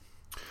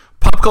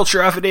Pop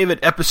Culture Affidavit,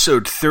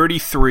 episode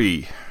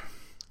 33.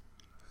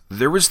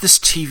 There was this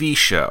TV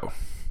show.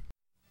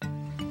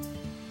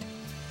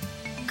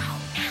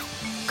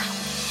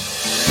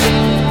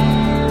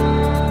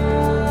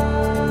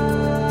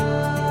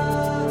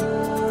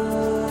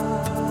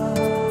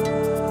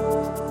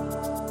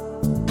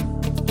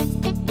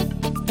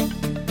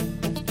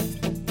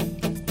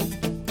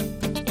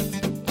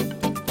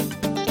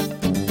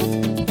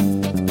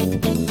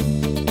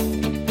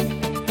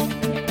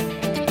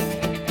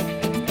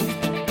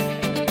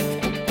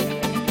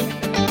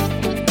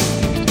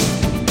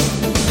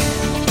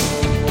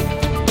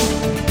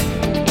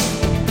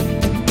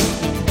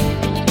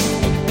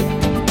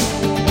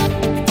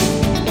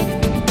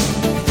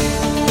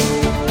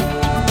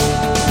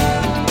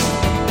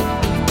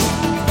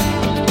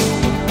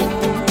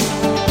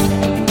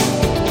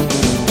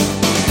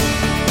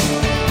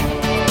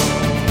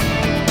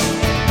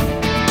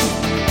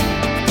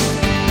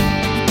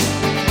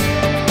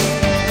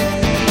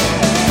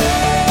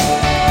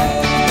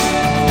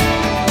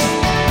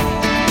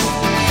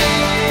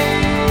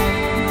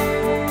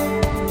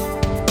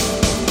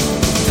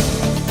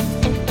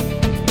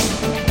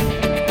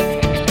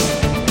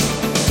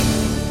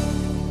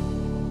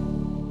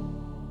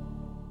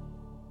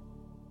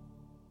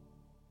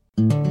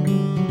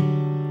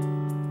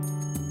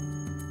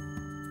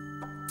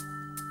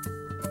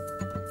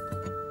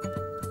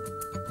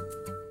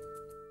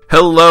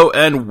 Hello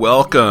and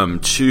welcome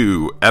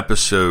to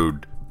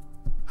episode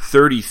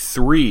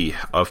 33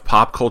 of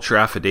Pop Culture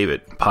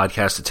Affidavit, a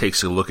podcast that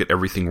takes a look at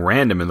everything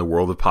random in the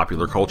world of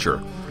popular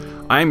culture.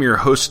 I am your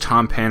host,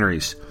 Tom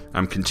Panneries.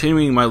 I'm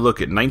continuing my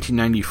look at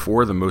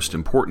 1994, the most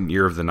important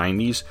year of the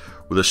 90s,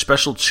 with a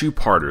special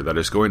two-parter that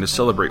is going to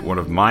celebrate one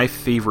of my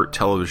favorite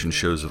television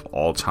shows of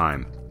all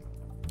time,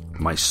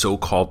 My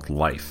So-Called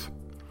Life.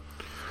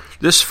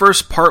 This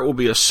first part will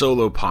be a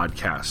solo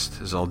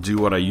podcast, as I'll do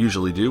what I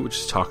usually do, which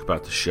is talk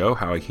about the show,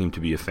 how I came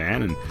to be a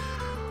fan, and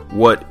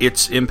what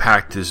its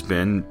impact has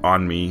been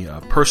on me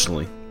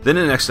personally. Then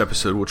in the next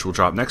episode, which will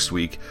drop next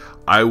week,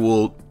 I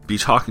will be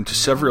talking to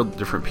several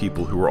different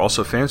people who are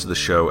also fans of the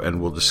show, and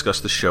we'll discuss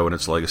the show and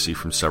its legacy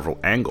from several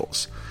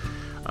angles.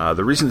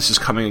 The reason this is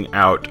coming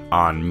out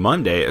on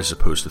Monday as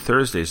opposed to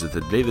Thursday is that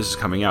the day this is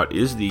coming out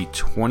is the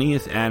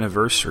 20th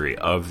anniversary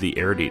of the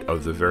air date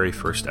of the very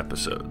first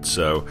episode.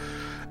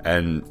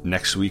 And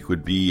next week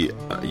would be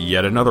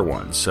yet another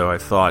one. So I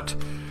thought,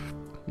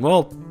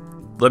 well,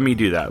 let me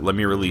do that. Let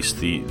me release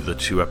the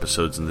two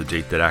episodes and the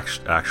date that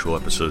actual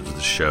episodes of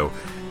the show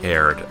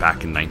aired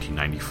back in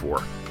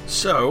 1994.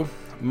 So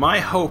my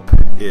hope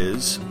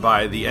is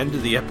by the end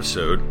of the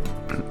episode,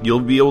 you'll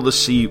be able to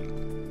see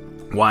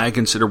why I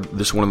consider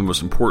this one of the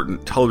most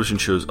important television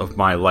shows of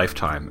my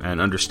lifetime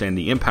and understand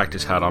the impact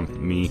it's had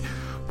on me,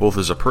 both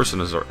as a person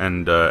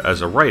and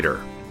as a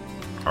writer.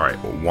 All right,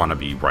 well,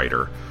 wannabe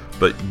writer.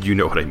 But you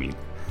know what I mean.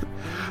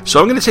 So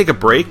I'm going to take a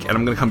break, and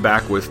I'm going to come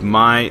back with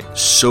my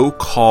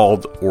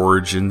so-called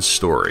origin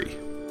story.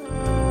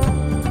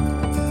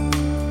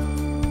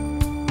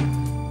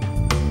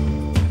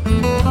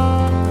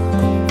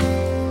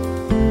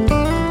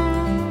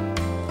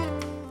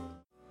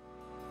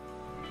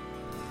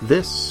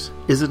 This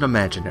is an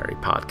imaginary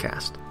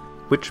podcast,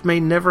 which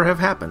may never have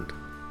happened.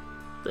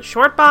 The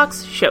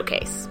Shortbox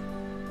Showcase.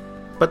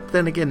 But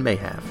then again may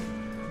have.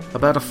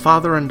 About a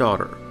father and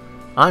daughter.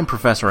 I'm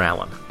Professor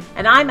Allen.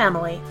 And I'm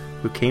Emily.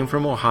 Who came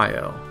from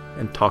Ohio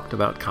and talked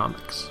about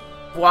comics.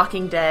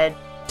 Walking Dead.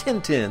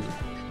 Tintin.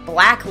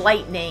 Black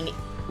Lightning.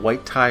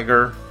 White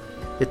Tiger.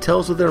 It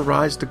tells of their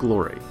rise to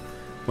glory,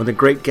 when the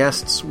great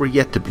guests were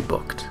yet to be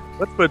booked.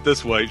 Let's put it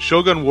this way,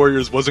 Shogun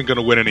Warriors wasn't going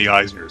to win any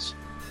Eisners.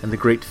 And the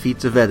great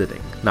feats of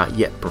editing not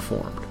yet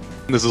performed.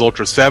 This is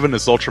Ultra 7,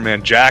 this is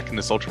Ultraman Jack, and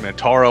this Ultraman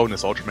Taro, and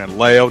this Ultraman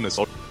Leo, and this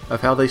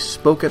of how they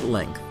spoke at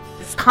length.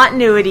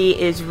 Continuity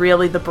is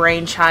really the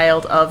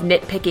brainchild of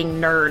nitpicking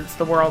nerds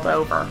the world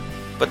over.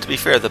 But to be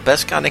fair, the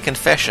best kind of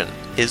confession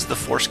is the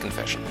Force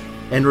confession.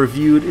 And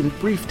reviewed in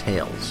brief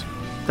tales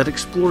that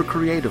explore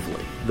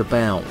creatively the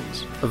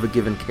bounds of a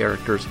given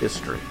character's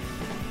history.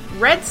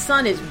 Red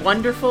Sun is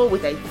wonderful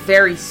with a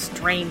very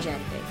strange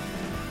ending.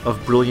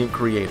 Of brilliant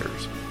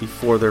creators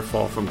before their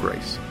fall from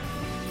grace.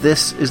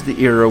 This is the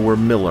era where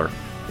Miller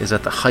is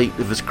at the height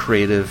of his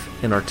creative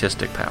and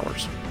artistic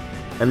powers,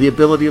 and the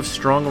ability of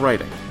strong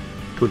writing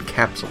to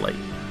encapsulate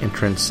and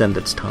transcend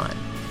its time.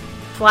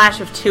 Flash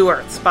of Two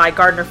Earths by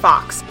Gardner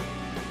Fox.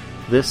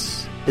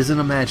 This is an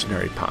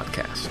imaginary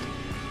podcast.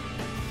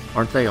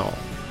 Aren't they all?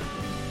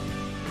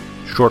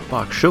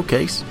 Shortbox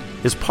Showcase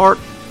is part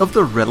of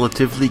the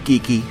Relatively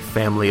Geeky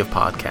family of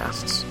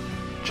podcasts.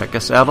 Check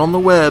us out on the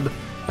web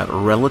at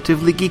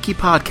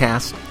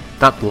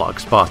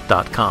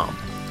relativelygeekypodcast.blogspot.com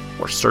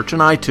or search in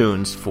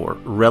iTunes for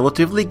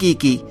Relatively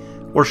Geeky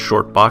or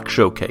Shortbox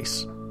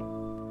Showcase.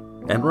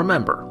 And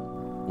remember,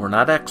 we're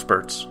not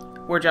experts.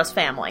 We're just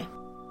family.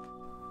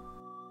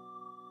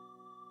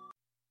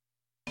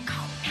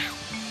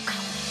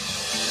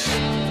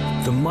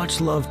 The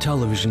much-loved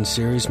television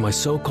series My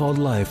So-Called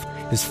Life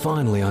is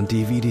finally on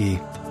DVD.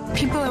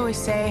 People always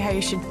say how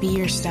you should be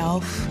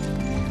yourself.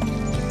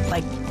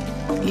 Like,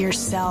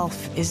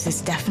 yourself is this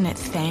definite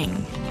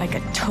thing, like a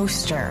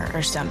toaster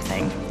or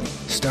something.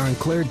 Starring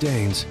Claire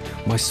Danes,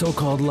 My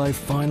So-Called Life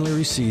finally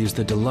receives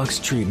the deluxe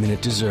treatment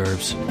it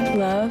deserves.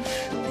 Love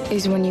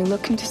is when you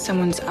look into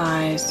someone's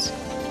eyes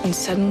and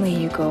suddenly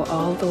you go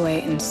all the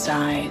way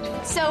inside.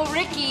 So,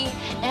 Ricky,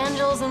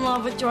 Angela's in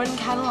love with Jordan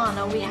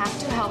Catalano. We have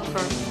to help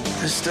her.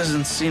 This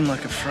doesn't seem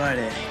like a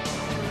Friday.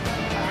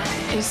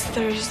 It's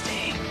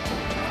Thursday.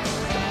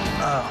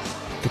 Oh.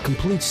 The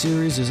complete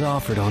series is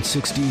offered on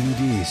 6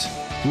 DVDs,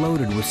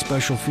 loaded with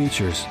special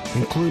features,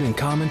 including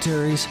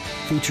commentaries,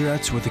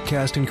 featurettes with the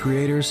cast and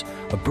creators,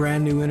 a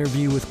brand new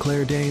interview with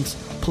Claire Danes,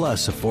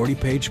 plus a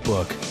 40-page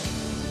book.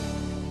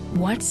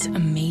 What's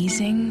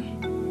amazing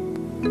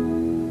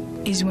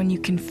is when you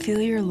can feel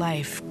your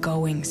life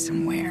going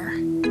somewhere.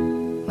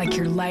 Like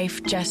your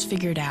life just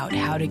figured out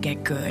how to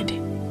get good.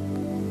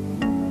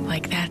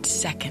 Like that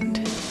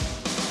second.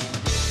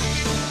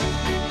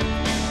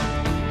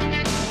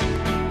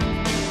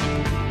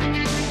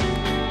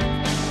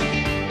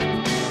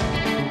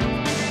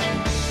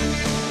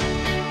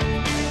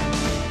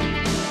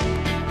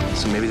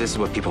 So maybe this is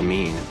what people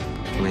mean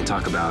when they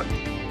talk about,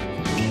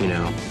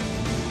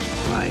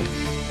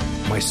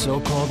 life. My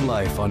So-Called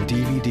Life on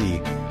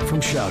DVD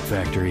from Shout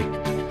Factory.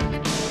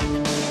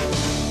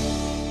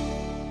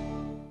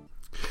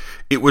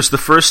 It was the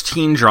first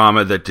teen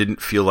drama that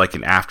didn't feel like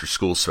an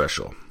after-school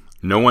special.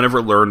 No one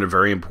ever learned a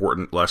very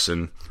important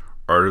lesson,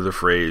 uttered the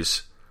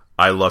phrase,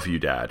 "I love you,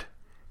 Dad."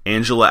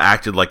 Angela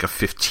acted like a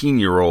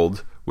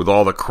 15-year-old with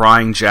all the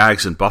crying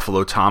Jags and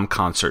Buffalo Tom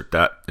concert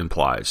that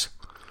implies.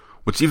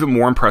 What's even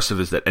more impressive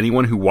is that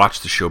anyone who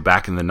watched the show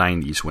back in the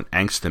 90s when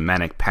angst and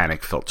manic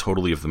panic felt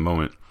totally of the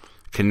moment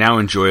can now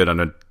enjoy it on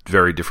a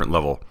very different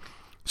level.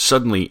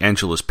 Suddenly,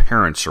 Angela's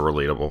parents are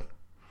relatable.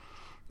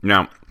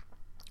 Now,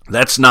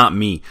 that's not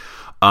me.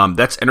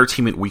 That's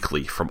Entertainment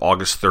Weekly from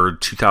August 3rd,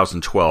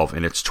 2012,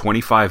 and its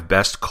 25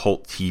 best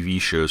cult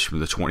TV shows from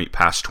the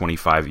past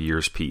 25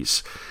 years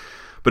piece.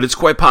 But it's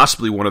quite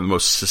possibly one of the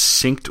most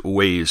succinct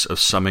ways of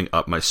summing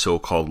up My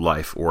So-Called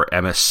Life, or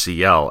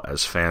MSCL,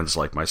 as fans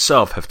like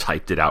myself have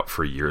typed it out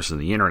for years on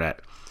the internet.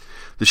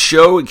 The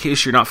show, in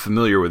case you're not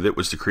familiar with it,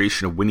 was the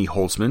creation of Winnie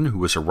Holzman, who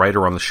was a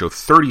writer on the show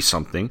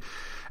 30-something,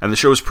 and the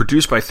show was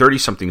produced by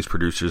 30-something's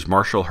producers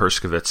Marshall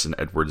Herskovitz and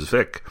Edward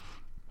Zwick.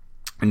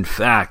 In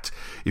fact,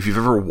 if you've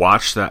ever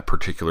watched that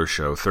particular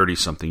show,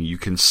 30-something, you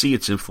can see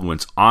its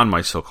influence on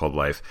My So-Called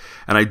Life.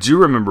 And I do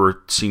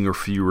remember seeing a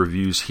few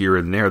reviews here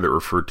and there that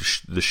referred to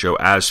the show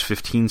as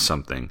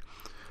 15-something.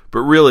 But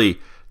really,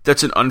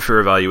 that's an unfair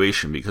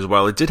evaluation, because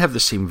while it did have the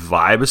same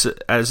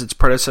vibe as its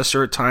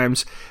predecessor at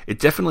times, it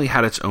definitely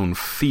had its own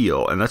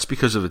feel, and that's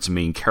because of its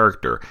main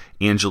character,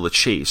 Angela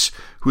Chase,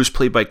 who is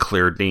played by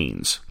Claire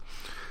Danes.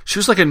 She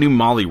was like a new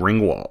Molly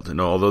Ringwald,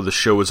 and although the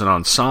show was an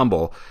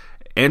ensemble,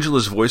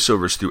 Angela's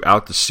voiceovers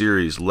throughout the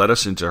series led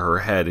us into her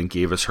head and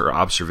gave us her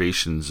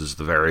observations as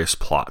the various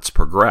plots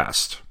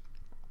progressed.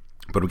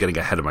 But I'm getting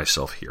ahead of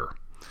myself here,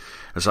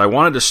 as I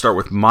wanted to start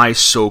with my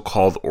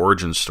so-called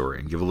origin story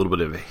and give a little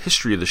bit of a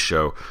history of the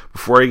show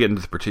before I get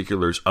into the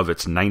particulars of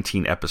its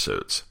 19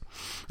 episodes.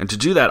 And to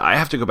do that, I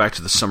have to go back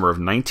to the summer of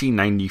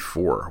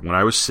 1994, when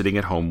I was sitting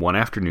at home one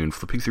afternoon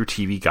flipping through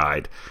TV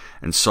Guide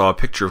and saw a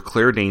picture of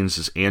Claire Danes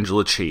as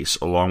Angela Chase,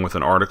 along with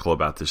an article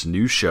about this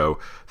new show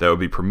that would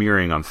be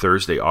premiering on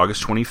Thursday,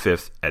 August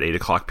 25th at 8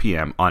 o'clock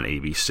p.m. on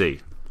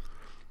ABC.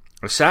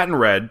 I sat and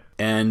read,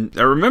 and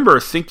I remember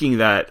thinking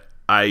that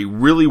I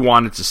really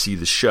wanted to see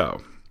the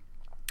show.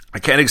 I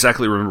can't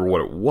exactly remember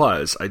what it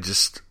was. I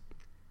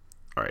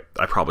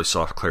probably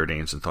saw Claire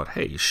Danes and thought,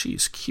 hey,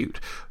 she's cute,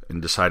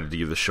 and decided to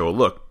give the show a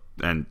look.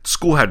 And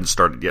school hadn't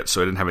started yet,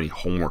 so I didn't have any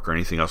homework or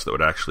anything else that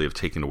would actually have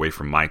taken away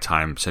from my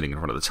time sitting in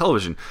front of the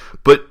television.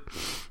 But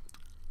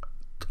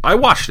I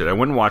watched it. I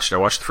went and watched it. I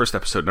watched the first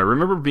episode, and I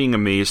remember being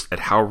amazed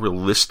at how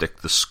realistic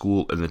the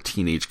school and the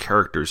teenage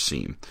characters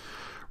seem.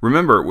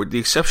 Remember, with the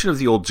exception of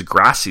the old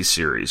Degrassi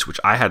series, which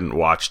I hadn't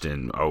watched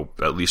in,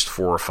 at least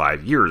 4 or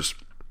 5 years,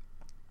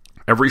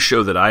 every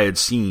show that I had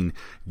seen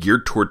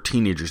geared toward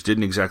teenagers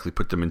didn't exactly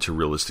put them into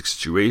realistic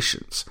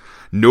situations.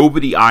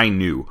 Nobody I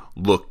knew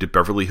looked at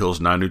Beverly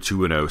Hills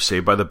 90210,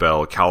 Saved by the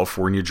Bell,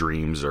 California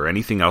Dreams, or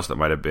anything else that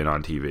might have been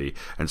on TV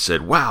and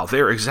said, wow,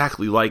 they're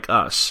exactly like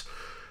us.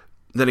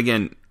 Then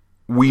again,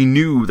 we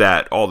knew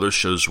that all those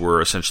shows were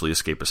essentially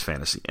escapist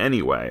fantasy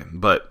anyway,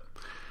 but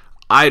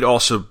I'd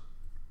also,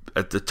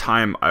 at the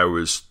time I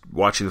was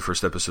watching the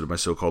first episode of My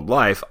So-Called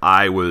Life,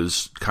 I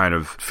was kind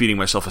of feeding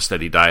myself a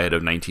steady diet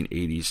of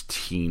 1980s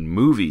teen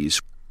movies,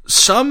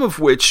 some of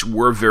which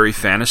were very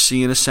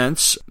fantasy in a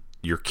sense.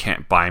 Your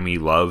Can't Buy Me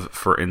Love,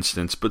 for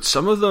instance, but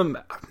some of them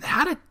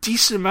had a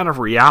decent amount of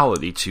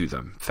reality to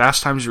them.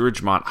 Fast Times at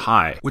Ridgemont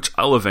High, which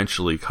I'll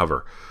eventually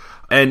cover.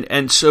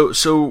 And so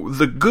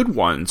the good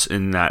ones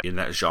in that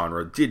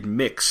genre did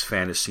mix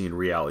fantasy and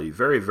reality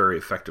very, very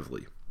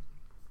effectively.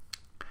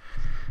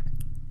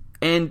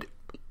 And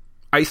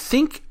I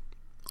think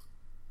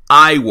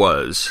I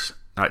was,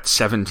 at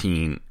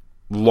 17,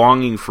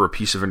 longing for a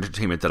piece of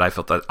entertainment that I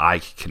felt that I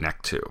could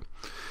connect to.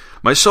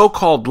 My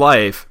so-called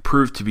life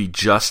proved to be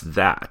just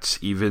that,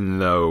 even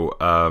though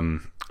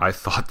I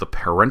thought the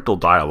parental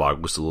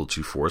dialogue was a little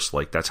too forced.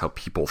 Like, that's how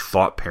people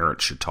thought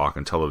parents should talk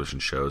on television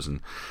shows. And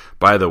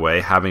by the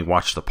way, having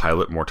watched the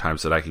pilot more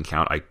times than I can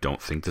count, I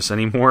don't think this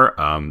anymore.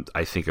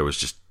 I think I was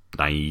just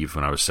naive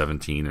when I was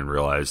 17 and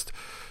realized,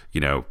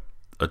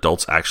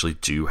 adults actually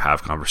do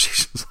have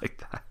conversations like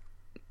that.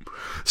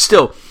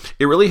 Still,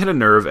 it really hit a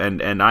nerve,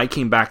 and I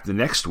came back the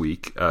next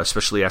week,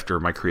 especially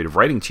after my creative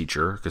writing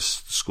teacher, because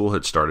school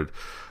had started,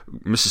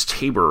 Mrs.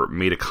 Tabor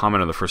made a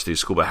comment on the first day of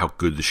school about how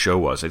good the show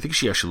was. I think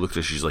she actually looked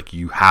at us, she's like,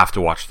 you have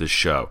to watch this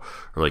show,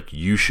 or like,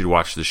 you should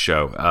watch this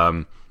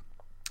show.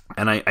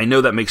 And I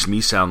know that makes me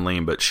sound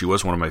lame, but she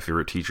was one of my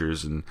favorite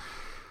teachers, and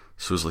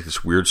so it was like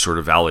this weird sort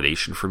of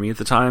validation for me at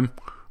the time.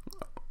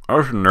 I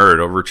was a nerd,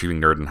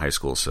 overachieving nerd in high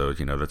school, so,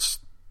 that's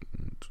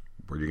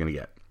where you're going to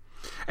get.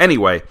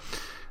 Anyway,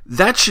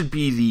 that should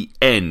be the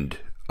end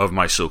of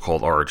my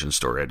so-called origin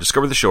story. I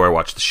discovered the show, I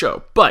watched the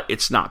show. But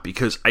it's not,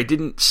 because I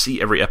didn't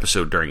see every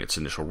episode during its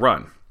initial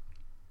run.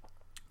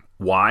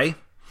 Why?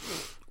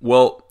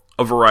 Well,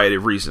 a variety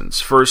of reasons.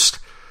 First,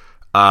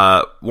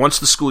 once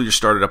the school year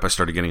started up, I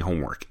started getting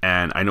homework.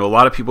 And I know a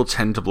lot of people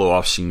tend to blow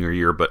off senior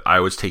year, but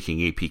I was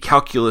taking AP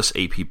Calculus,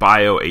 AP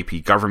Bio,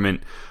 AP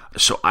Government.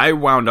 So I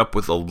wound up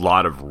with a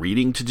lot of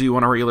reading to do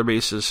on a regular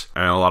basis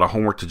and a lot of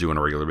homework to do on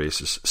a regular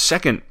basis.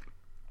 Second,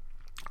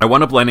 I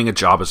wound up landing a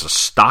job as a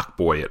stock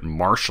boy at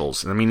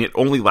Marshall's. And I mean, it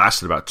only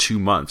lasted about 2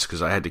 months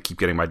because I had to keep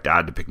getting my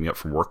dad to pick me up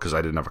from work because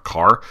I didn't have a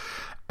car.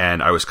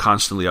 And I was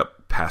constantly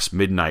up past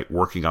midnight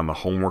working on the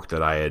homework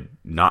that I had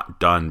not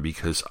done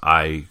because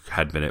I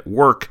had been at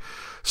work.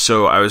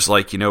 So I was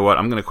like, you know what,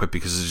 I'm going to quit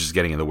because this is just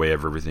getting in the way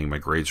of everything. My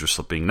grades were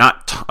slipping,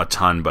 not a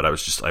ton, but I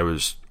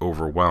was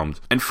overwhelmed.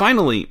 And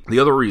finally, the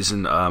other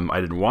reason I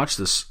didn't watch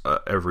this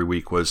every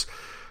week was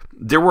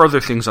there were other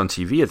things on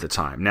TV at the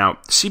time. Now,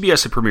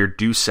 CBS had premiered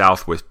Due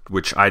South,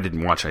 which I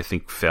didn't watch, I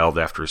think failed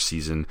after a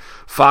season.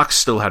 Fox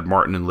still had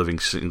Martin and Living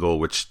Single,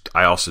 which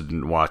I also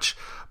didn't watch.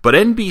 But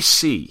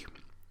NBC,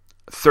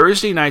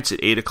 Thursday nights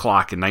at 8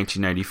 o'clock in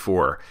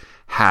 1994,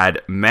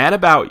 had Mad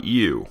About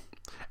You.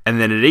 And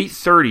then at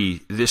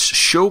 8:30, this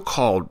show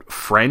called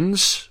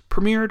Friends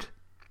premiered.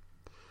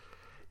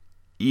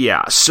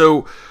 Yeah,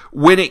 so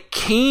when it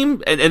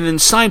came, and then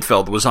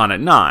Seinfeld was on at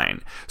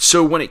 9.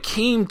 So when it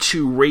came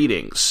to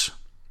ratings,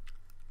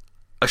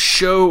 a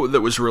show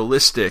that was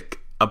realistic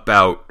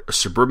about a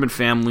suburban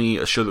family,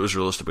 a show that was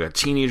realistic about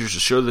teenagers, a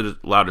show that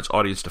allowed its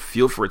audience to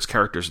feel for its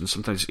characters and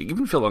sometimes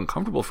even feel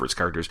uncomfortable for its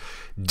characters,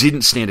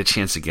 didn't stand a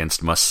chance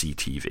against must-see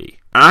TV.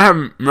 I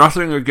have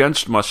nothing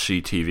against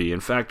must-see TV.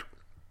 In fact,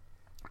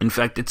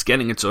 it's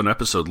getting its own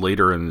episode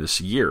later in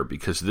this year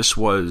because this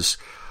was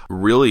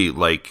really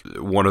like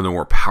one of the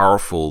more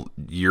powerful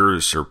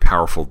years or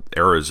powerful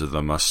eras of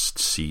the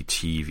must-see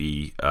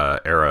TV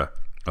era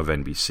of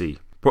NBC.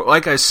 But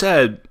like I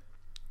said,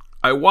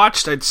 I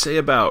watched, I'd say,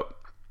 about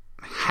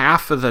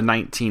half of the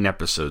 19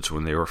 episodes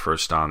when they were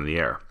first on the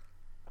air.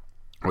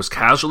 I was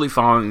casually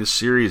following the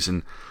series,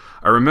 and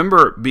I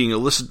remember being a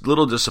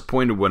little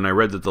disappointed when I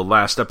read that the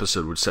last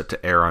episode was set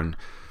to air.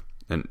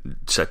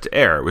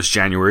 It was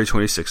January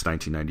 26,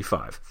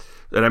 1995.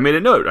 And I made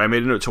a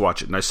note to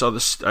watch it, and I saw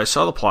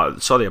the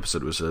plot, saw the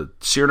episode. It was a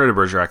Cyrano de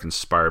Bergerac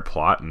inspired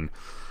plot, and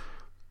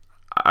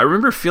I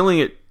remember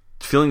feeling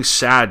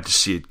sad to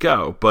see it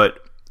go, but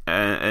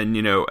had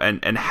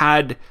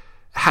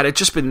it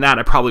just been that,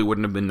 I probably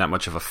wouldn't have been that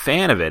much of a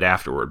fan of it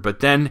afterward. But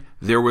then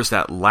there was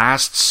that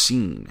last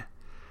scene,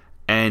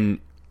 and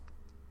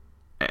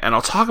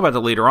I'll talk about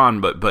that later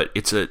on, but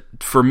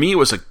for me it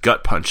was a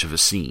gut punch of a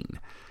scene.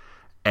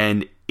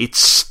 And it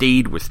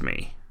stayed with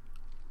me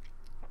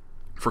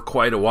for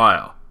quite a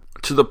while,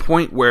 to the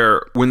point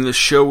where when the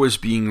show was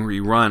being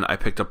rerun, I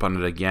picked up on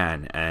it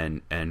again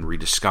and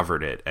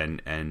rediscovered it,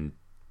 and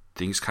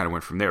things kind of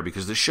went from there.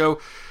 Because the show,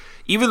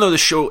 even though the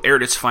show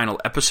aired its final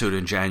episode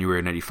in January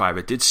of 95,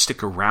 it did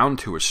stick around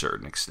to a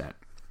certain extent.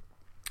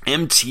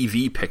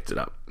 MTV picked it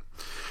up.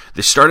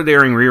 They started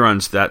airing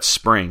reruns that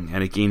spring,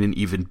 and it gained an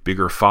even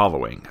bigger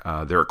following.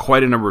 There are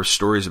quite a number of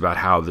stories about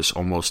how this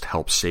almost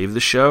helped save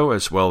the show,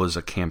 as well as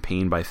a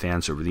campaign by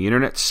fans over the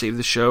internet to save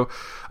the show,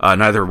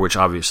 neither of which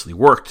obviously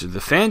worked. The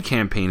fan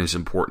campaign is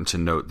important to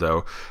note,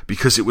 though,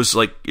 because it was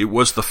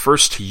the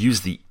first to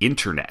use the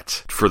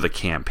internet for the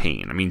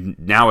campaign. I mean,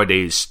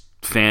 nowadays,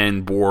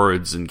 fan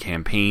boards and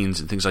campaigns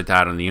and things like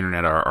that on the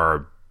internet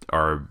are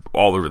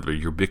all over, the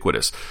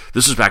ubiquitous.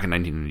 This was back in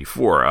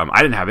 1994.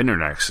 I didn't have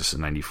internet access in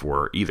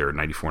 94 either,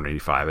 94,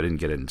 95. I didn't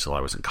get it until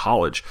I was in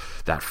college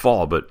that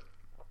fall. But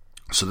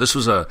so this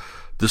was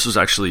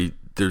actually,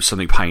 there's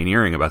something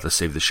pioneering about the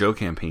Save the Show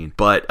campaign.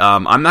 But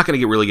I'm not going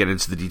to really get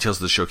into the details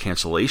of the show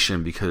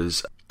cancellation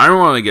because I don't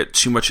want to get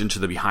too much into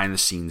the behind the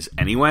scenes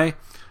anyway.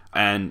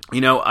 And,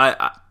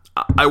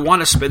 I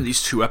want to spend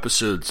these 2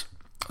 episodes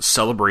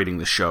celebrating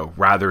the show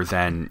rather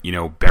than,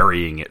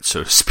 burying it,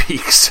 so to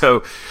speak.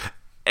 So,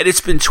 and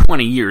it's been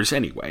 20 years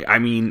anyway. I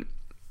mean,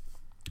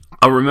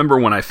 I remember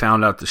when I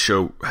found out the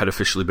show had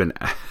officially been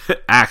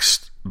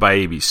axed by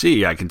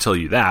ABC. I can tell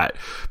you that,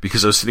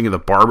 because I was sitting in the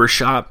barber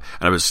shop,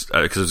 and I was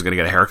because I was going to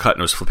get a haircut,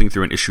 and I was flipping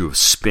through an issue of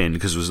Spin,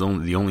 because it was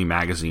the only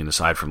magazine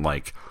aside from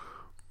like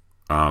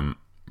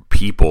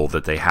People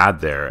that they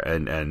had there,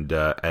 and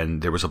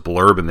there was a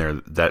blurb in there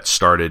that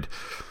started,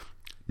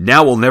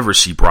 "Now we'll never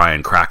see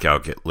Brian Krakow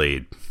get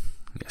laid.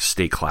 Yeah,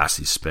 stay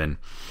classy, Spin."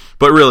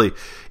 But really,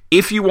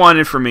 if you want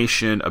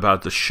information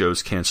about the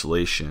show's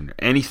cancellation, or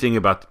anything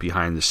about the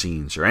behind the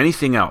scenes, or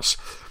anything else,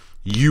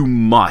 you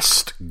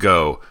must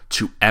go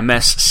to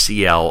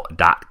mscl.com.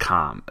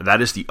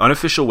 That is the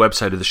unofficial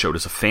website of the show. It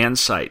is a fan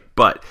site,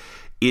 but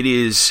it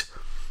is...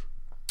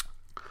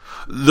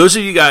 Those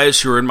of you guys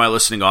who are in my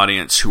listening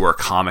audience who are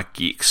comic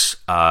geeks,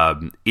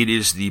 it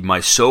is my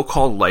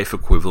so-called life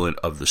equivalent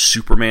of the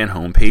Superman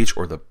homepage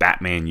or the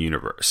Batman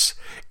universe.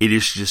 It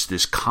is just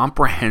this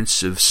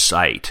comprehensive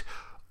site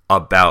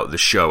about the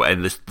show,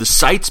 and the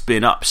site's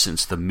been up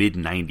since the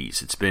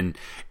mid-90s. It's been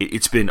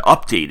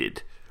updated.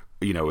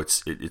 You know,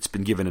 it's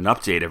been given an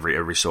update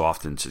every so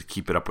often to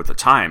keep it up with the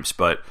times,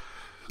 but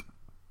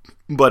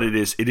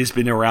it has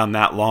been around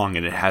that long,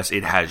 and it has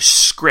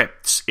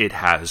scripts, it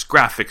has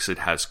graphics, it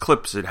has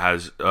clips, it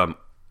has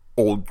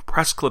old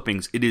press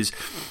clippings. It is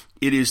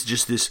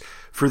just this,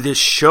 for this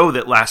show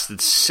that lasted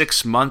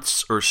 6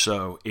 months or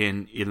so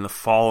in the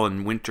fall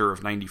and winter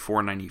of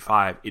 94,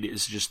 95. It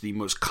is just the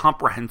most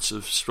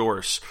comprehensive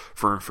source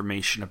for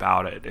information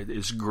about it. It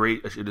is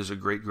great. It is a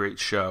great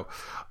show.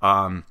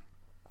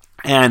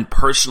 And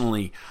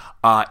personally,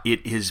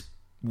 it is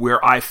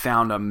where I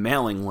found a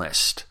mailing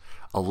list,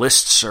 a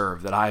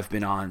listserv that I've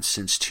been on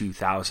since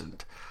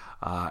 2000.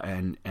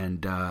 And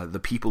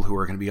the people who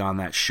are going to be on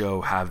that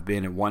show have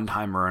been at one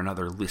time or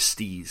another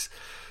listees.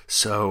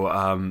 So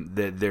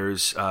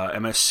there's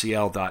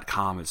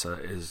mscl.com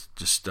is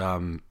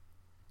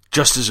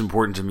just as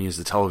important to me as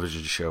the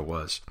television show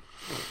was.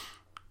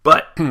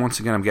 But once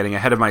again, I'm getting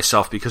ahead of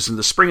myself, because in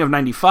the spring of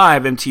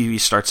 95, MTV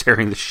starts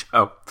airing the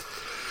show.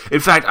 In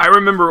fact, I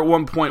remember at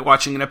one point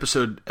watching an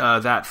episode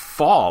that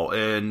fall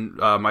in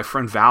my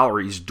friend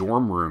Valerie's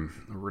dorm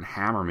room. We're in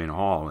Hammerman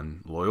Hall in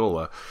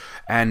Loyola,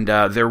 and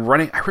they're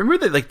running. I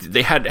remember that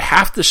they had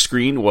half the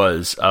screen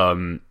was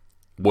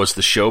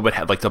the show, but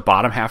had like the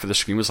bottom half of the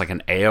screen was like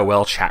an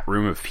AOL chat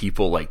room of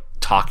people like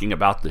talking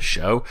about the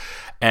show.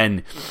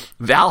 And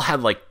Val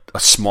had like a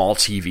small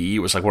TV. It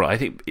was like I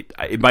think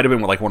it might have been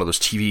like one of those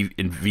TV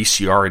and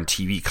VCR and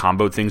TV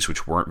combo things,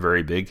 which weren't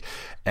very big,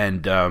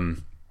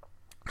 and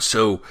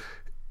so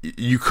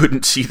you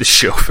couldn't see the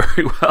show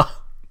very well.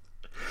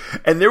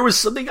 And there was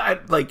something I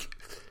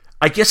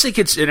guess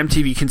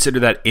MTV considered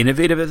that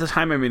innovative at the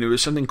time. I mean, it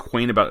was something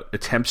quaint about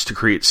attempts to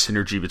create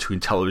synergy between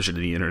television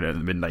and the internet in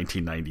the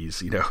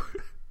mid-1990s, you know.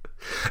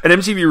 And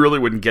MTV really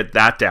wouldn't get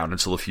that down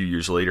until a few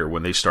years later,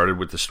 when they started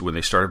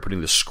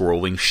putting the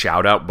scrolling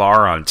shout-out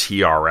bar on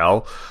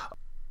TRL.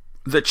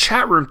 The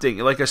chat room thing,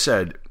 like I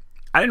said,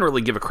 I didn't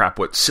really give a crap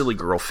what Silly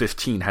Girl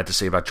 15 had to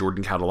say about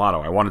Jordan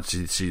Catalano. I wanted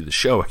to see the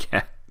show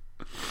again.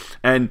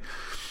 And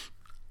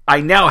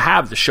I now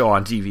have the show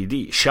on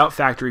DVD. Shout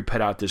Factory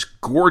put out this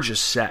gorgeous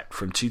set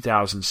from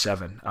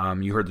 2007.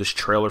 You heard this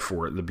trailer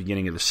for it at the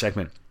beginning of the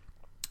segment.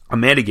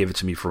 Amanda gave it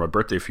to me for my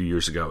birthday a few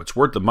years ago. It's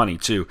worth the money,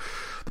 too.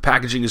 The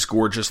packaging is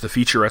gorgeous. The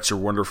featurettes are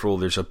wonderful.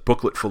 There's a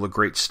booklet full of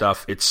great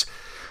stuff. It's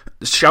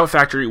Shout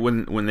Factory,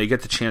 when they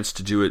get the chance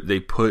to do it, they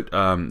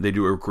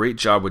do a great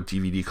job with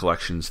DVD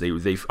collections.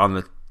 They on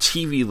the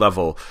TV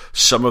level,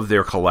 some of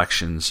their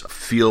collections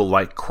feel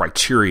like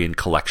Criterion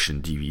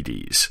Collection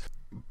DVDs.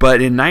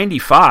 But in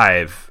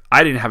 95,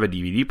 I didn't have a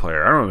DVD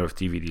player. I don't know if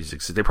DVDs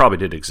exist. They probably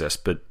did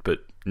exist, but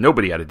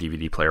nobody had a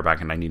DVD player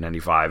back in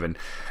 1995,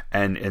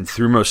 and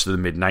through most of the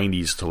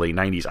mid-90s to late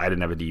 90s, I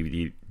didn't have a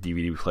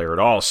DVD player at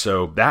all.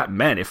 So that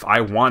meant if I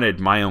wanted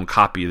my own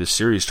copy of the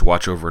series to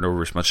watch over and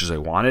over as much as I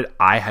wanted,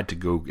 I had to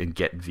go and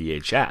get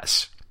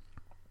VHS.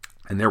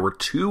 And there were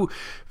 2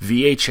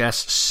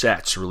 VHS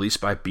sets released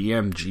by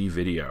BMG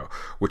Video,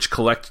 which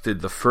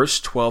collected the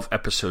first 12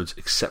 episodes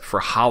except for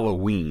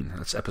Halloween.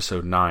 That's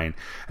episode 9.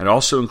 And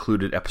also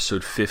included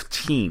episode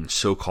 15,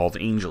 So-Called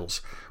Angels.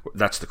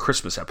 That's the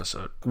Christmas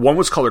episode. One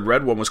was colored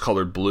red, one was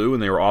colored blue,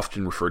 and they were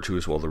often referred to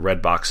as, well, the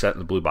red box set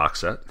and the blue box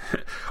set.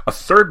 A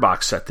third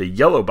box set, the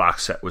yellow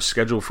box set, was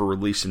scheduled for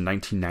release in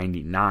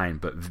 1999,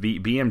 but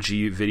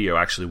BMG Video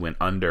actually went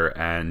under,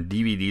 and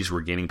DVDs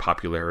were gaining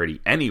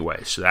popularity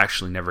anyway, so that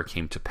actually never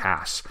came to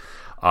pass.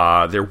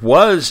 There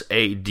was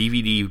a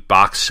DVD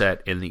box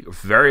set in the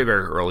very,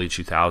 very early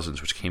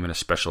 2000s, which came in a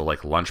special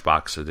like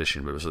lunchbox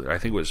edition, but I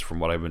think it was, from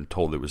what I've been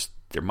told,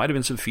 there might have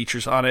been some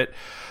features on it.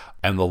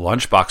 And the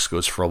lunchbox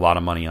goes for a lot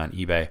of money on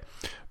eBay.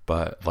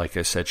 But like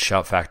I said,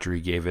 Shout Factory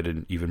gave it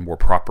an even more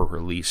proper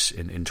release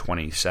in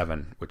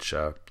 27, which,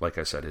 like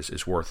I said,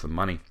 is worth the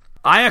money.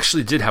 I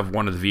actually did have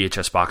one of the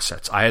VHS box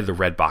sets. I had the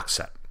red box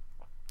set.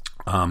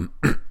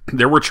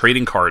 There were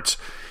trading cards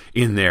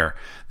in there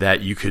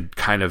that you could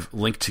kind of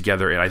link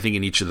together, and I think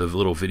in each of the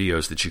little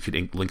videos that you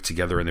could link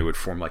together, and they would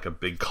form like a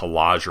big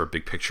collage or a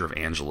big picture of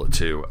Angela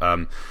too.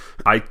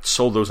 I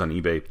sold those on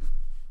eBay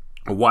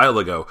a while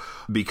ago,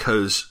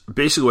 because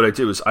basically what I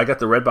did was I got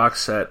the Redbox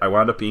set. I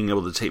wound up being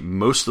able to tape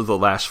most of the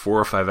last 4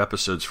 or 5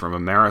 episodes from a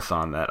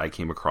marathon that I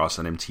came across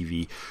on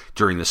MTV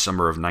during the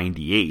summer of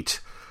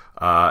 '98.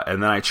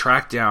 And then I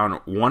tracked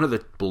down one of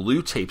the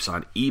blue tapes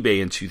on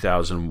eBay in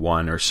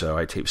 2001 or so.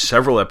 I taped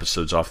several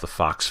episodes off the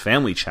Fox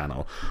Family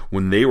Channel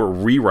when they were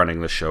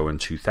rerunning the show in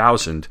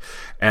 2000.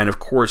 And of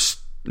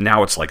course,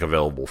 now it's like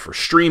available for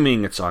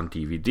streaming, it's on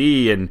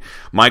DVD, and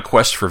my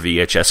quest for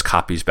VHS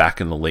copies back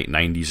in the late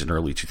 90s and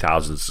early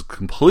 2000s is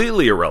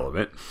completely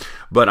irrelevant,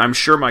 but I'm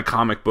sure my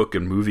comic book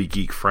and movie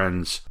geek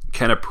friends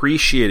can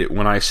appreciate it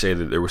when I say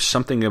that there was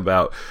something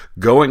about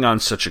going on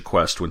such a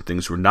quest when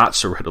things were not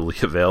so readily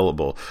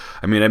available.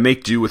 I mean, I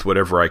make do with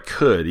whatever I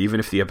could,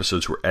 even if the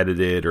episodes were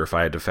edited or if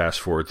I had to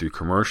fast forward through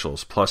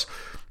commercials. Plus,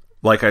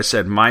 like I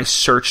said, my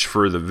search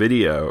for the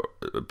video,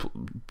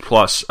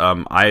 plus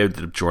I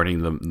ended up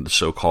joining the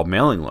so-called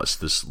mailing list,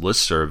 this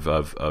listserv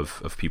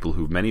of people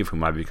who, many of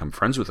whom I've become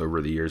friends with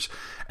over the years,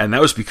 and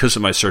that was because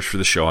of my search for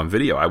the show on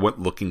video. I went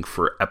looking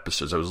for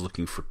episodes. I was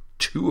looking for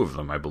 2 of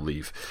them, I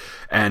believe,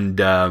 and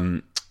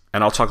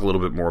I'll talk a little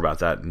bit more about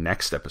that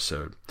next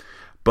episode.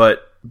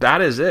 But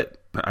that is it.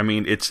 I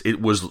mean,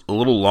 it was a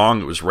little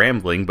long, it was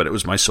rambling, but it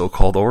was my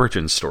so-called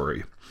origin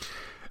story.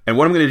 And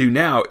what I'm going to do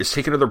now is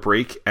take another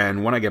break,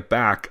 and when I get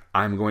back,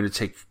 I'm going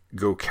to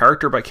go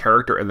character by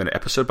character and then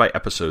episode by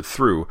episode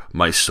through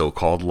my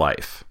so-called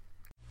life.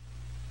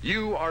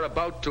 You are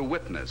about to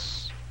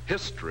witness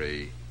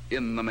history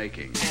in the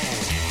making.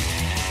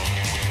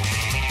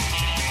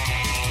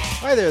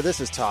 Hi there, this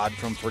is Todd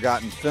from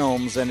Forgotten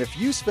Films, and if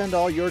you spend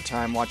all your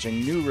time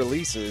watching new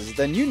releases,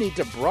 then you need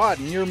to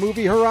broaden your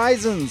movie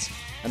horizons.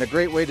 And a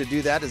great way to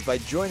do that is by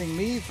joining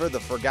me for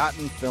the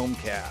Forgotten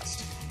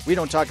Filmcast. We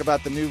don't talk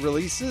about the new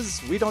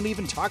releases, we don't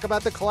even talk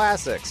about the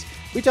classics.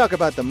 We talk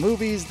about the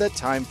movies that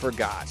time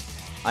forgot.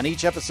 On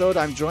each episode,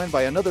 I'm joined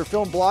by another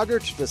film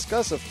blogger to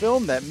discuss a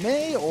film that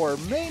may or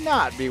may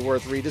not be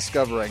worth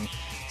rediscovering.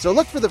 So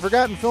look for the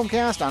Forgotten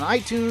Filmcast on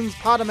iTunes,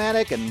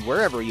 Podomatic, and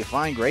wherever you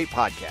find great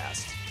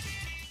podcasts.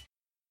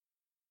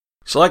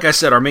 So like I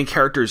said, our main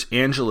character is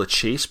Angela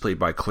Chase, played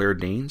by Claire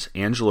Danes.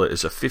 Angela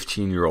is a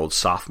 15-year-old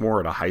sophomore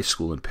at a high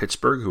school in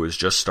Pittsburgh who has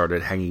just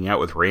started hanging out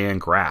with Rayanne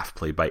Graff,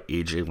 played by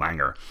A.J.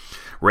 Langer.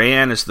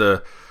 Rayanne is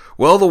the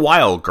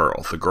wild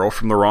girl, the girl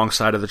from the wrong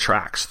side of the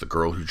tracks, the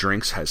girl who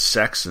drinks, has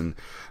sex, and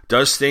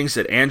does things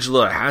that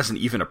Angela hasn't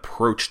even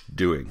approached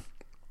doing.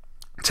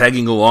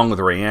 Tagging along with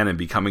Rayanne and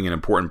becoming an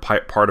important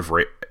part of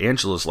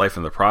Angela's life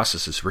in the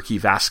process is Ricky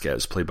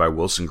Vasquez, played by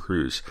Wilson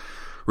Cruz.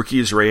 Ricky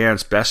is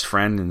Rayanne's best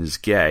friend and is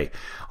gay.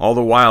 All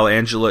the while,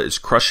 Angela is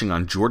crushing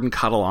on Jordan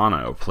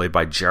Catalano, played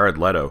by Jared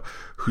Leto,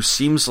 who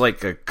seems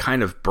like a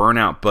kind of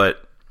burnout,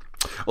 but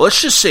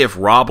let's just say if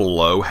Rob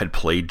Lowe had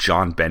played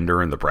John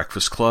Bender in The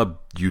Breakfast Club,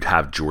 you'd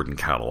have Jordan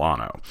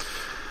Catalano.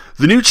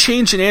 The new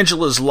change in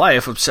Angela's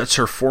life upsets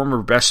her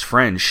former best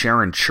friend,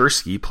 Sharon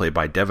Chersky, played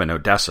by Devin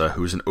Odessa,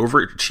 who is an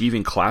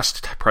overachieving class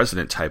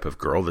president type of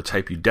girl, the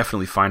type you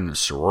definitely find in a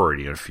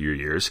sorority in a few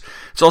years.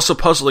 It's also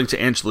puzzling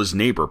to Angela's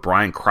neighbor,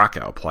 Brian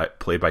Krakow,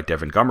 played by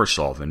Devin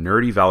Gummersall, the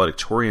nerdy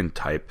valedictorian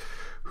type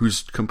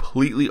who's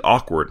completely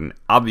awkward and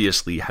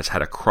obviously has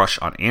had a crush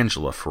on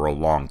Angela for a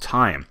long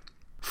time.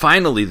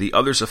 Finally, the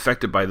others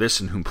affected by this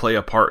and whom play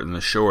a part in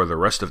the show are the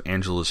rest of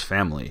Angela's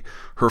family.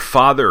 Her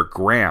father,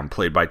 Graham,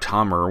 played by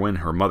Tom Irwin,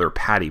 her mother,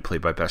 Patty,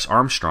 played by Bess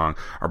Armstrong,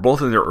 are both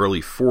in their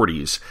early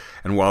 40s,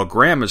 and while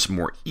Graham is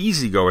more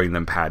easygoing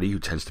than Patty, who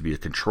tends to be a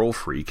control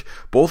freak,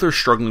 both are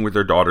struggling with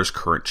their daughter's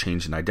current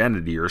change in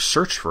identity or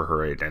search for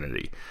her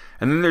identity.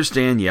 And then there's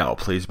Danielle,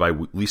 played by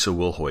Lisa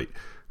Wilhoit,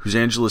 who's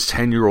Angela's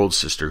 10-year-old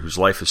sister, whose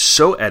life is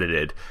so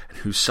edited, and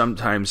who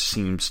sometimes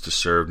seems to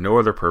serve no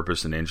other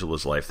purpose in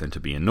Angela's life than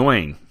to be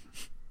annoying.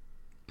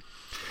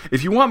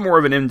 If you want more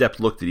of an in-depth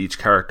look at each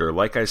character,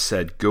 like I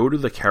said, go to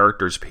the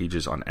characters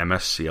pages on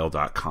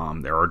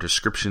mscl.com. There are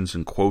descriptions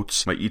and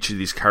quotes by each of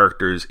these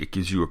characters. It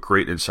gives you a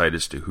great insight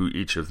as to who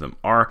each of them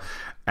are,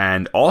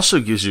 and also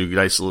gives you a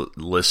nice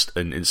list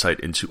and insight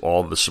into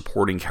all the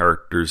supporting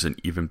characters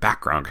and even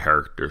background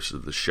characters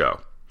of the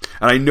show.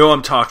 And I know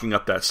I'm talking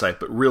up that site,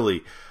 but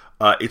really,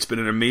 it's been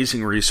an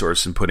amazing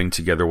resource in putting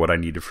together what I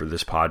needed for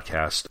this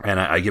podcast.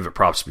 And I give it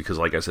props because,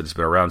 like I said, it's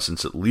been around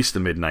since at least the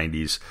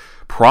mid-90s,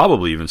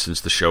 probably even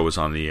since the show was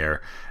on the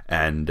air.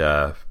 And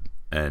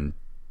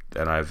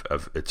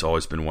it's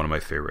always been one of my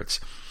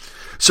favorites.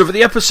 So for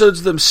the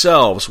episodes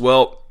themselves,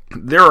 well,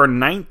 there are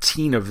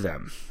 19 of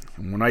them.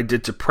 And what I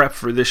did to prep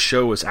for this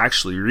show was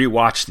actually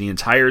rewatch the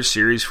entire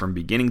series from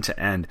beginning to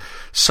end,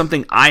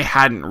 something I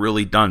hadn't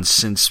really done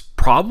since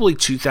probably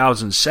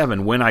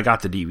 2007 when I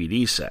got the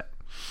DVD set.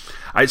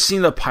 I'd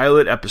seen the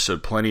pilot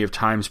episode plenty of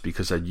times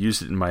because I'd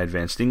used it in my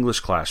advanced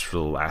English class for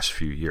the last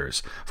few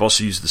years. I've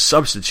also used the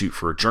substitute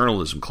for a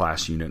journalism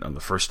class unit on the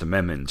First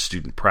Amendment and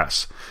student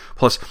press.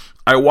 Plus,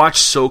 I watch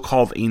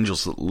So-Called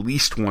Angels at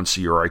least once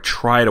a year. I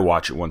try to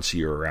watch it once a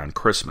year around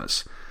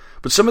Christmas.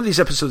 But some of these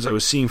episodes I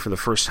was seeing for the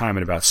first time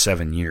in about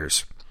 7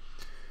 years.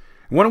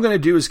 And what I'm going to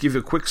do is give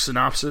you a quick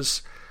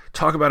synopsis,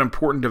 talk about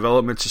important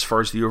developments as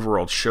far as the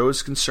overall show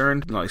is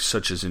concerned,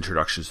 such as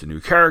introductions to new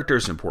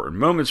characters, important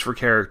moments for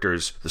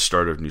characters, the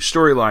start of new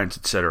storylines,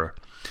 etc.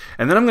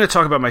 And then I'm going to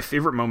talk about my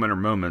favorite moment or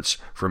moments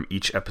from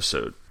each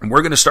episode. And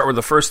we're going to start with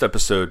the first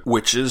episode,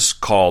 which is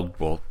called,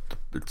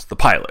 it's the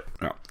pilot.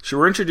 So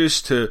we're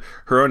introduced to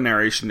her own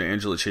narration to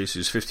Angela Chase,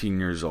 who's 15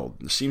 years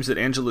old. It seems that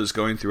Angela is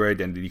going through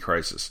identity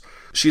crisis.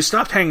 She has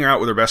stopped hanging out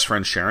with her best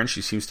friend Sharon.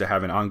 She seems to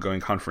have an ongoing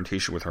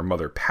confrontation with her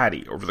mother,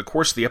 Patty. Over the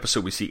course of the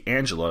episode, we see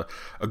Angela,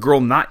 a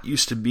girl not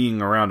used to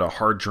being around a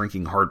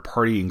hard-drinking,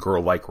 hard-partying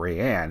girl like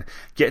Rayanne,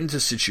 get into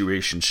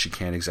situations she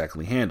can't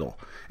exactly handle.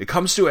 It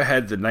comes to a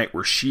head the night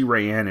where she,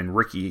 Rayanne, and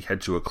Ricky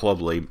head to a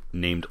club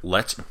named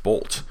Let's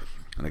Bolt.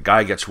 And the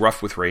guy gets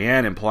rough with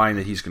Rayanne, implying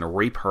that he's going to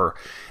rape her.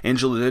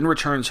 Angela then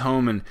returns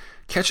home and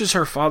catches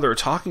her father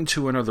talking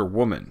to another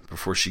woman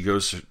before she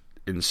goes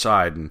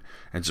inside and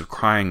ends up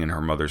crying in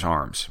her mother's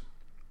arms.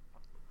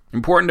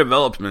 Important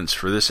developments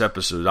for this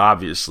episode,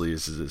 obviously,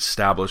 is it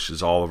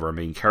establishes all of our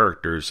main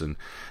characters and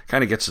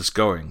kind of gets us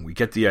going. We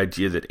get the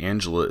idea that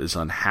Angela is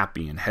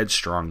unhappy and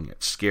headstrong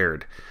yet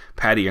scared.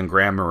 Patty and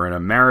Graham are in a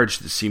marriage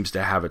that seems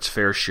to have its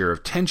fair share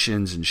of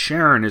tensions, and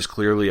Sharon is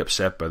clearly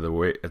upset by the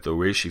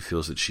way she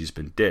feels that she's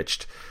been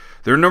ditched.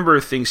 There are a number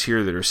of things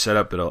here that are set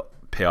up that'll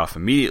pay off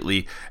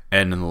immediately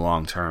and in the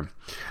long term.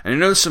 And I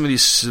know some of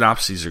these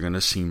synopses are going to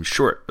seem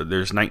short, but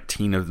there's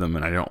 19 of them,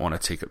 and I don't want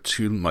to take up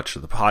too much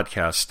of the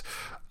podcast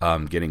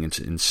getting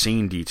into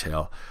insane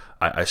detail.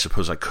 I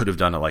suppose I could have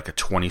done a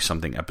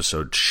 20-something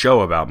episode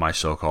show about my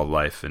so-called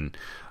life,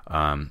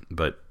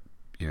 but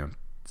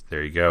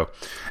there you go.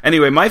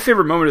 Anyway, my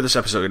favorite moment of this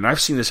episode, and I've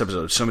seen this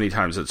episode so many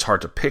times that it's hard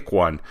to pick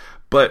one,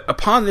 but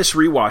upon this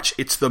rewatch,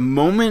 it's the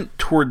moment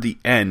toward the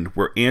end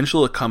where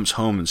Angela comes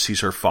home and sees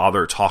her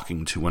father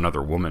talking to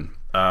another woman.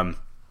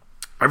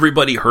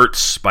 Everybody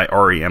Hurts by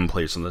R.E.M.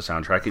 plays on the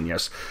soundtrack, and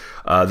yes,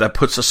 that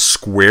puts us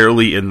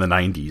squarely in the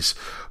 90s.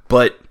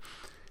 But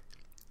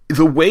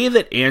the way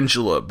that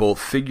Angela, both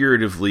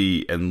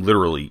figuratively and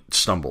literally,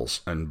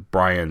 stumbles, and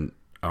Brian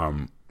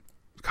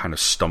kind of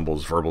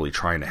stumbles verbally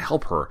trying to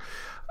help her,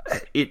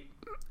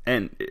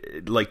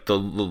 the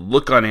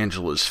look on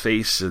Angela's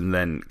face, and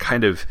then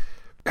kind of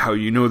how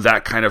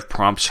that kind of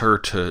prompts her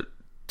to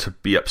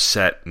be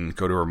upset and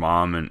go to her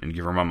mom and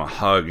give her mom a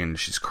hug, and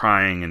she's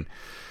crying, and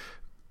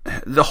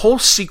the whole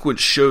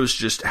sequence shows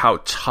just how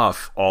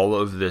tough all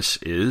of this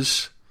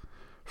is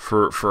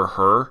for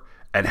her,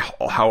 and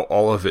how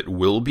all of it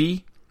will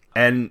be.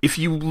 And if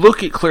you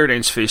look at Claire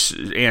Danes' face,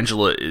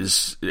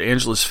 Angela's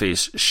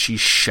face, she's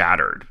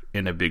shattered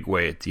in a big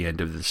way at the end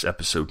of this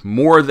episode.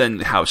 More than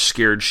how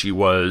scared she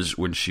was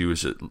when she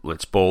was at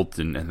Let's Bolt,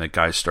 and the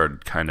guy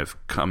started kind of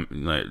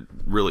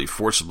really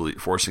forcibly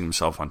forcing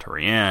himself onto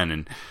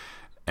Rayanne,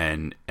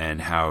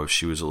 and how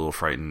she was a little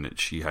frightened that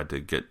she had to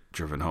get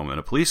driven home in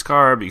a police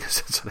car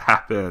because that's what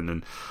happened.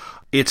 And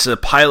it's a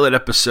pilot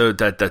episode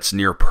that's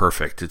near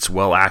perfect. It's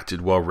well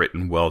acted, well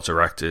written, well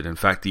directed. In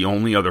fact, the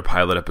only other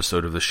pilot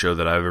episode of the show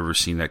that I've ever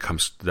seen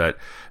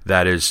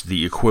that is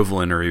the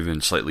equivalent or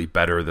even slightly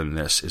better than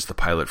this is the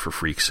pilot for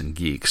Freaks and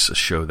Geeks, a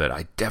show that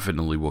I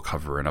definitely will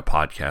cover in a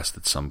podcast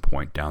at some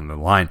point down the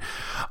line.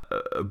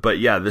 But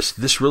yeah,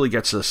 this really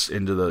gets us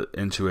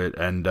into it,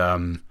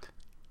 and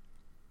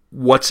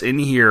what's in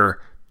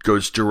here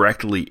goes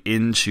directly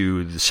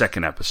into the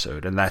second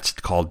episode, and that's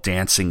called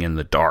Dancing in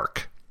the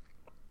Dark.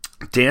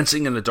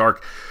 Dancing in the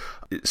Dark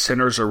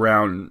centers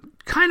around,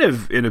 kind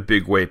of in a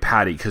big way,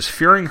 Patty, because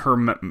fearing her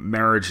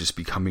marriage is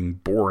becoming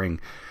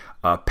boring,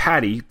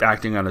 Patty,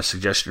 acting on a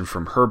suggestion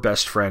from her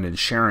best friend and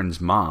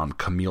Sharon's mom,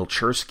 Camille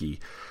Chersky,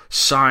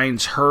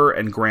 signs her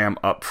and Graham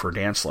up for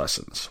dance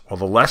lessons. While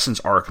the lessons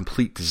are a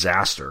complete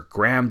disaster,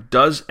 Graham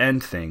does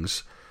end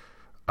things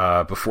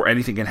before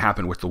anything can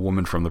happen with the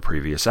woman from the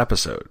previous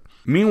episode.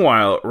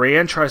 Meanwhile,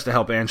 Rayanne tries to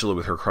help Angela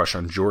with her crush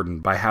on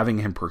Jordan by having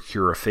him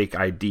procure a fake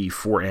ID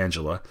for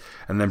Angela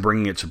and then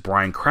bringing it to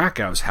Brian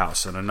Krakow's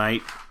house on a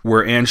night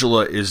where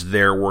Angela is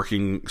there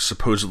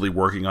supposedly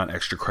working on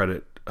extra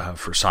credit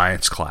for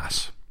science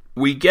class.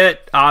 We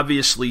get,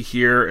 obviously,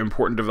 here,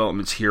 important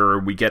developments here.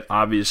 We get,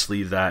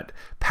 obviously, that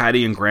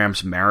Patty and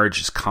Graham's marriage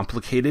is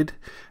complicated,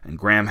 and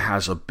Graham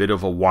has a bit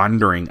of a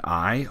wandering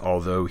eye,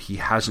 although he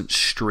hasn't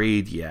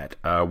strayed yet.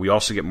 We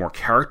also get more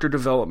character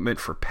development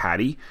for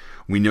Patty.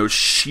 We know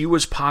she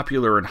was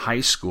popular in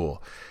high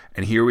school,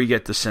 and here we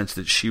get the sense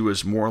that she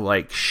was more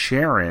like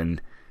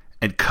Sharon,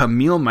 and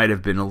Camille might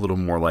have been a little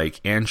more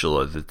like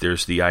Angela, that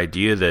there's the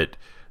idea that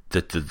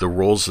the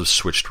roles have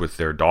switched with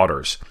their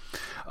daughters.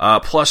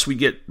 Plus, we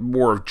get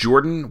more of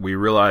Jordan. We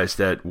realize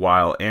that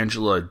while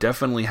Angela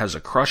definitely has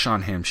a crush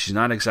on him, she's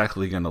not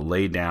exactly going to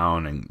lay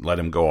down and let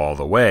him go all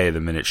the way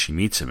the minute she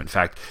meets him. In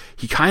fact,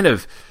 she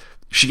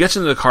gets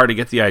into the car to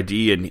get the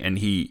ID, and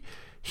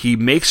he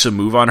makes a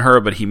move on her,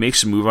 but he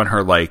makes a move on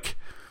her like,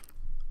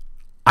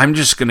 I'm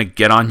just going to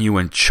get on you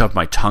and shove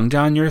my tongue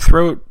down your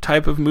throat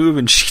type of move.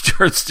 And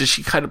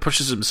she kind of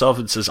pushes himself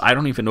and says, I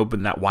don't even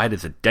open that wide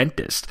as a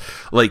dentist.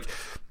 Like,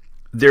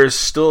 there's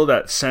still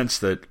that sense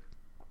that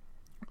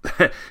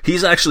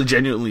he's actually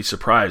genuinely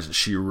surprised that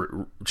she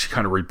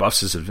kind of rebuffs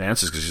his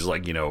advances because she's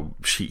like,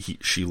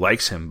 she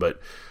likes him,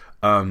 but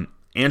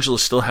Angela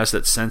still has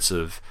that sense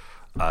of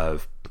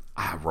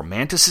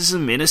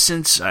romanticism,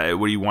 innocence,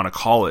 what do you want to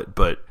call it?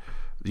 But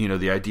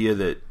the idea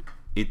that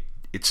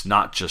it's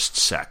not just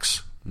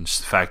sex. In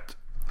fact,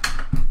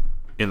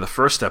 in the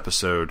first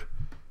episode,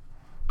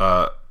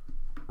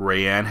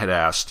 Rayanne had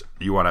asked,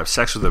 "You want to have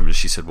sex with him?" And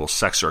she said, "Well,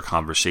 sex or a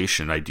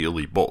conversation,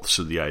 ideally both."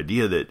 So the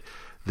idea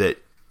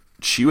that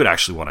she would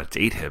actually want to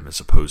date him as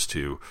opposed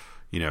to,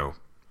 going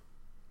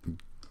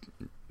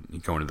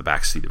to the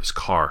backseat of his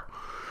car.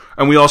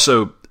 And we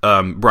also,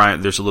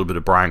 there's a little bit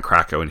of Brian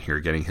Krakow in here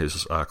getting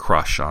his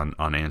crush on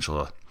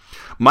Angela.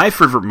 My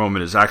favorite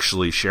moment is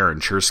actually Sharon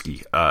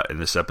Chersky in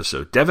this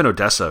episode. Devin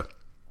Odessa,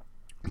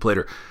 played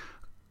her,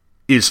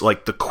 is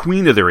like the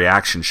queen of the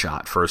reaction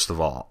shot, first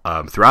of all.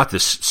 Throughout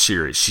this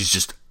series, she's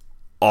just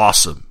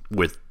awesome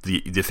with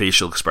the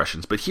facial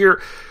expressions. But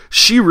here,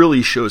 she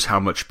really shows how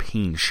much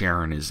pain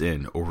Sharon is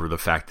in over the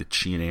fact that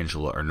she and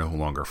Angela are no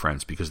longer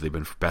friends because they've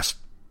been BFFs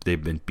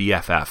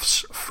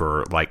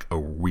for like a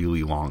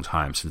really long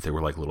time, since they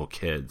were like little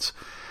kids.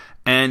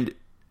 And,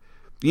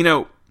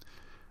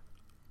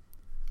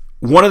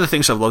 one of the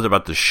things I've loved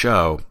about this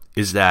show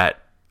is that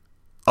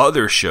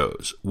other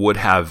shows would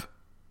have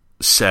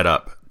set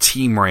up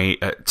Team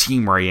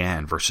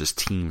Rayanne versus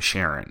Team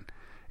Sharon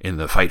in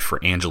the fight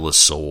for Angela's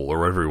soul, or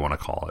whatever you want to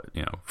call it,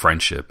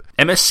 friendship.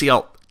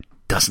 MSCL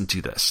doesn't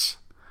do this.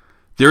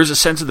 There is a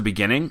sense at the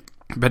beginning,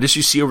 but as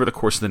you see over the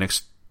course of the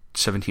next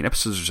 17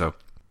 episodes or so,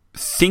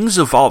 things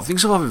evolve.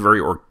 Things evolve in a very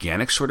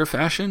organic sort of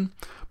fashion,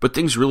 but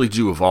things really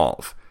do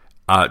evolve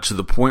to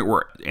the point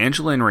where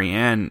Angela and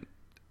Rayanne,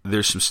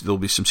 there'll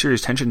be some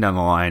serious tension down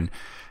the line,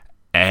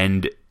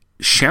 and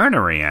Sharon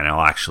and Rayanne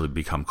will actually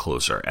become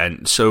closer.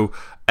 And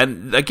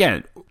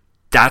again,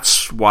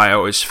 that's why I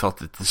always felt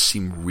that this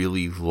seemed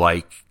really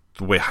like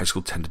the way high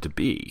school tended to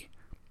be.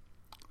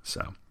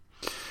 So,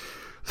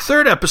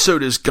 third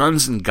episode is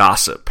Guns and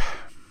Gossip.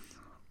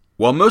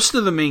 While most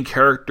of the main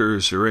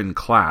characters are in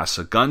class,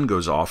 a gun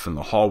goes off in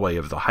the hallway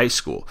of the high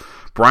school.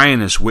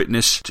 Brian is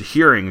witness to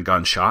hearing a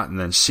gunshot and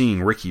then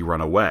seeing Ricky run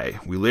away.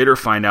 We later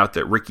find out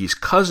that Ricky's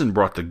cousin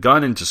brought the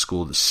gun into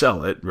school to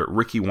sell it, but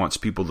Ricky wants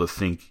people to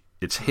think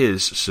it's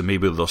his, so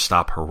maybe they'll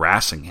stop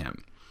harassing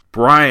him.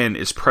 Brian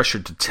is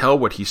pressured to tell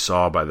what he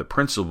saw by the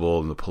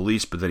principal and the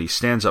police, but then he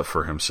stands up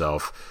for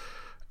himself.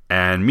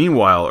 And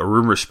meanwhile, a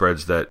rumor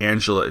spreads that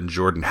Angela and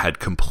Jordan had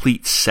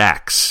complete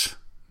sex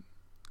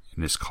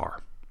in his car.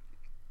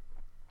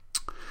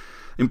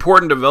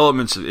 Important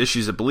developments of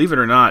issues that, believe it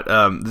or not,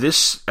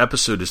 this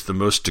episode is the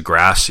most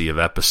Degrassi of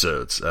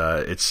episodes.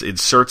 It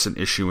inserts an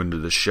issue into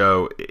the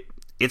show.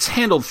 It's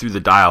handled through the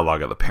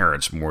dialogue of the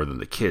parents more than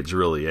the kids,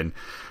 really. And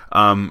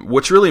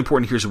what's really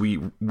important here is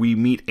we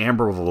meet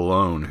Amber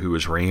Vallone, who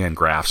is Rayanne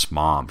Graff's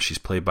mom. She's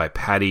played by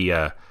Patty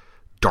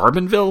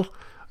D'Arbanville,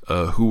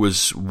 who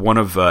was one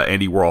of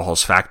Andy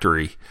Warhol's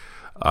Factory.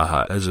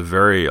 Has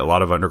a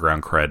lot of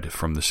underground cred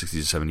from the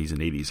 60s, 70s, and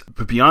 80s.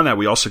 But beyond that,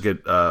 we also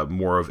get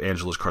more of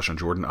Angela's crush on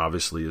Jordan,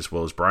 obviously, as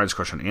well as Brian's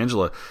crush on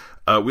Angela.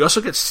 We also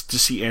get to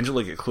see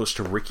Angela get close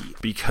to Ricky,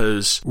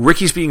 because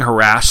Ricky's being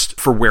harassed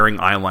for wearing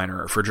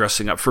eyeliner, for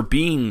dressing up, for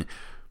being...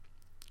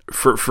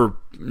 For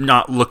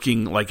not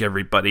looking like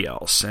everybody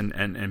else,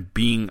 and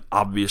being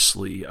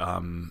obviously,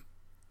 I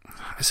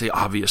say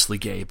obviously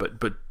gay, but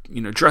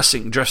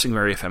dressing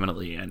very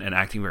effeminately and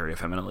acting very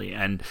effeminately,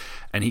 and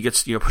he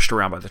gets pushed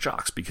around by the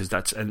jocks because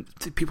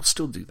people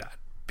still do that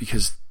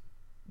because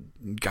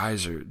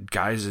guys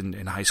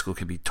in high school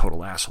can be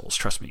total assholes.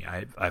 Trust me,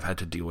 I've had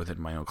to deal with it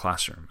in my own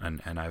classroom,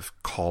 and I've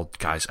called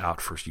guys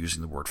out for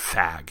using the word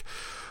fag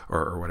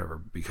or whatever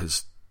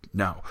because.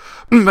 No.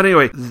 But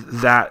anyway,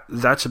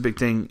 that's a big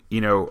thing,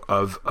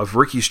 of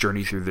Ricky's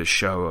journey through this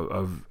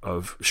show,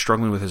 of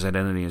struggling with his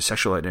identity and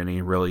sexual identity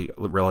and really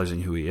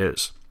realizing who he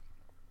is.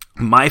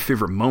 My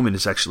favorite moment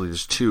is actually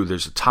there's two.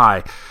 There's a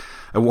tie.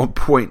 At one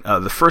point,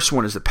 the first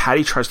one is that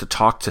Patty tries to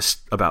talk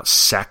about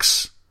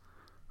sex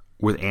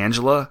with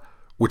Angela,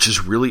 which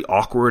is really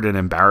awkward and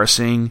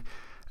embarrassing.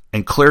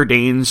 And Claire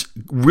Danes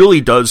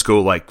really does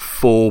go like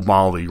full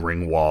Molly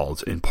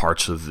Ringwald in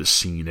parts of this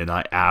scene, and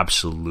I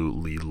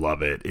absolutely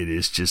love it. It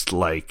is just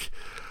like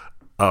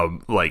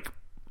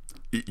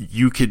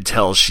you can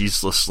tell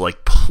she's just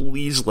like,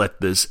 please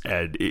let this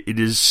end. It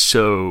is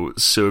so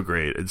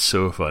great and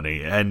so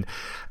funny. And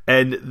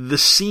the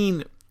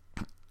scene,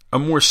 a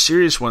more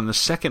serious one, the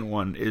second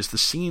one, is the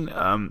scene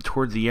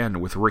toward the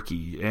end with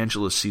Ricky.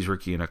 Angela sees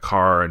Ricky in a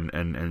car,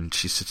 and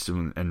she sits to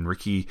him, and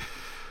Ricky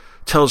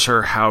tells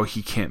her how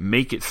he can't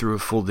make it through a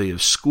full day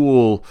of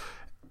school,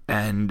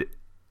 and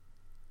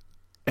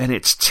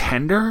it's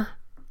tender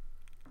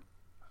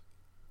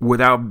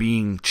without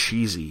being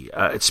cheesy.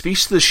 It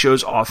speaks to the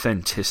show's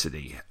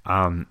authenticity.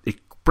 It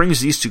brings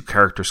these two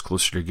characters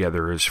closer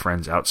together as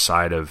friends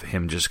outside of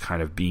him just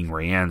kind of being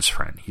Rayanne's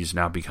friend. He's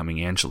now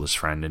becoming Angela's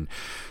friend, and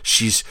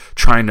she's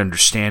trying to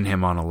understand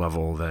him on a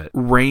level that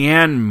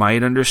Rayanne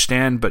might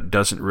understand but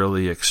doesn't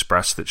really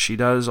express that she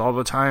does all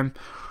the time.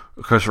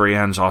 because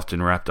Rayanne's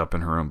often wrapped up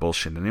in her own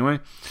bullshit anyway.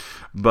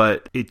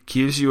 But it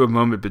gives you a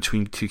moment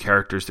between two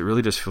characters that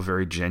really does feel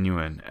very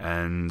genuine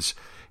and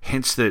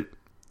hints that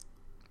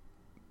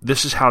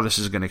this is how this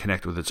is going to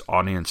connect with its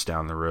audience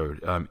down the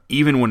road,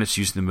 even when it's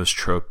using the most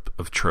trope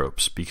of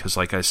tropes. Because,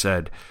 like I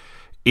said,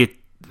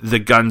 the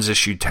guns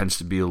issue tends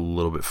to be a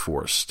little bit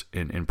forced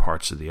in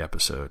parts of the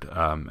episode.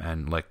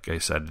 And like I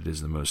said, it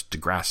is the most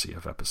Degrassi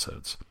of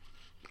episodes.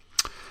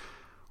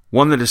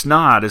 One that is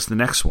not is the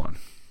next one.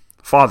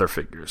 Father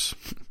figures.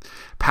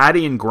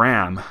 Patty and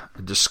Graham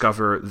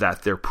discover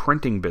that their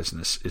printing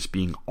business is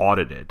being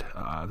audited.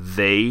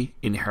 They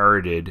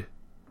inherited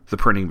the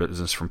printing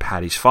business from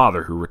Patty's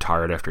father, who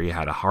retired after he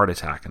had a heart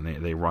attack, and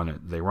they run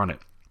it.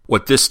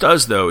 What this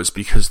does, though, is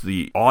because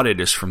the audit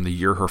is from the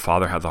year her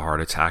father had the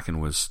heart attack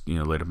and was,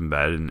 laid up in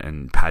bed,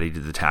 and Patty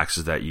did the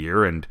taxes that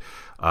year, and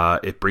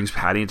it brings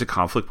Patty into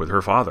conflict with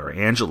her father.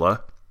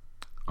 Angela,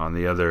 on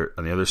the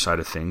other side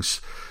of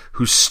things,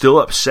 who's still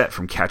upset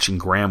from catching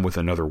Graham with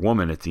another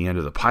woman at the end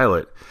of the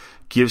pilot,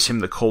 gives him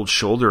the cold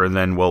shoulder, and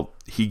then,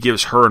 he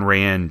gives her and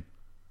Rayanne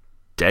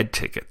dead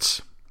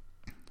tickets.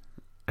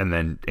 And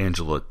then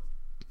Angela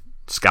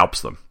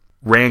scalps them.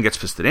 Rayanne gets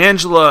pissed at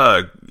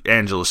Angela.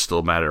 Angela's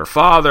still mad at her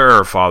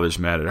father's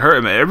mad at her. I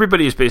mean,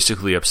 everybody is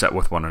basically upset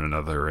with one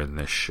another in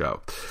this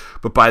show.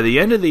 But by the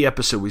end of the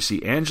episode, we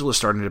see Angela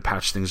starting to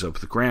patch things up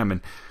with Graham,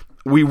 and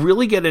we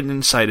really get an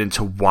insight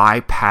into why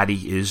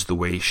Patty is the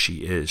way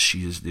she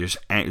is.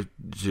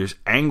 There's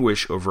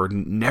anguish over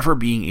never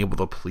being able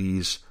to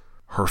please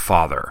her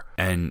father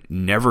and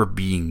never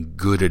being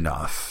good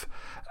enough.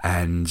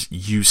 And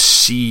you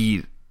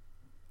see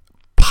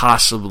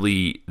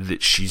possibly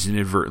that she's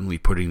inadvertently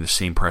putting the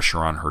same pressure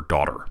on her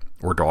daughter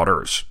or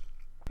daughters.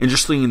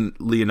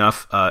 Interestingly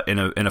enough, in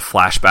a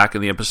flashback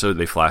in the episode,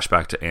 they flash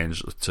back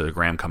to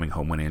Graham coming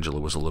home when Angela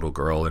was a little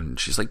girl, and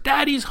she's like,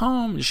 "Daddy's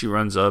home!" And she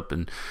runs up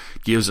and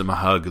gives him a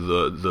hug.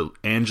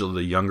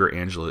 The younger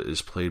Angela,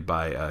 is played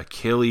by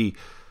Kaylee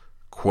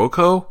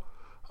Cuoco,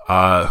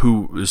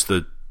 who is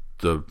the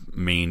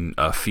main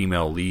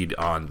female lead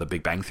on The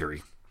Big Bang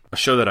Theory, a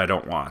show that I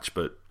don't watch,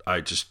 but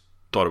I just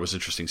thought it was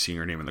interesting seeing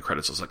her name in the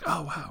credits. I was like,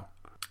 oh wow,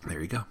 there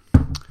you go.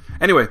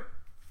 Anyway.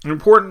 An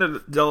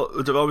important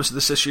developments of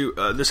this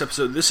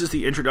episode. This is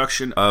the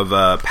introduction of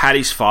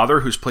Patty's father,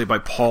 who's played by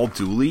Paul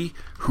Dooley,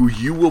 who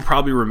you will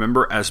probably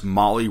remember as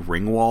Molly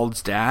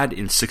Ringwald's dad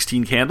in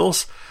 16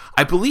 Candles.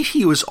 I believe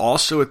he was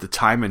also at the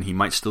time, and he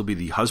might still be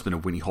the husband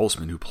of Winnie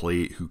Holzman,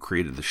 who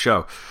created the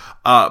show.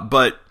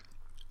 But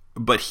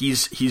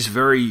he's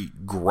very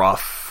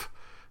gruff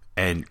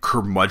and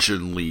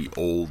curmudgeonly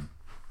old,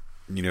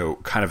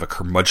 kind of a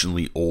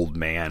curmudgeonly old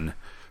man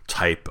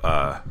type.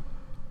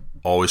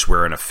 Always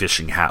wearing a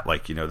fishing hat,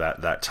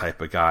 that type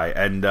of guy.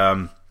 And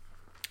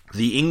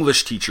the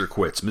English teacher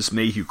quits. Miss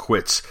Mayhew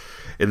quits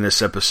in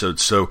this episode.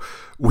 So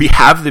we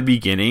have the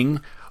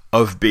beginning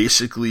of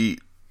basically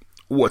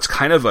what's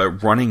kind of a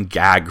running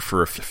gag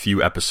for a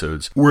few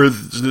episodes, where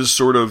this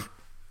sort of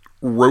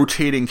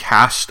rotating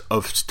cast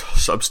of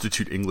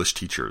substitute English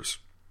teachers.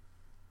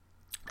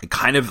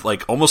 Kind of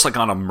almost like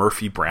on a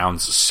Murphy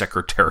Brown's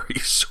secretary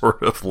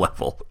sort of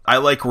level. I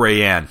like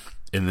Rayanne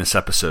in this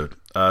episode.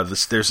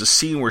 There's a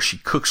scene where she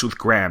cooks with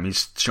Graham.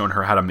 He's showing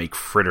her how to make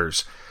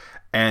fritters,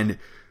 and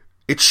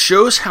it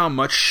shows how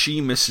much she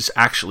misses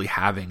actually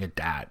having a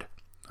dad.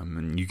 I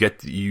mean,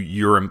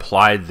 you're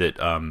implied that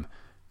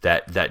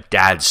that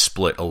dad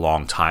split a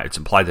long time. It's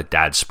implied that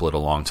dad split a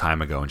long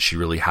time ago, and she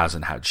really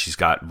hasn't had.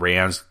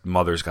 Rayanne's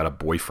mother's got a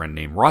boyfriend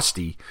named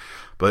Rusty,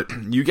 but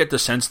you get the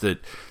sense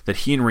that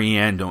he and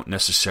Rayanne don't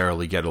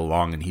necessarily get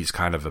along, and he's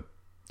kind of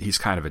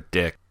a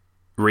dick.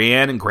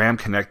 Rayanne and Graham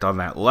connect on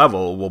that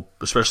level, well,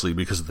 especially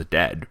because of the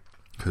dead,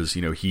 because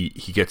he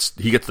gets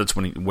that's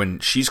when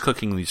she's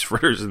cooking these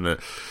fritters in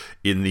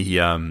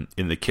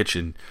the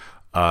kitchen,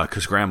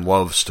 because Graham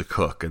loves to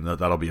cook, and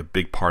that'll be a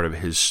big part of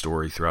his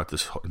story throughout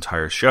this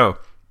entire show.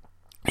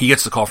 He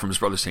gets the call from his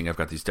brother saying, "I've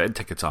got these dead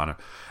tickets on him,"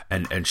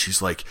 and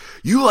she's like,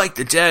 "You like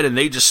the dead?" And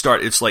they just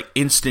start. It's like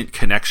instant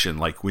connection,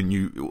 like when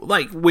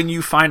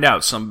you find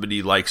out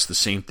somebody likes the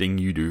same thing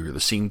you do, or the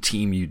same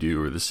team you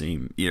do, or the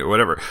same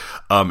whatever.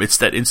 It's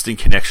that instant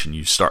connection.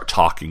 You start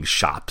talking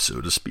shop,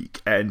 so to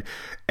speak, and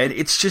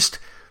it's just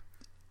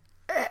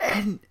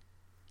and.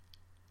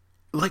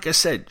 Like I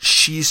said,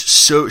 she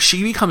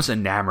becomes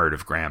enamored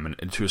of Graham,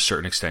 and to a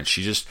certain extent,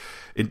 she just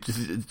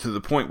to the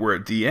point where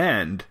at the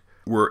end,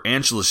 where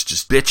Angela's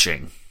just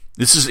bitching.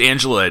 This is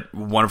Angela at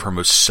one of her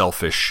most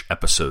selfish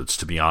episodes,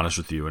 to be honest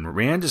with you. And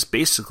Rayanne just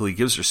basically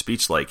gives her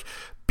speech like,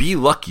 "Be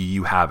lucky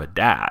you have a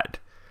dad."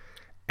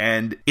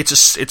 And it's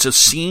a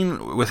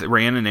scene with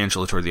Rayanne and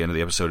Angela toward the end of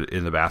the episode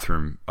in the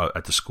bathroom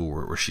at the school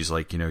where she's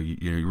like,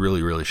 you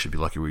really, really should be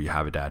lucky where you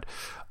have a dad.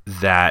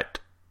 That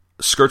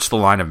skirts the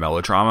line of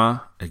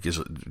melodrama. It gives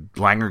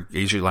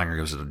AJ Langer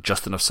gives it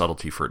just enough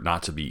subtlety for it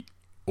not to be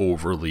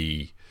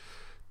overly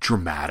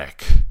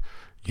dramatic,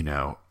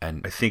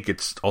 and I think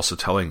it's also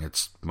telling.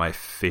 It's my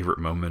favorite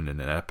moment in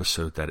an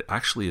episode that it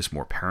actually is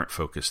more parent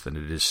focused than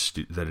it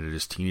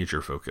is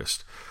teenager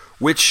focused,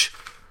 which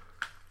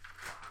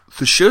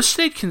the show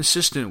stayed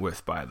consistent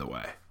with, by the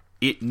way.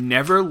 It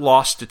never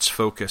lost its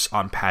focus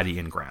on Patty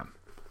and Graham,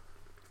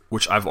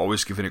 which I've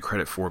always given it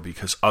credit for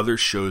because other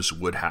shows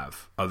would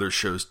have. Other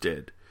shows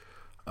did.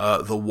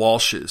 The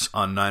Walshes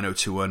on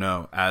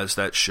 90210, as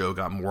that show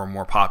got more and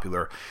more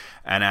popular,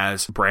 and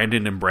as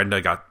Brandon and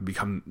Brenda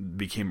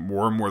became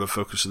more and more the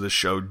focus of the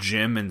show,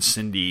 Jim and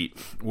Cindy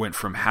went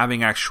from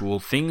having actual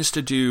things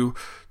to do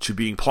to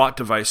being plot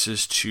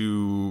devices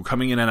to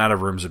coming in and out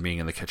of rooms and being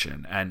in the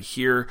kitchen. And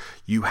here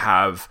you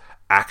have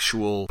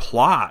actual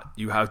plot,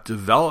 you have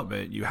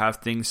development, you have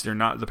things.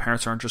 The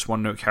parents aren't just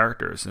one-note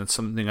characters, and it's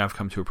something I've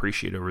come to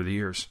appreciate over the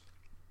years.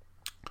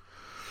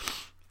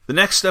 The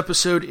next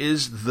episode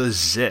is The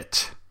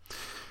Zit.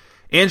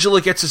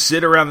 Angela gets a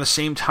zit around the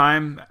same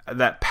time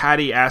that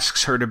Patty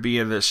asks her to be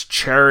in this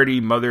charity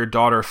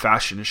mother-daughter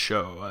fashion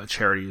show.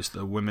 Charity is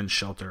the women's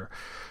shelter.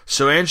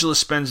 So Angela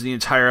spends the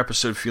entire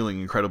episode feeling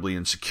incredibly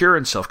insecure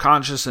and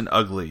self-conscious and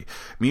ugly.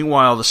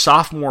 Meanwhile, the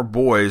sophomore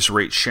boys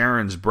rate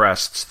Sharon's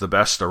breasts the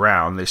best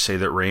around. They say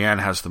that Rayanne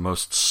has the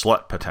most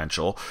slut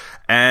potential.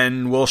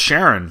 And, well,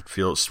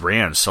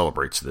 Rayanne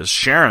celebrates this.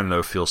 Sharon,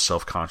 though, feels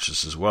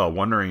self-conscious as well,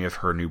 wondering if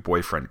her new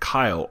boyfriend,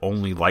 Kyle,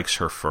 only likes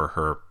her for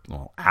her,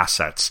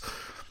 assets.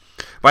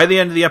 By the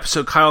end of the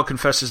episode, Kyle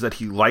confesses that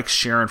he likes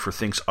Sharon for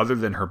things other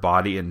than her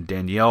body, and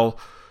Danielle,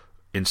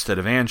 instead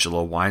of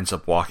Angela, winds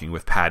up walking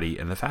with Patty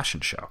in the fashion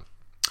show.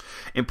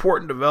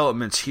 Important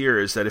developments here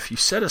is that if you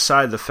set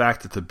aside the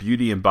fact that the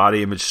beauty and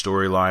body image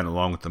storyline,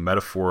 along with the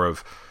metaphor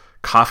of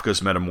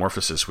Kafka's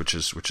metamorphosis, which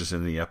is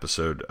in the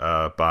episode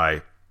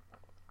by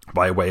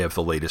way of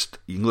the latest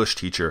English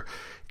teacher,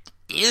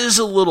 is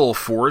a little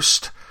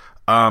forced,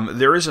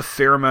 there is a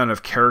fair amount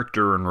of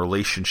character and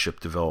relationship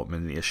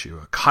development in the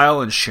issue.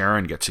 Kyle and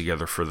Sharon get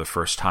together for the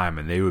first time,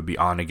 and they would be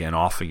on again,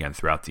 off again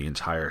throughout the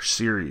entire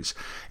series.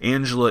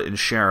 Angela and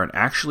Sharon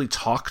actually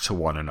talk to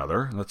one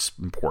another. That's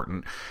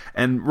important.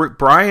 And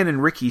Brian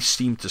and Ricky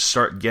seem to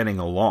start getting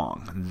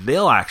along.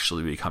 They'll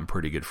actually become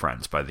pretty good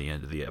friends by the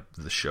end of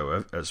the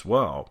show as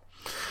well.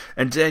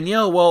 And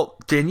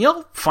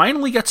Danielle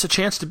finally gets a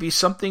chance to be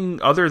something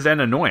other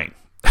than annoying.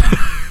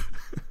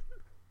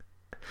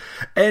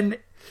 And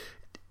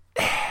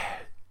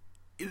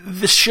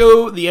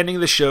the ending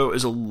of the show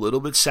is a little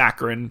bit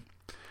saccharine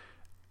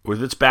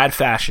with its bad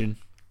fashion,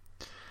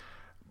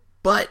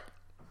 but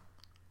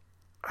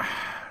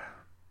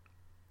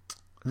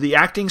the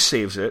acting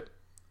saves it,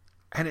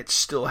 and it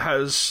still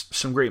has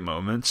some great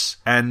moments.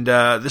 And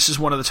this is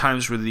one of the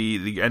times where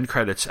the end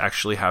credits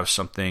actually have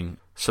something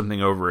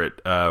over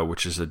it,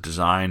 which is a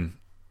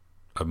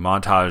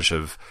montage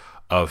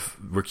of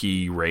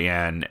Ricky,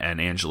 Rayanne,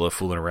 and Angela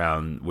fooling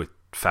around with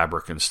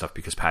fabric and stuff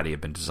because Patty had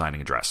been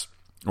designing a dress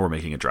or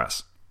making a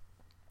dress.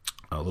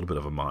 A little bit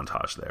of a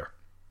montage there.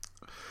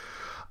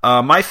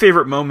 My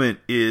favorite moment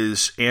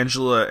is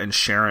Angela and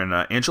Sharon.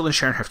 Angela and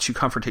Sharon have two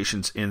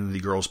confrontations in the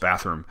girls'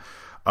 bathroom.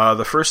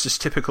 The first is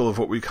typical of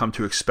what we come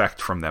to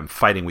expect from them,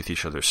 fighting with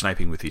each other,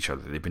 sniping with each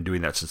other. They've been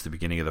doing that since the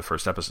beginning of the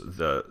first episode.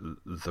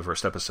 The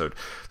first episode.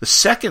 The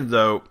second,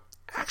 though,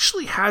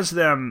 actually has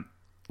them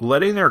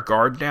letting their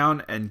guard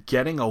down and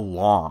getting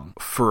along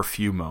for a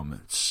few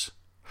moments,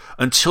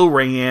 until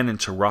Rayanne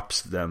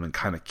interrupts them and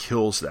kind of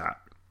kills that.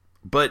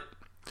 But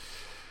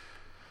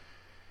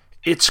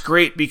it's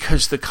great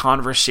because the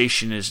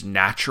conversation is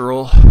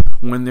natural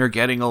when they're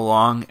getting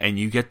along, and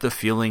you get the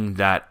feeling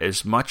that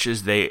as much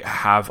as they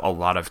have a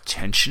lot of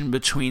tension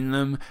between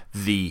them,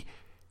 the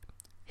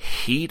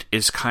heat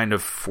is kind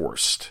of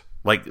forced.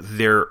 Like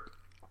they're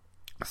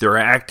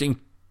acting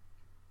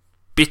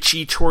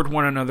bitchy toward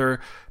one another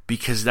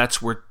because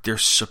that's what they're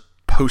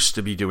supposed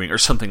to be doing, or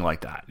something like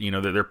that. You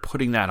know, that they're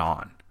putting that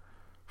on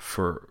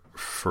for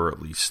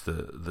at least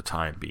the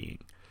time being.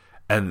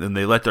 And then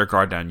they let their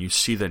guard down. You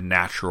see the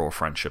natural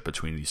friendship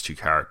between these two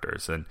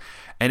characters, and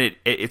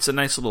it's a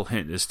nice little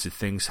hint as to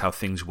how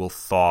things will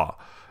thaw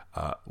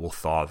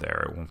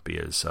there. It won't be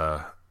as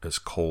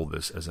cold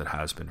as it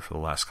has been for the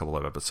last couple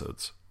of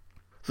episodes.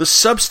 The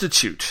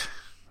Substitute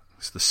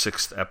is the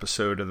 6th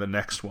episode of the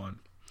next one.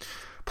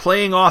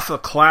 Playing off a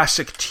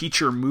classic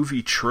teacher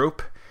movie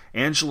trope,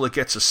 Angela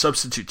gets a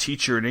substitute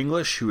teacher in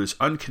English who is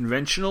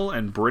unconventional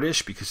and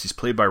British because he's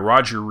played by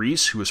Roger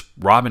Rees, who was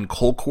Robin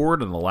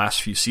Colcord in the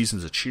last few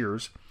seasons of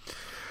Cheers.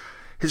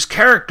 His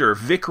character,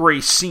 Vic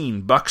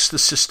Racine, bucks the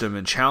system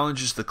and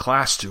challenges the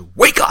class to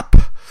wake up.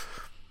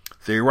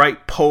 They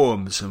write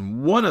poems,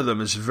 and one of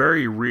them is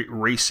very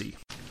racy.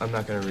 I'm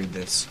not going to read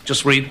this.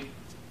 Just read.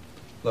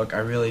 Look, I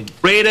really...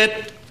 Read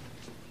it!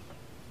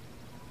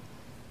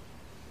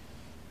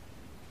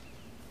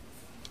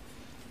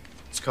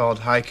 It's called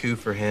Haiku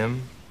for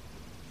Him.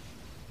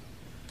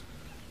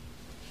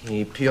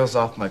 He peels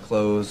off my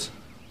clothes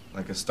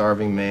like a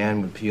starving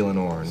man would peel an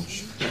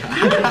orange.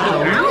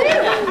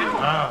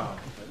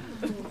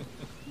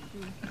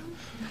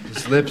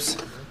 His lips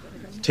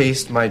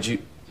taste my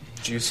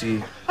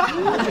juicy...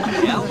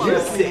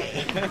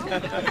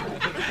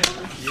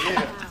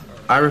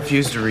 I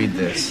refuse to read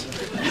this.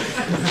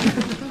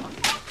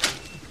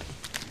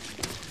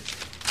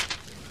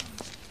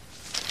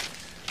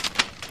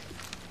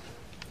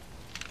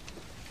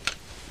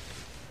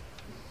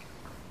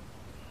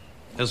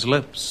 as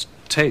lips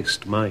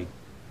taste my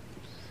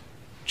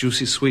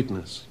juicy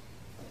sweetness.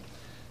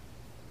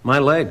 My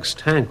legs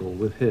tangle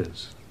with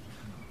his.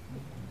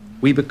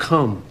 We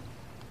become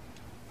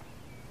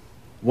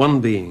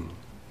one being,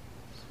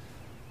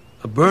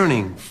 a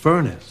burning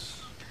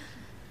furnace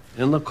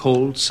in the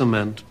cold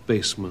cement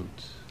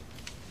basement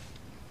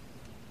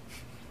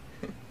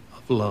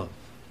of love.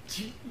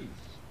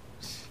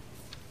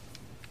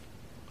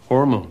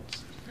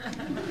 Hormones.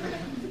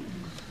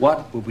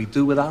 What would we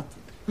do without them?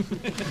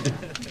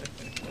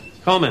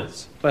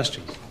 Comments?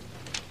 Questions?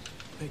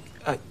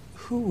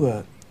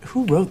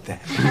 Who wrote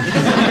that?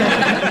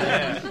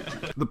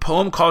 The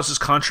poem causes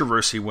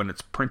controversy when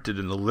it's printed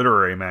in the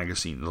literary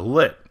magazine, The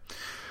Lit.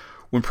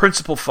 When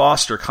Principal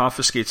Foster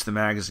confiscates the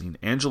magazine,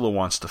 Angela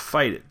wants to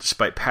fight it,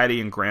 despite Patty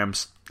and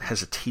Graham's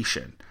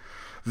hesitation.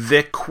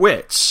 Vic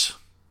quits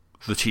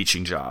the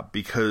teaching job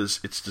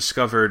because it's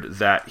discovered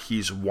that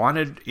he's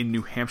wanted in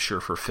New Hampshire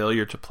for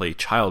failure to pay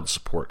child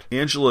support.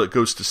 Angela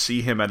goes to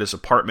see him at his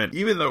apartment.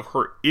 Even though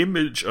her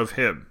image of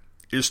him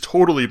is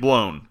totally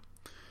blown,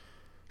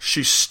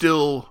 she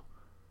still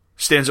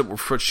stands up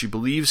for what she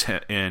believes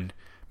in,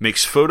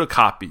 makes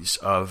photocopies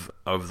of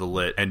The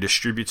Lit and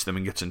distributes them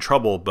and gets in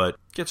trouble, but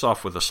gets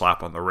off with a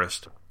slap on the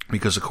wrist.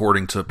 Because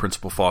according to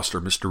Principal Foster,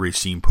 Mr.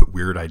 Racine put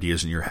weird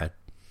ideas in your head.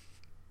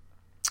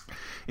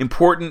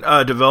 Important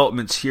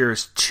developments here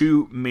is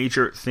two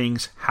major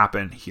things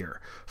happen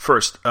here.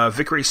 First,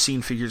 Vic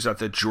Racine figures out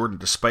that Jordan,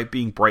 despite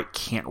being bright,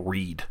 can't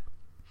read.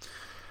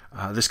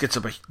 This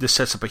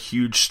sets up a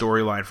huge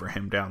storyline for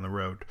him down the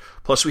road.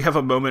 Plus, we have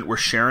a moment where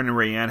Sharon and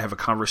Rayanne have a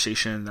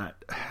conversation that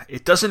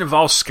it doesn't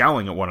involve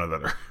scowling at one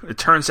another. It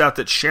turns out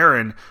that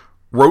Sharon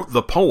wrote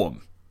the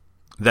poem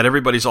that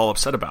everybody's all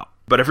upset about,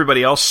 but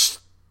everybody else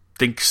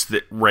thinks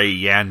that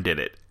Rayanne did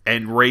it,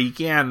 and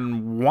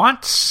Rayanne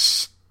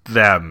wants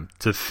them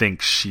to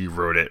think she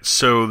wrote it,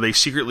 so they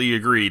secretly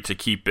agree to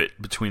keep it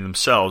between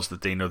themselves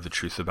that they know the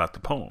truth about the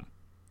poem.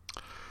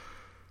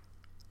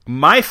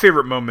 My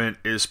favorite moment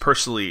is,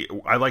 personally,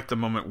 I like the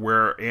moment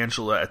where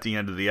Angela toward the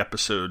end of the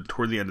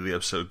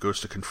episode,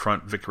 goes to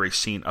confront Vic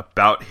Racine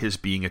about his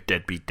being a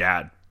deadbeat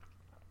dad.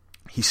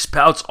 He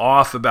spouts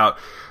off about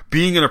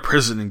being in a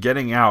prison and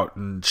getting out,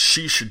 and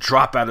she should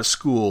drop out of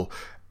school,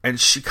 and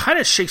she kind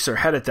of shakes her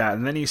head at that,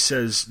 and then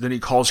he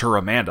calls her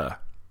Amanda,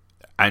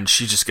 and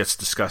she just gets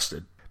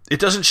disgusted. It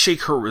doesn't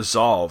shake her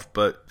resolve,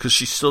 but because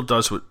she still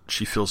does what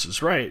she feels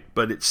is right,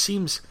 but it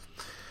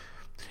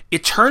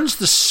turns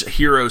the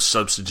hero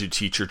substitute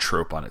teacher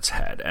trope on its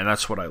head, and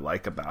that's what I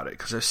like about it,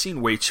 because I've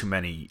seen way too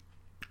many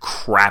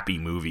crappy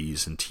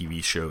movies and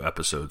TV show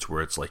episodes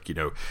where it's like,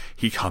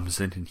 he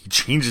comes in and he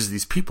changes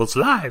these people's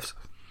lives,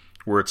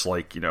 where it's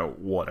like,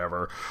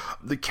 whatever.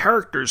 The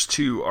characters,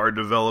 too, are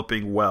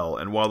developing well,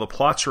 and while the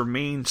plots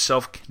remain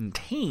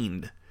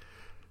self-contained,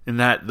 in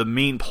that the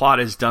main plot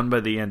is done by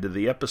the end of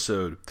the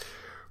episode,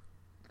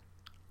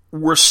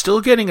 we're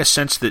still getting a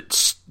sense that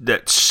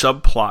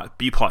subplot,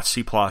 B-plots,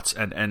 C-plots,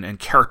 and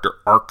character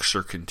arcs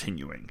are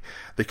continuing.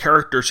 The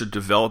characters are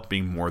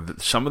developing more.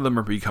 Some of them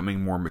are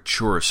becoming more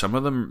mature. Some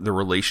of them, the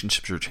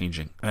relationships are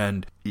changing.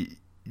 And,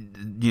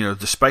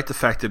 despite the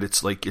fact that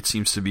it's like,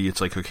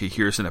 okay,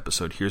 here's an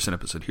episode,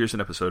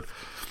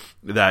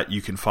 that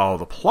you can follow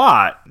the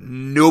plot,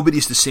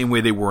 nobody's the same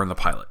way they were in the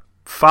pilot.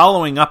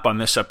 Following up on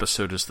this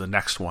episode is the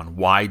next one,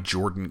 Why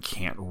Jordan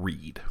Can't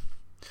Read.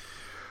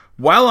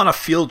 While on a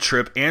field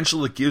trip,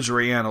 Angela gives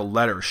Rayanne a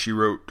letter she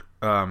wrote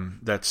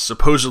that's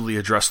supposedly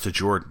addressed to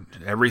Jordan.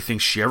 Everything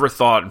she ever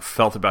thought and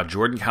felt about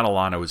Jordan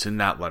Catalano is in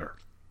that letter.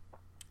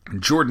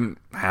 And Jordan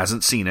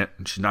hasn't seen it,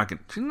 and she's not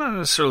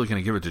necessarily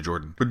going to give it to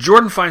Jordan. But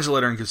Jordan finds the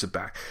letter and gives it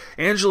back.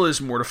 Angela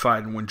is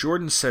mortified, and when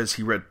Jordan says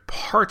he read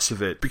parts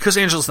of it, because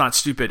Angela's not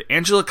stupid,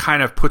 Angela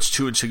kind of puts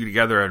two and two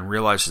together and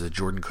realizes that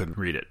Jordan couldn't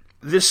read it.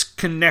 This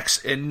connects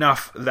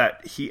enough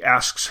that he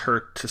asks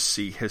her to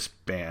see his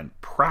band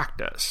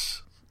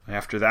practice.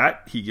 After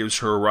that, he gives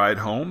her a ride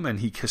home, and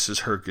he kisses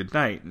her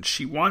goodnight. And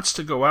she wants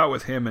to go out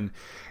with him, and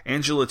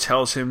Angela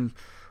tells him,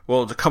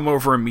 to come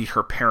over and meet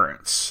her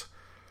parents.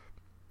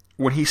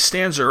 When he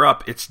stands her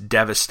up, it's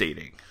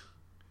devastating.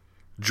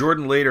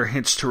 Jordan later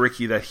hints to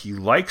Ricky that he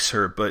likes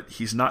her, but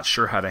he's not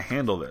sure how to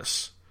handle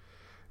this.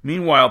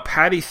 Meanwhile,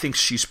 Patty thinks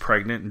she's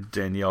pregnant, and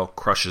Danielle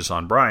crushes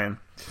on Brian.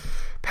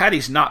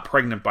 Patty's not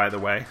pregnant, by the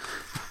way,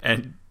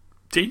 and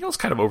Danielle's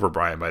kind of over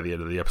Brian by the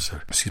end of the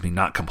episode.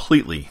 Not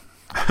completely,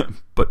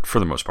 but for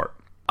the most part.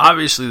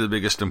 Obviously, the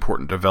biggest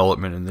important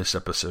development in this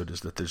episode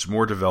is that there's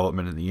more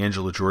development in the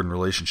Angela-Jordan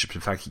relationship. In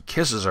fact, he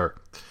kisses her,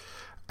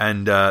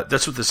 and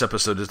that's what this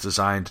episode is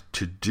designed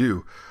to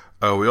do.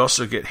 We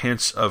also get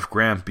hints of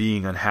Graham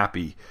being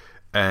unhappy,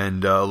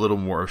 and a little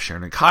more of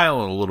Sharon and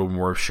Kyle, and a little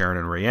more of Sharon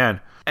and Rayanne.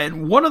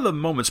 And one of the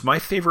moments, my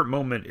favorite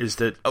moment, is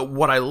that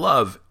what I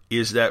love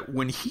is that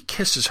when he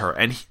kisses her,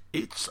 and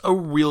it's a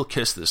real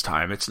kiss this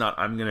time. It's not,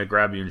 I'm going to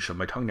grab you and shove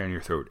my tongue down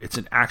your throat. It's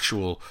an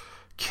actual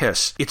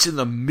kiss. It's in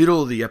the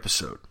middle of the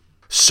episode.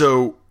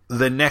 So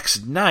the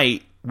next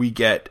night, we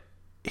get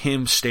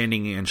him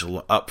standing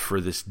Angela up for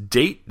this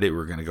date they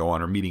were going to go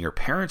on, or meeting her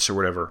parents or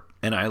whatever.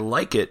 And I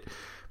like it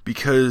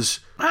because,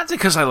 not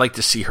because I like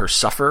to see her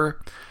suffer,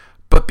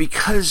 but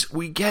because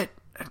we get,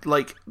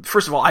 like,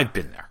 first of all, I've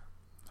been there.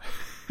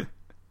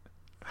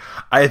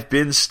 I have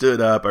been stood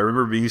up. I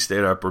remember being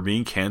stayed up or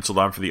being canceled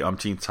on for the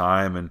umpteenth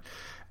time.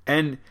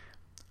 And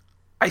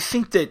I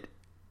think that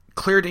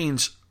Claire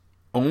Danes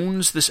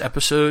owns this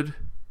episode,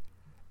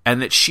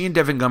 and that she and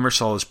Devin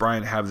Gummersall as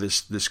Brian have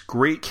this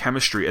great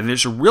chemistry, and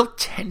there's a real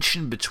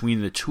tension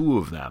between the two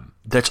of them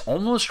that's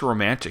almost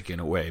romantic in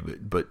a way,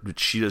 but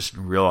she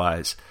doesn't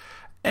realize.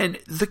 And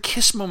the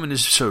kiss moment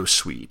is so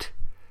sweet.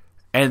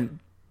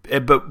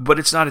 But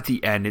it's not at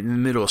the end, in the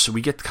middle, so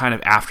we get the kind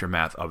of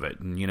aftermath of it,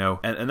 and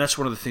and that's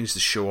one of the things the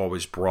show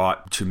always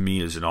brought to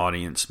me as an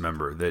audience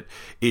member, that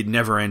it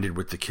never ended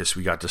with the kiss.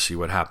 We got to see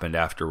what happened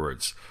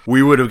afterwards.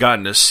 We would have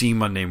gotten to see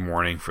Monday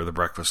Morning for the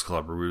Breakfast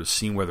Club, or we would have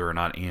seen whether or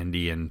not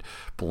Andy and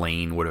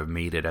Blaine would have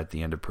made it at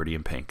the end of Pretty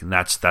in Pink, and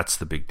that's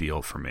the big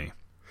deal for me.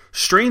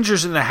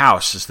 Strangers in the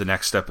House is the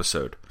next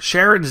episode.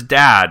 Sharon's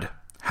dad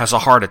has a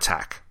heart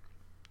attack.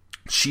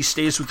 She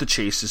stays with the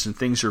Chases, and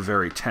things are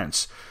very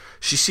tense.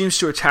 She seems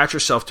to attach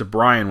herself to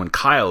Brian when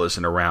Kyle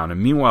isn't around, and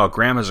meanwhile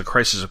Graham has a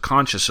crisis of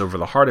conscience over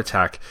the heart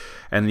attack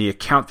and the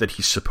account that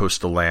he's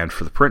supposed to land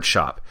for the print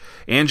shop.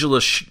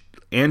 Angela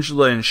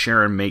and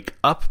Sharon make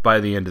up by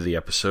the end of the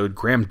episode.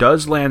 Graham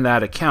does land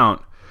that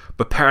account,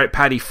 but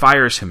Patty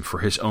fires him for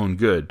his own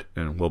good,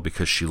 and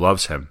because she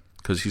loves him,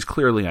 because he's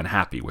clearly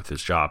unhappy with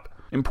his job.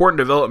 Important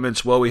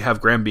developments, we have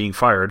Graham being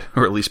fired,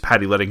 or at least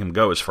Patty letting him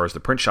go as far as the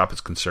print shop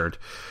is concerned,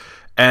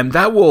 and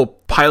that will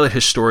pilot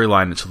his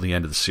storyline until the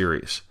end of the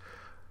series.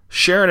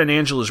 Sharon and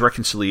Angela's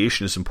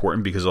reconciliation is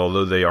important because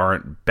although they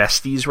aren't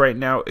besties right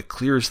now, it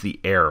clears the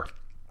air.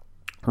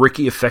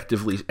 Ricky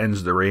effectively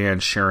ends the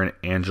Rayanne, Sharon,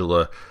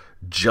 Angela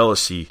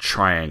jealousy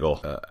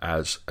triangle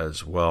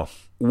as well.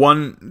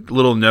 One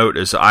little note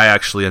is I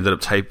actually ended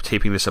up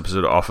taping this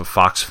episode off of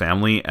Fox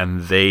Family,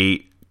 and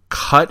they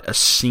cut a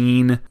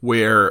scene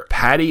where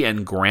Patty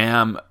and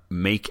Graham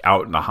make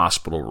out in the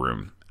hospital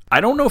room. I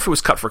don't know if it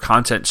was cut for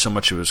content so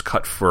much as it was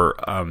cut for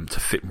to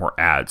fit more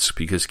ads,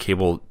 because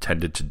cable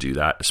tended to do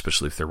that,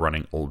 especially if they're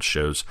running old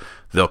shows.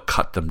 They'll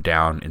cut them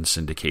down in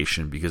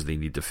syndication because they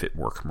need to fit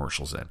more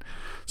commercials in.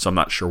 So I'm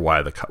not sure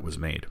why the cut was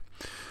made.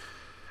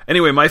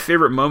 Anyway, my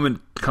favorite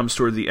moment comes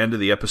toward the end of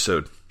the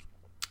episode.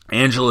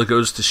 Angela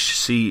goes to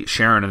see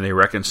Sharon and they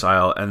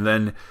reconcile, and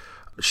then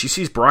she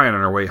sees Brian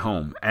on her way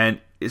home.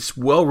 And it's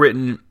well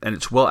written and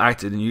it's well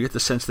acted, and you get the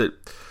sense that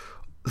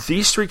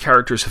these three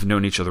characters have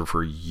known each other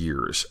for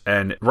years,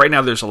 and right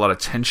now there's a lot of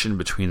tension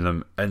between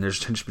them, and there's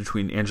tension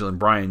between Angela and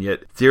Brian,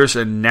 yet there's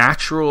a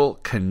natural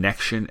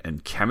connection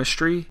and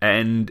chemistry,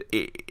 and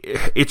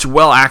it's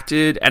well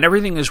acted, and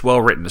everything is well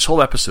written. This whole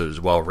episode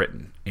is well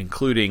written,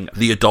 including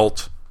the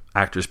adult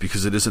actors,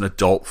 because it is an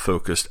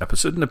adult-focused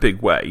episode in a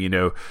big way.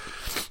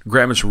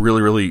 Graham is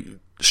really, really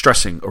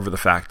stressing over the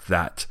fact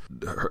that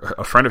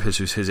a friend of his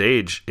who's his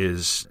age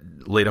is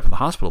laid up in the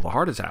hospital with a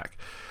heart attack.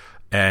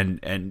 And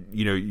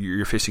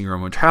you're facing your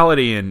own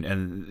mortality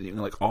and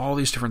like all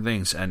these different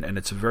things, and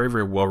it's a very,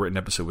 very well written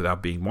episode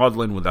without being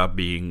maudlin, without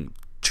being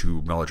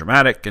too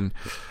melodramatic, and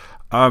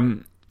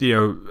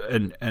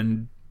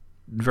and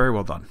very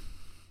well done.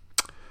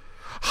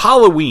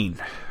 Halloween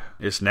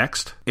is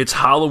next. It's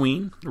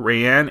Halloween.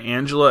 Rayanne,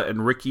 Angela,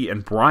 and Ricky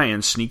and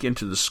Brian sneak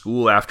into the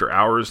school after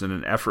hours in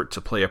an effort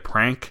to play a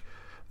prank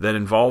that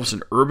involves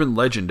an urban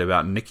legend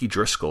about Nicky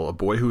Driscoll, a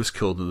boy who was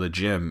killed in the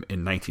gym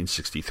in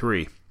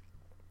 1963.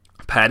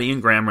 Patty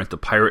and Graham rent the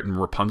pirate and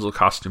Rapunzel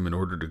costume in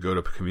order to go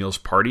to Camille's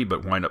party,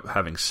 but wind up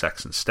having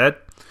sex instead.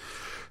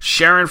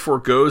 Sharon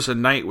forgoes a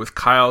night with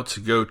Kyle to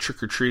go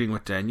trick-or-treating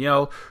with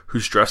Danielle,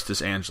 who's dressed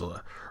as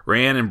Angela.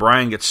 Rayanne and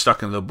Brian get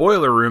stuck in the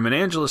boiler room, and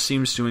Angela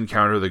seems to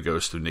encounter the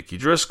ghost of Nicky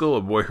Driscoll,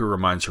 a boy who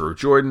reminds her of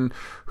Jordan,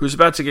 who's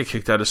about to get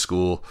kicked out of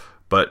school,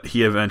 but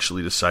he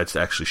eventually decides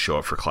to actually show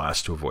up for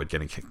class to avoid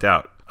getting kicked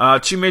out.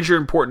 Two major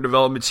important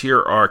developments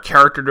here are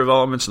character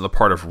developments on the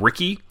part of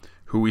Ricky,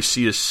 who we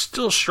see is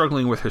still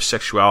struggling with her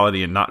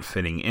sexuality and not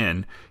fitting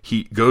in.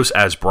 He goes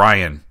as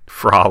Brian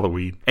for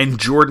Halloween. And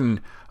Jordan,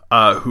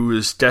 who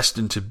is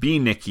destined to be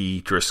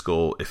Nicky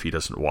Driscoll if he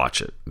doesn't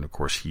watch it. And of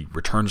course, he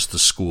returns to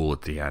school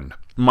at the end.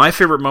 My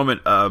favorite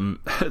moment,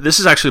 this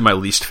is actually my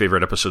least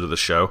favorite episode of the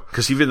show,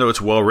 because even though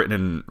it's well written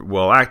and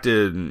well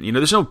acted, and,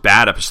 there's no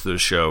bad episode of the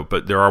show,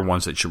 but there are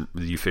ones that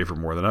you favor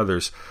more than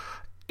others.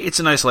 It's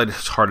a nice,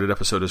 light-hearted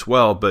episode as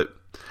well, but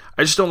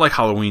I just don't like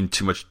Halloween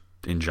too much.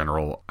 In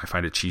general, I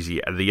find it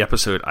cheesy. The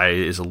episode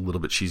is a little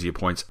bit cheesy at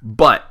points.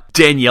 But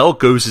Danielle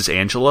goes as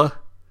Angela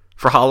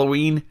for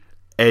Halloween,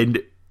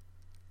 and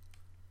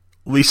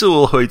Lisa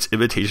Wilhoit's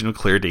imitation of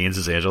Claire Danes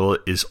as Angela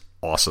is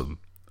awesome.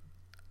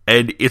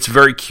 And it's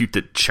very cute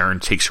that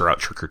Sharon takes her out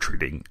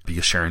trick-or-treating,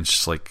 because Sharon's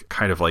just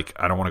kind of like,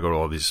 I don't want to go to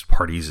all these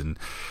parties and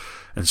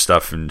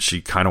stuff, and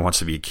she kind of wants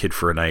to be a kid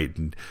for a night.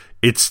 And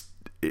it's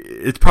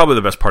probably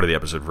the best part of the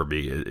episode for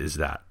me is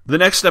that. The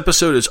next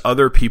episode is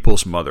Other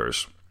People's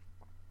Mothers.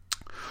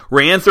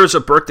 Rayanne throws a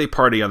birthday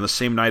party on the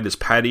same night as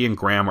Patty and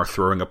Graham are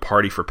throwing a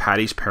party for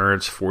Patty's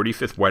parents'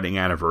 45th wedding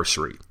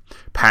anniversary.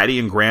 Patty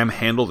and Graham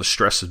handle the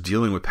stress of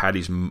dealing with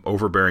Patty's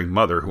overbearing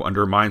mother, who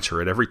undermines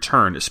her at every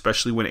turn,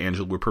 especially when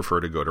Angela would prefer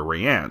to go to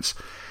Rayanne's.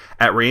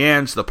 At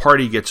Rayanne's, the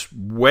party gets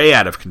way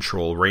out of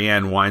control.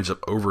 Rayanne winds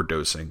up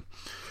overdosing.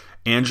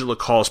 Angela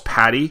calls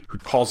Patty, who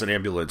calls an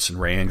ambulance, and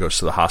Rayanne goes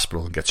to the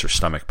hospital and gets her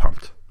stomach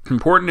pumped.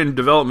 Important in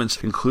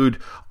developments include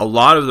a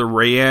lot of the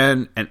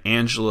Rayanne and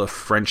Angela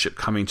friendship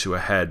coming to a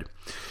head.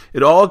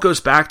 It all goes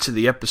back to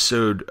the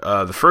episode,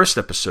 the first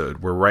episode,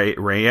 where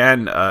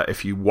Rayanne,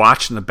 if you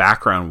watch in the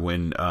background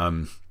when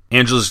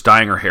Angela's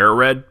dyeing her hair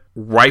red,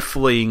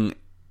 Rayanne's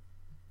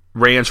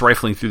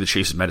rifling through the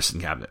Chase's medicine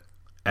cabinet.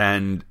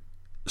 And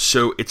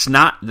so it's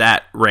not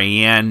that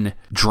Rayanne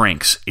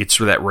drinks, it's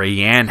that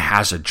Rayanne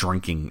has a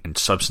drinking and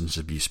substance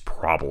abuse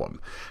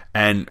problem.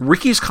 And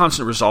Ricky's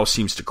constant resolve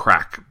seems to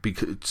crack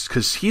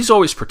because he's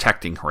always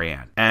protecting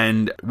Rayanne.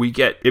 And we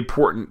get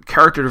important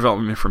character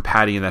development from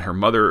Patty in that her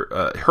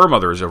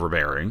mother is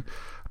overbearing,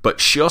 but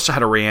she also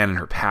had a Rayanne in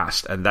her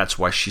past, and that's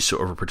why she's so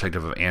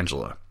overprotective of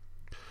Angela.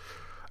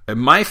 And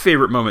my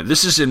favorite moment,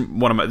 this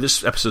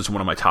episode's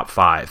one of my top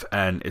 5,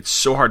 and it's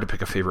so hard to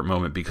pick a favorite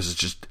moment because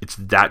it's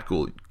that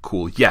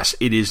cool. Yes,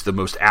 it is the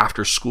most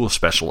after-school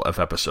special of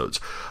episodes,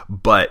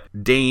 but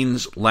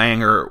Danes,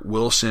 Langer,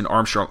 Wilson,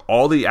 Armstrong,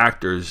 all the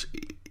actors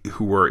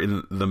who were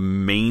in the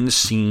main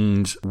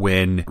scenes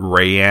when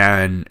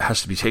Rayanne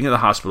has to be taken to the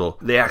hospital,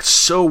 they act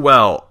so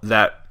well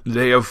that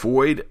they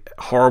avoid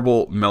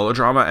horrible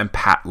melodrama and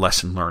pat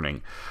lesson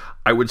learning.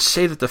 I would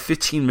say that the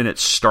 15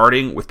 minutes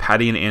starting with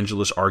Patty and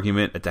Angela's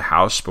argument at the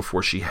house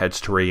before she heads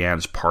to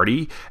Rayanne's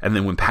party, and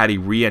then when Patty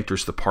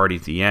re-enters the party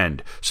at the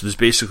end. So there's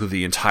basically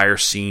the entire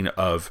scene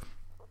of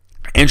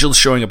Angela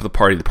showing up at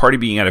the party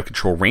being out of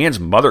control, Rayanne's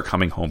mother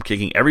coming home,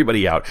 kicking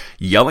everybody out,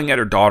 yelling at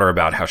her daughter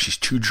about how she's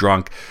too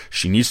drunk,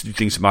 she needs to do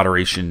things in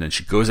moderation, and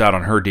she goes out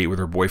on her date with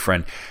her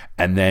boyfriend,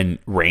 and then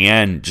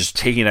Rayanne just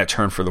taking that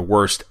turn for the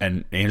worst,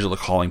 and Angela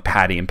calling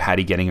Patty, and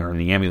Patty getting her in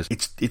the ambulance.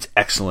 It's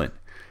excellent.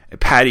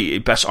 Patty,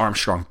 Bess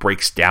Armstrong,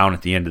 breaks down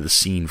at the end of the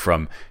scene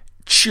from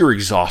sheer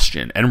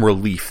exhaustion and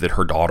relief that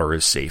her daughter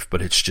is safe.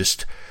 But it's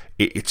just,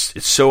 it's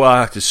so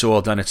acted, so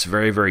well done. It's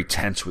very, very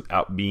tense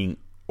without being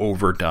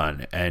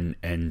overdone. And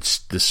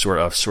this sort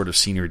of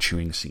scenery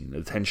chewing scene,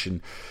 the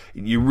tension,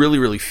 you really,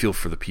 really feel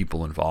for the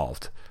people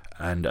involved.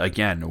 And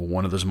again,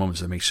 one of those moments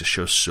that makes the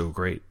show so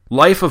great.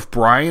 Life of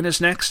Brian is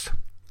next.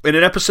 In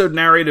an episode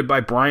narrated by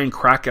Brian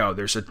Krakow,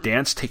 there's a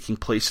dance taking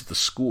place at the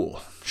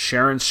school.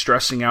 Sharon's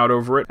stressing out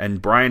over it,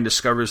 and Brian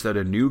discovers that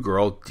a new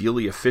girl,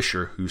 Delia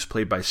Fisher, who's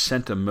played by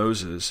Senta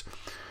Moses,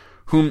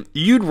 whom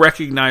you'd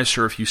recognize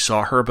her if you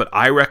saw her, but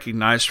I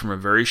recognized from a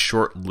very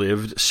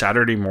short-lived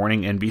Saturday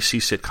morning NBC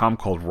sitcom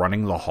called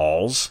Running the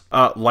Halls,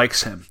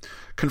 likes him.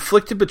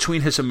 Conflicted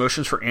between his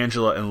emotions for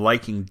Angela and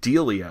liking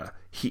Delia,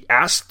 he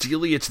asks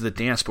Delia to the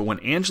dance, but when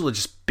Angela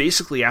just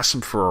basically asks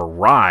him for a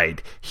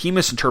ride, he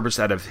misinterprets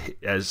that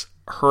as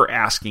her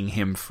asking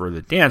him for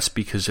the dance,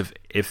 because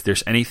if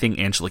there's anything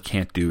Angela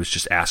can't do is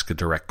just ask a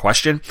direct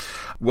question.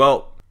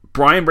 Well,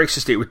 Brian breaks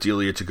his date with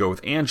Delia to go with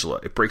Angela.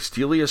 It breaks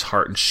Delia's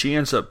heart, and she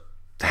ends up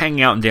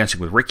hanging out and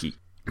dancing with Ricky.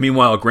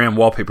 Meanwhile, Graham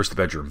wallpapers the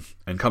bedroom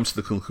and comes to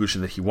the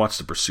conclusion that he wants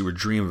to pursue a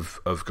dream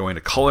of going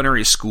to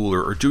culinary school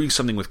or doing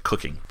something with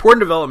cooking. Important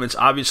developments,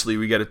 obviously,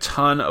 we get a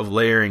ton of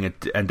layering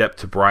and depth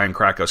to Brian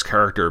Krakow's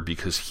character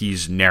because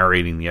he's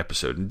narrating the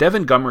episode. And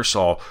Devin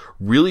Gummersall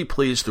really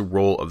plays the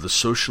role of the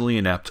socially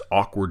inept,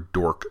 awkward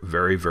dork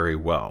very, very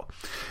well.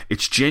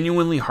 It's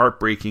genuinely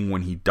heartbreaking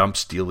when he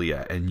dumps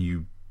Delia and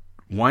you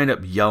wind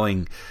up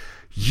yelling,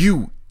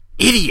 "You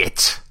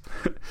idiot!"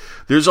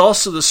 There's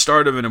also the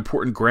start of an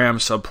important Graham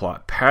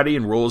subplot. Patty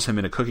enrolls him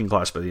in a cooking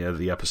class by the end of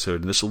the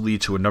episode, and this will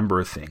lead to a number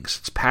of things.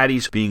 It's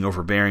Patty's being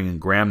overbearing and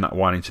Graham not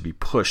wanting to be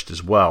pushed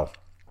as well.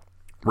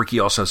 Ricky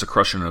also has a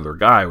crush on another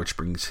guy, which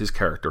brings his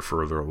character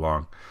further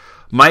along.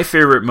 My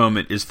favorite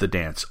moment is the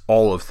dance,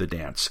 all of the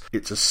dance.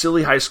 It's a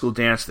silly high school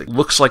dance that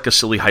looks like a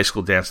silly high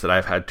school dance that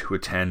I've had to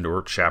attend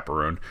or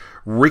chaperone.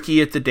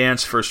 Ricky at the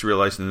dance first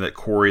realizing that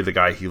Corey, the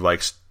guy he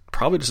likes,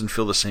 probably doesn't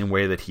feel the same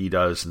way that he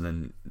does, and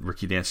then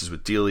Ricky dances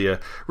with Delia.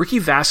 Ricky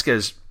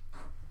Vasquez,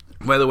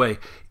 by the way,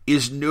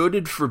 is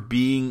noted for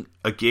being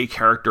a gay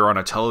character on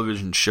a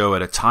television show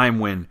at a time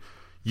when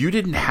you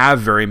didn't have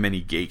very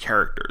many gay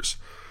characters.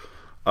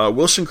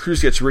 Wilson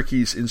Cruz gets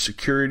Ricky's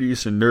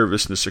insecurities and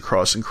nervousness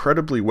across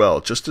incredibly well,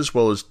 just as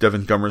well as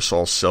Devin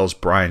Gummersall sells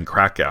Brian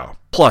Krakow.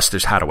 Plus,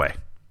 there's Hadaway.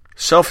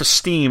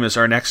 Self-Esteem is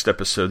our next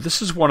episode.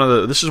 This is one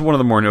of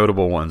the more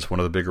notable ones,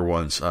 one of the bigger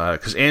ones,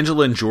 because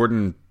Angela and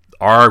Jordan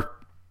are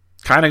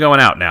kind of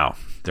going out now.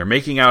 They're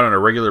making out on a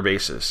regular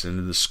basis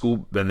in the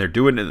school, and they're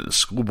doing it in the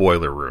school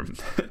boiler room.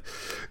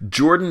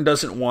 Jordan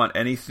doesn't want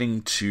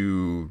anything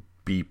to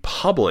be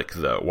public,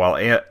 though, while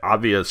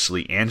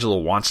obviously Angela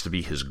wants to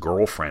be his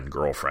girlfriend.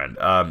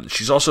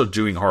 She's also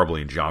doing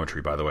horribly in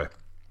geometry, by the way.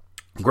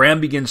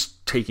 Graham begins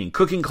taking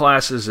cooking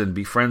classes and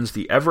befriends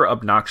the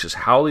ever-obnoxious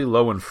Howley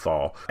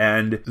Lowenthal,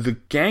 and the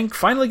gang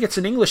finally gets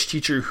an English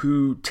teacher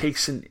who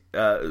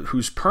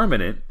who's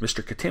permanent,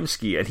 Mr.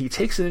 Katimsky, and he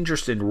takes an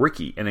interest in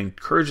Ricky and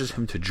encourages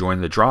him to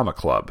join the drama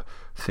club,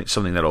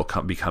 something that'll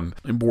become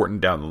important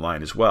down the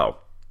line as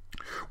well.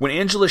 When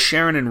Angela,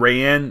 Sharon, and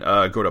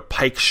Rayanne go to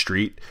Pike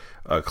Street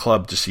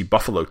club to see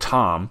Buffalo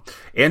Tom,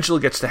 Angela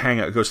goes to hang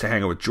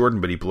out with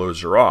Jordan, but he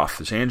blows her off.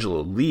 As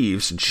Angela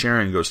leaves and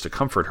Sharon goes to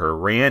comfort her,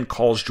 Rayanne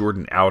calls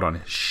Jordan out on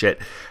his shit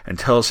and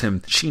tells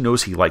him she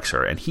knows he likes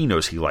her and he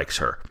knows he likes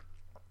her.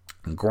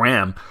 And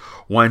Graham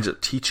winds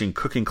up teaching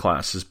cooking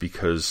classes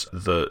because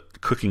the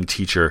cooking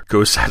teacher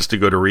has to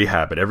go to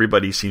rehab, and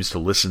everybody seems to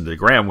listen to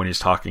Graham when he's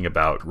talking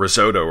about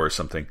risotto or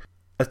something.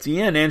 At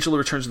the end, Angela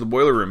returns to the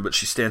boiler room, but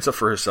she stands up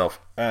for herself,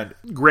 and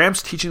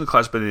Graham's teaching the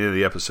class by the end of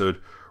the episode.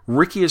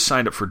 Ricky is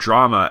signed up for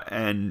drama,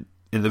 and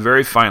in the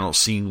very final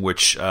scene,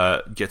 which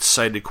gets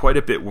cited quite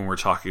a bit when we're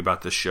talking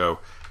about this show,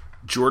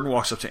 Jordan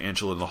walks up to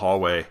Angela in the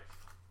hallway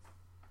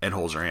and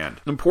holds her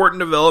hand. Important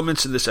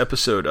developments in this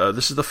episode.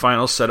 This is the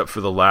final setup for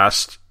the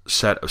last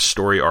set of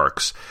story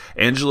arcs.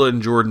 Angela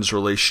and Jordan's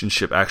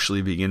relationship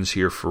actually begins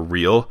here for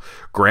real.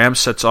 Graham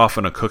sets off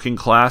on a cooking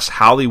class.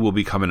 Howley will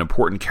become an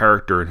important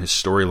character in his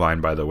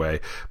storyline, by the way.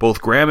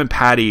 Both Graham and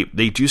Patty,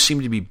 they do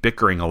seem to be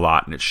bickering a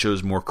lot, and it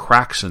shows more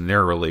cracks in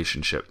their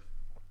relationship.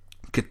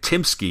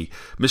 Katimsky,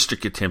 Mr.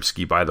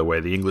 Katimsky, by the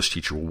way, the English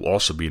teacher, will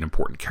also be an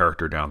important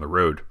character down the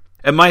road.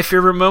 And my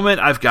favorite moment,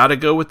 I've got to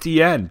go with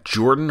the end.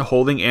 Jordan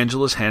holding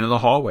Angela's hand in the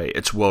hallway.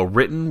 It's well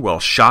written,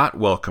 well shot,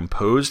 well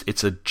composed.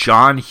 It's a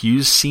John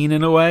Hughes scene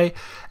in a way,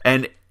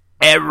 and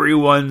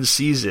everyone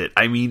sees it.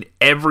 I mean,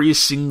 every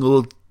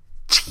single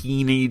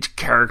teenage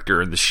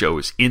character in the show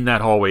is in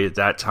that hallway at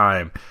that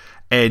time.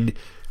 And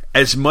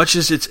as much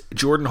as it's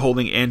Jordan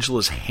holding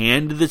Angela's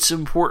hand that's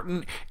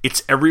important,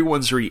 it's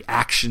everyone's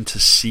reaction to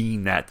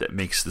seeing that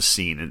makes the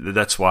scene. And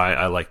that's why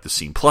I like the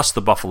scene. Plus,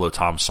 the Buffalo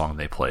Tom song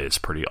they play is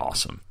pretty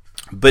awesome.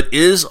 But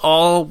is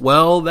all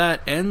well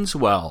that ends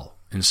well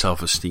in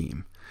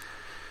Self-Esteem?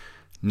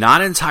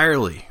 Not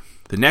entirely.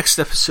 The next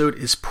episode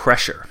is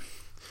Pressure.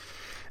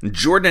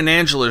 Jordan and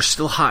Angela are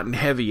still hot and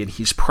heavy, and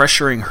he's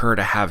pressuring her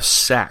to have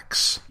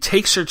sex.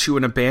 Takes her to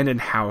an abandoned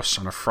house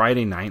on a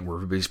Friday night where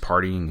everybody's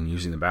partying and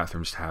using the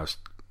bedrooms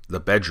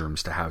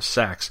to have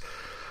sex.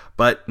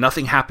 But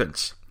nothing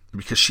happens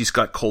because she's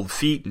got cold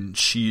feet, and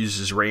she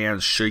uses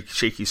Rayanne's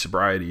shaky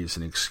sobriety as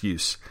an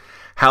excuse.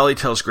 Howley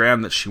tells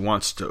Graham that she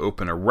wants to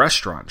open a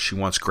restaurant. She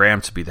wants Graham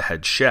to be the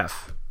head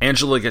chef.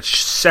 Angela gets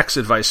sex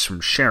advice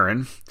from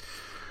Sharon.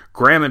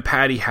 Graham and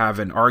Patty have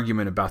an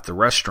argument about the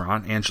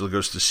restaurant. Angela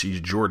goes to see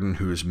Jordan,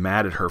 who is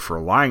mad at her for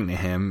lying to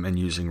him and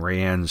using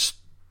Rayanne's,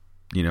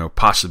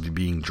 possibly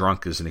being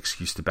drunk as an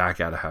excuse to back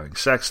out of having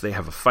sex. They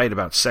have a fight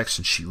about sex,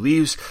 and she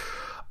leaves,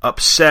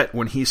 upset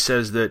when he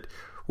says that,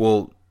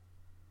 well,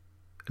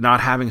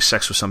 not having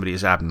sex with somebody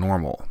is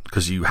abnormal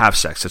because you have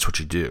sex. That's what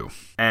you do.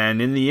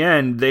 And in the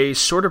end, they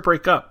sort of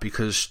break up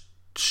because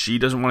she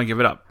doesn't want to give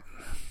it up.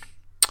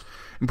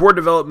 Important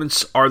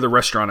developments are the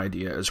restaurant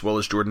idea, as well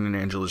as Jordan and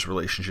Angela's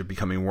relationship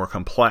becoming more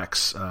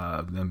complex,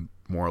 them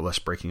more or less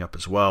breaking up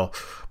as well.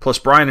 Plus,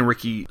 Brian and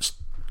Ricky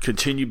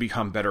continue to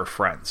become better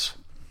friends.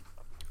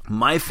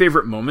 My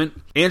favorite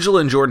moment, Angela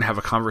and Jordan have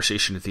a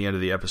conversation at the end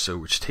of the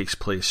episode, which takes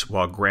place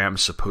while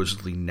Graham's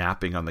supposedly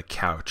napping on the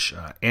couch.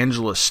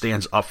 Angela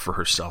stands up for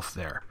herself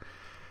there.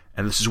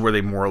 And this is where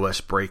they more or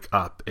less break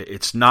up.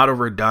 It's not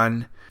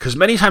overdone, because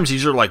many times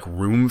these are like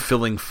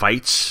room-filling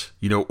fights,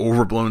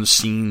 overblown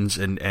scenes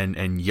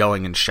and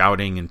yelling and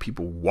shouting and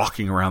people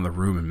walking around the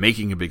room and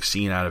making a big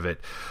scene out of it.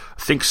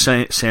 Think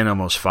San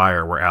Elmo's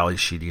Fire, where Ali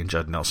Sheedy and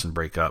Judd Nelson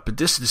break up. But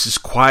this is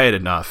quiet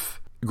enough.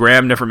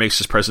 Graham never makes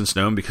his presence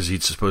known because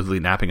he's supposedly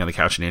napping on the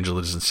couch and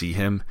Angela doesn't see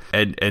him.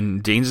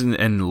 And Danes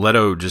and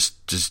Leto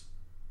just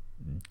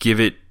give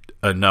it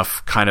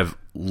enough, kind of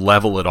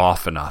level it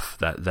off enough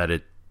that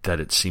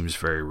it seems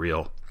very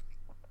real.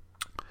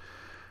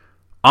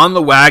 On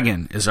the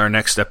Wagon is our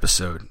next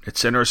episode. It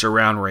centers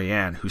around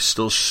Rayanne, who's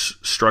still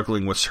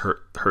struggling with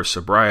her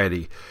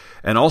sobriety,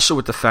 and also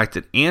with the fact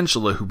that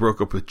Angela, who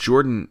broke up with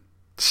Jordan,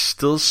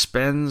 still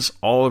spends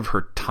all of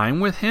her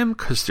time with him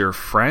because they're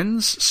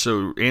friends,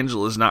 so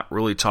Angela's not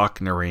really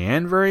talking to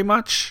Rayanne very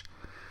much.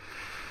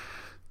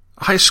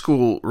 High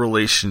school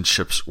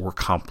relationships were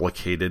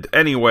complicated.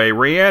 Anyway,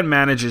 Rayanne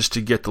manages to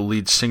get the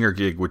lead singer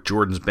gig with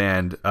Jordan's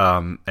band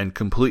and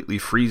completely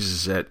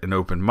freezes at an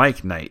open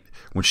mic night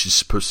when she's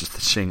supposed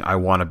to sing I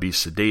Wanna Be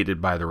Sedated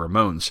by the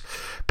Ramones.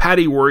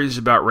 Patty worries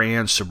about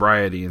Rayanne's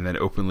sobriety and then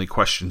openly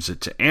questions it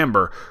to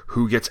Amber,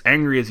 who gets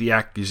angry at the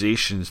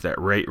accusations that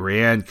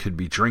Rayanne could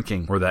be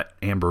drinking or that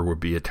Amber would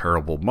be a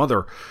terrible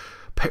mother.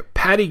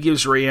 Patty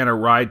gives Rayanne a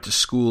ride to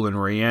school, and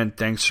Rayanne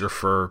thanks her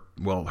for,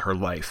 her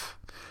life.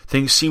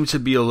 Things seem to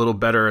be a little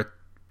better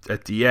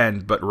at the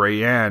end, but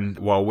Rayanne,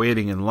 while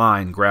waiting in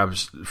line,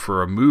 grabs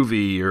for a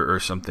movie or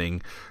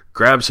something,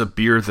 grabs a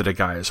beer that a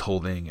guy is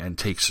holding and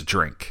takes a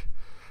drink.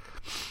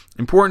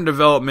 Important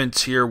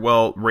developments here.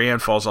 Well,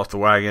 Rayanne falls off the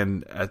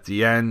wagon at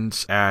the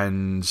end,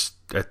 and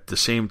at the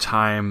same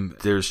time,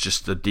 there's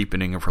just a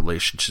deepening of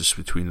relationships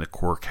between the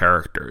core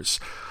characters.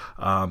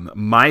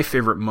 My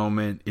favorite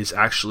moment is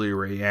actually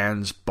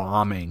Rayanne's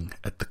bombing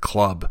at the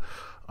club.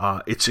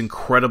 It's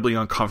incredibly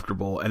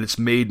uncomfortable, and it's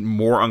made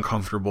more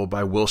uncomfortable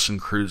by Wilson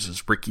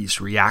Cruz's Ricky's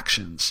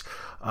reactions.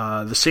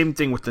 The same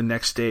thing with the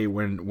next day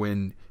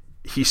when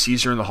he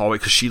sees her in the hallway,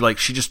 because she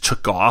just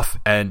took off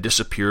and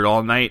disappeared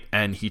all night,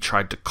 and he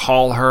tried to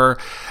call her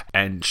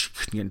and she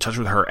couldn't get in touch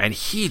with her, and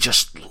he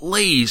just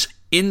lays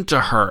into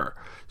her,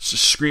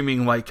 just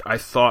screaming like, "I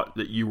thought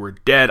that you were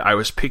dead. I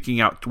was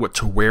picking out what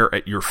to wear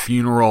at your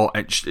funeral."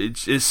 And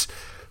it's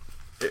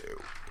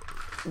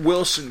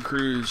Wilson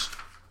Cruz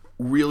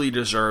really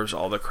deserves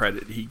all the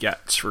credit he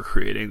gets for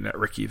creating that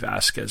Ricky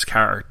Vasquez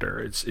character.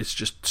 It's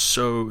just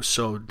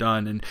so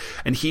done,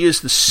 and he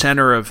is the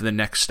center of the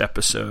next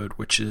episode,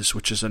 which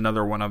is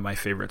another one of my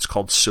favorites,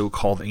 called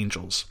So-Called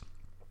Angels.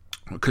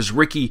 Because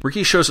Ricky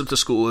shows up to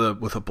school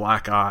with a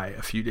black eye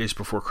a few days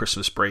before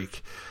Christmas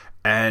break,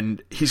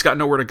 and he's got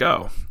nowhere to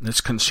go. This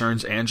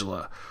concerns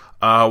Angela.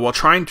 While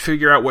trying to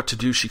figure out what to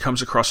do, she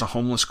comes across a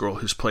homeless girl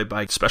who's played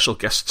by special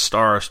guest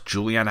star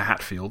Juliana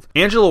Hatfield.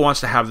 Angela wants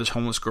to have this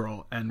homeless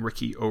girl and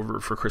Ricky over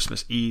for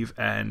Christmas Eve,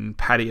 and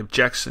Patty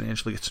objects, and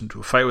Angela gets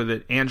into a fight with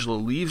it. Angela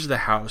leaves the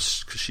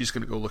house because she's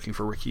going to go looking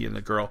for Ricky and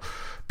the girl.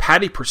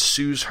 Patty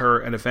pursues her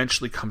and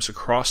eventually comes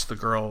across the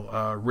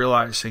girl,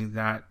 realizing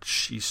that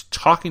she's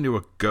talking to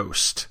a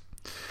ghost.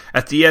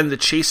 At the end, the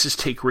chases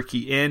take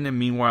Ricky in, and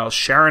meanwhile,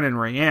 Sharon and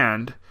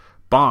Rayanne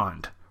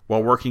bond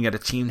while working at a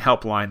teen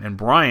helpline, and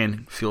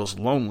Brian feels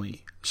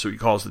lonely, so he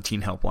calls the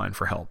teen helpline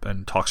for help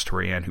and talks to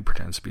Rayanne, who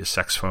pretends to be a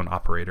sex phone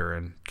operator,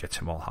 and gets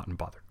him all hot and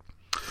bothered.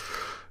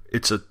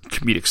 It's a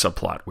comedic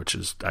subplot, which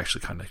is actually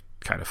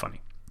kind of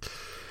funny.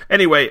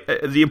 Anyway,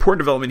 the important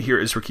development here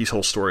is Ricky's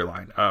whole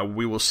storyline.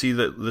 We will see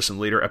this in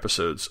later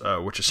episodes,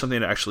 which is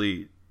something that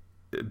actually,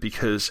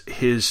 because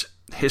his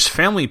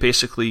family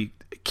basically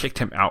kicked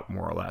him out,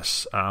 more or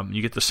less.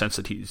 You get the sense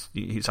that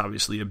he's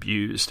obviously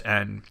abused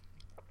and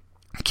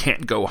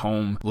can't go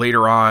home.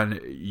 Later on,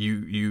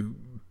 you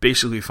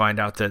basically find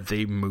out that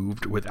they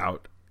moved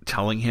without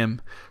telling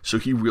him, so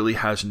he really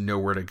has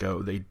nowhere to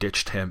go. They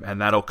ditched him, and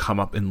that'll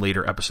come up in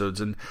later episodes,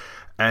 and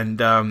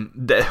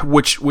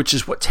which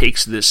is what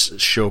takes this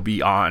show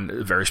beyond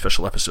very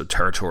special episode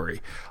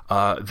territory.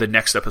 The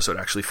next episode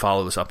actually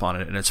follows up on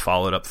it, and it's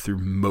followed up through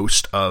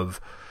most of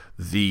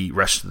the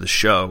rest of the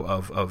show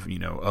of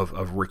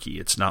Ricky.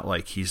 It's not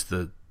like he's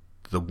the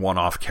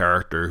one-off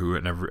character who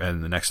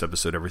and the next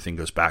episode everything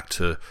goes back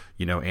to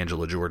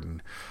Angela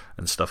Jordan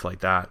and stuff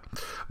like that.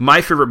 My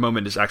favorite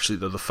moment is actually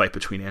the fight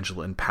between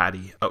Angela and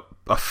Patty,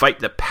 a fight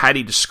that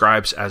Patty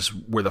describes as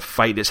where the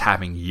fight is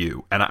having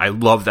you, and I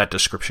love that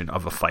description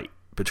of a fight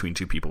between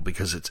two people,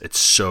 because it's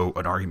so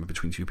an argument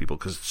between two people,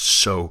 because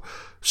it's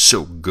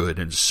so good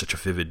and such a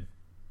vivid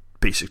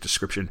basic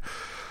description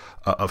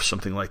of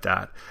something like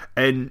that.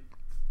 And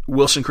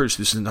Wilson Cruz,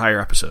 this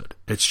entire episode,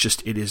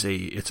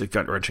 it's a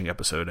gut-wrenching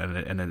episode, and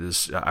it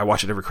is. I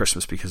watch it every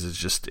Christmas because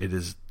it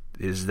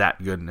is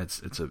that good, and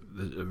it's a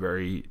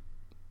very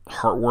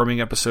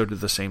heartwarming episode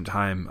at the same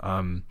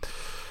time.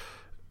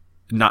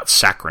 Not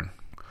saccharine.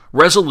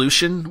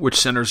 Resolution, which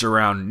centers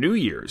around New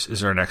Year's,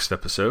 is our next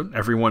episode.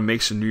 Everyone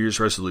makes a New Year's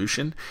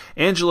resolution.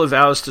 Angela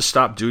vows to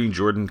stop doing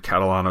Jordan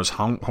Catalano's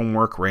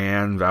homework.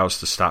 Rayanne vows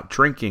to stop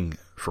drinking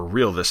for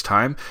real this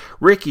time.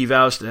 Ricky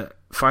vows to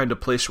find a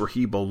place where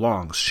he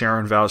belongs.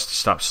 Sharon vows to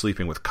stop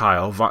sleeping with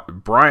Kyle.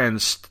 Brian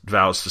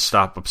vows to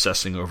stop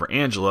obsessing over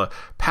Angela.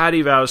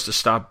 Patty vows to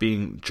stop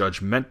being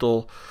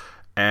judgmental.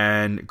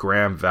 And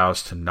Graham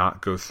vows to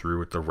not go through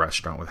with the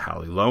restaurant with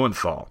Hallie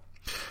Lowenthal.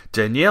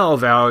 Danielle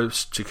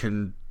vows to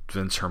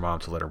convince her mom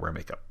to let her wear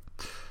makeup.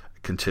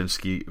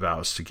 Katinsky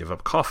vows to give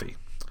up coffee.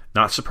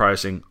 Not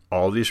surprising,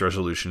 all these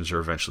resolutions are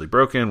eventually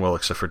broken, well,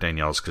 except for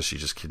Danielle's, because she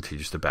just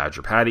continues to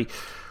badger Patty.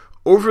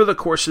 Over the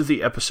course of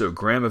the episode,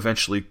 Graham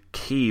eventually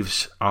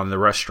caves on the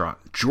restaurant.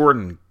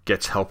 Jordan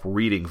gets help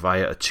reading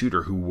via a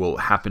tutor who will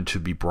happen to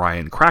be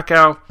Brian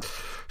Krakow.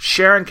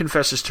 Sharon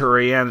confesses to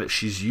Rayanne that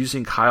she's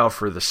using Kyle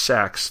for the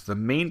sex. The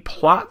main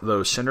plot,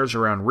 though, centers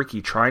around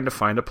Ricky trying to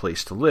find a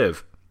place to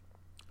live.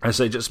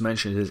 As I just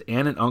mentioned, his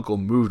aunt and uncle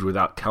moved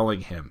without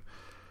telling him.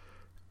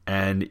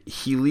 And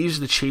he leaves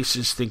the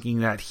Chases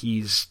thinking that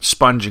he's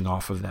sponging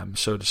off of them,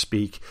 so to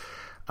speak.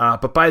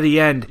 But by the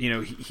end,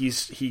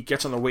 he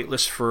gets on the wait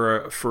list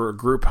for a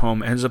group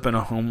home, ends up in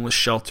a homeless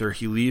shelter.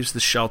 He leaves the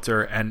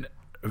shelter and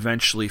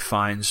eventually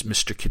finds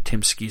Mr.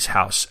 Katimski's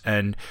house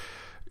and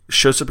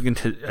shows up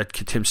at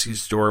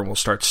Katimski's door and will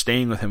start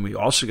staying with him. We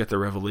also get the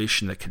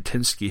revelation that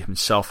Katimski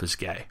himself is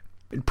gay.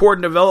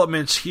 Important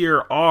developments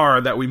here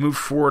are that we move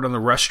forward on the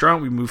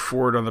restaurant, we move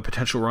forward on the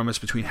potential romance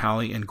between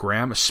Hallie and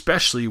Graham,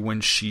 especially when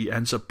she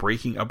ends up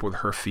breaking up with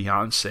her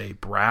fiancé,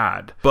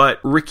 Brad. But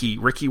Ricky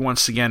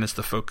once again is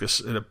the focus,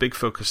 and a big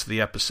focus of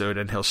the episode,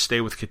 and he'll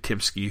stay with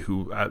Katimski,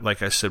 who,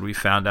 like I said, we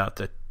found out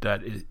that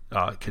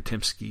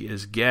Katimski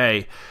is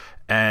gay,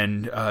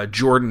 and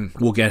Jordan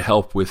will get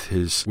help with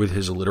his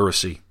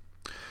illiteracy.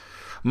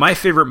 My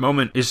favorite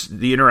moment is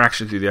the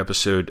interaction through the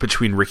episode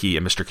between Ricky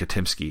and Mr.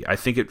 Katimsky.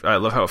 I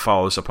love how it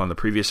follows up on the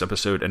previous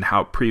episode and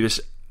how previous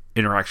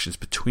interactions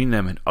between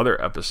them in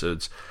other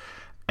episodes.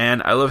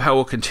 And I love how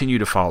we'll continue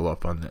to follow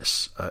up on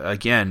this.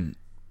 Again,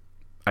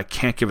 I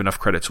can't give enough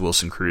credit to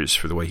Wilson Cruz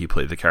for the way he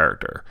played the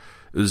character.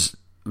 It was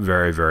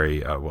very, very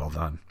well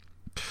done.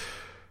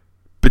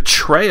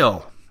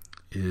 Betrayal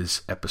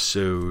is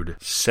episode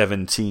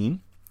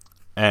 17.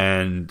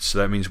 And so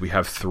that means we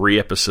have 3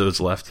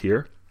 episodes left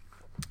here.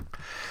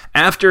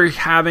 After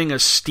having a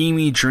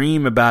steamy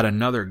dream about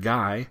another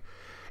guy,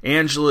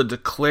 Angela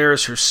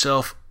declares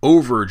herself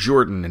over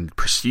Jordan and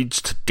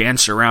proceeds to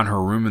dance around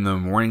her room in the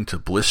morning to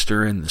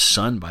Blister in the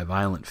Sun by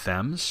Violent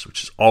Femmes,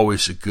 which is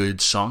always a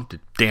good song to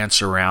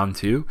dance around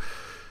to.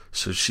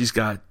 So she's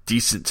got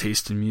decent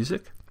taste in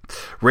music.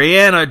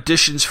 Rayanne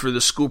auditions for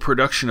the school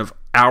production of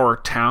Our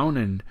Town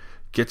and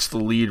gets the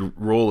lead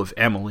role of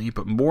Emily,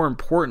 but more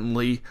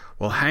importantly,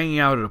 while hanging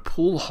out at a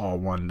pool hall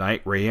one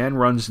night, Rayanne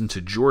runs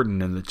into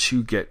Jordan and the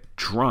two get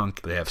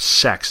drunk. They have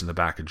sex in the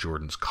back of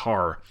Jordan's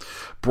car.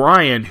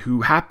 Brian,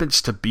 who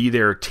happens to be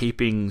there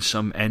taping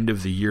some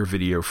end-of-the-year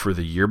video for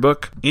the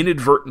yearbook,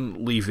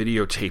 inadvertently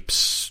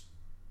videotapes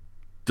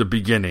the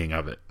beginning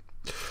of it.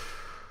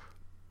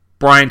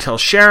 Brian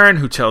tells Sharon,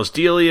 who tells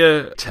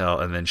Delia,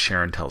 and then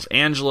Sharon tells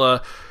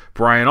Angela.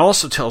 Brian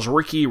also tells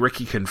Ricky.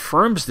 Ricky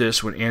confirms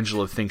this when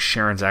Angela thinks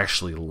Sharon's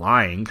actually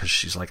lying, because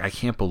she's like, I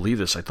can't believe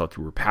this. I thought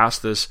we were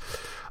past this.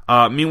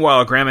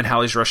 Meanwhile, Graham and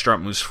Hallie's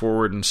restaurant moves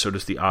forward, and so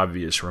does the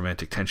obvious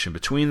romantic tension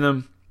between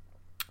them.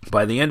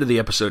 By the end of the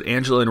episode,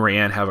 Angela and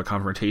Rayanne have a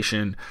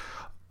confrontation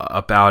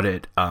about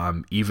it,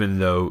 even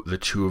though the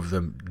two of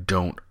them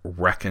don't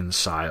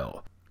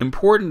reconcile.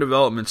 Important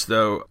developments,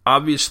 though.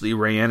 Obviously,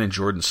 Rayanne and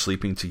Jordan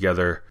sleeping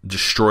together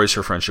destroys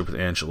her friendship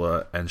with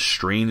Angela and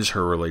strains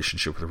her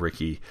relationship with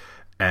Ricky,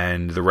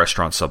 and the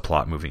restaurant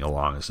subplot moving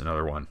along is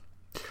another one.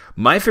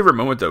 My favorite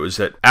moment, though, is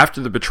that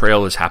after the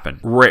betrayal has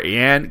happened,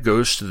 Rayanne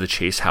goes to the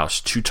Chase house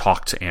to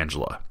talk to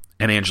Angela,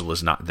 and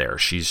Angela's not there.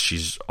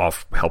 She's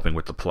off helping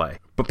with the play.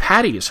 But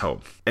Patty is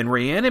home, and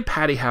Rayanne and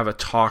Patty have a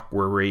talk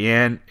where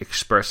Rayanne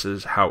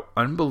expresses how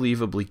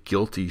unbelievably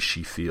guilty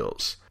she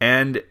feels.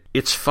 And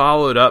it's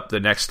followed up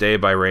the next day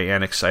by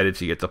Rayanne excited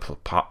to get the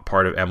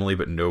part of Emily,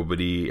 but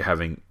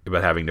having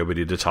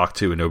nobody to talk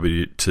to and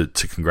nobody to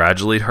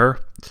congratulate her.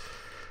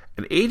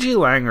 And AJ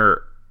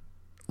Langer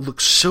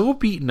looks so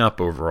beaten up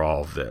over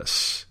all of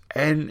this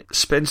and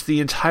spends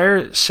the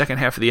entire second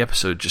half of the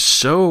episode just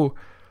so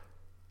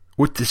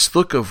with this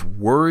look of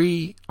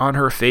worry on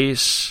her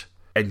face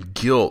and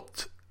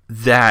guilt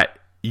that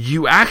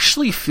you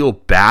actually feel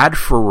bad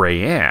for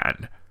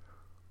Rayanne,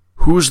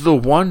 who's the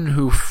one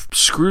who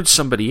screwed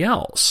somebody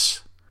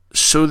else.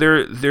 So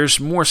there's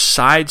more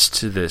sides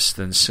to this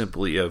than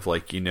simply of a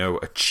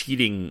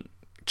cheating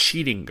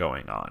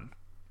going on.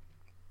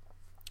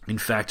 In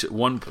fact, at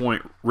one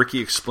point, Ricky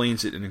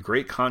explains it in a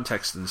great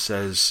context and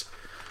says,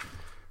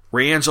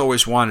 Rayanne's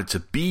always wanted to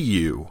be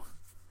you,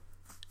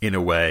 in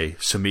a way,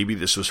 so maybe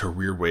this was her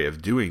weird way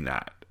of doing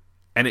that.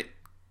 And it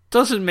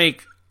doesn't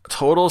make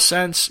total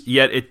sense,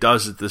 yet it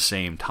does at the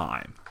same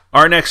time.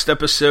 Our next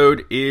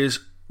episode is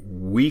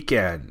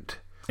Weekend.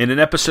 In an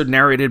episode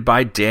narrated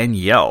by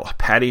Danielle,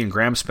 Patty and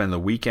Graham spend the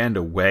weekend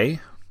away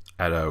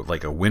at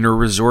a winter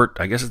resort.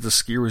 I guess it's a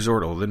ski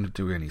resort, although they didn't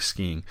do any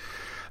skiing.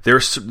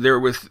 They're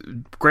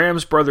with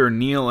Graham's brother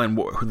Neil, and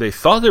they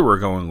thought they were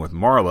going with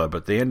Marla,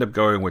 but they end up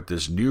going with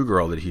this new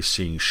girl that he's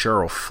seeing,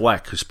 Cheryl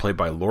Fleck, who's played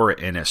by Laura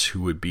Innes,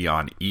 who would be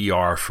on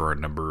ER for a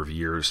number of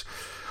years.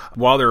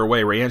 While they're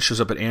away, Rayanne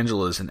shows up at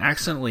Angela's and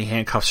accidentally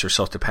handcuffs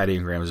herself to Patty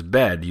and Graham's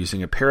bed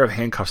using a pair of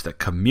handcuffs that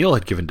Camille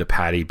had given to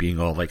Patty, being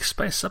all like,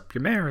 spice up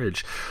your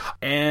marriage.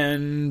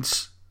 And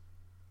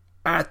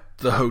at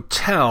the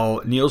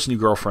hotel, Neil's new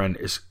girlfriend,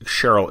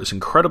 Cheryl, is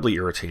incredibly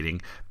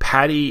irritating.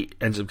 Patty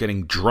ends up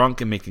getting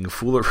drunk and making a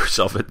fool of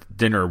herself at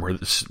dinner,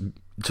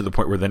 to the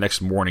point where the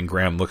next morning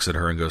Graham looks at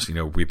her and goes,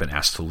 we've been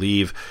asked to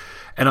leave.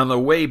 And on the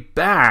way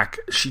back,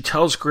 she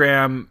tells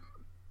Graham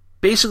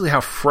basically how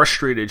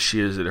frustrated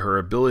she is at her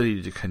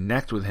ability to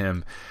connect with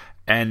him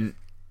and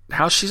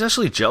how she's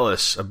actually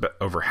jealous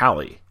over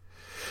Hallie.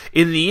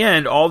 In the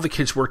end, all the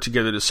kids work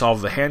together to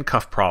solve the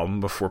handcuff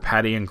problem before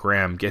Patty and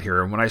Graham get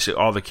here. And when I say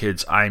all the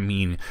kids, I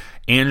mean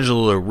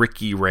Angela,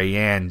 Ricky,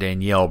 Rayanne,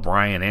 Danielle,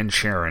 Brian, and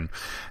Sharon.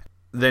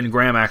 Then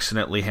Graham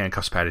accidentally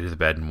handcuffs Patty to the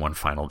bed in one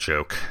final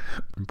joke.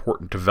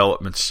 Important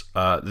developments.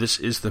 This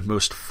is the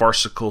most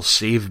farcical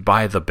Saved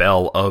by the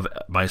Bell of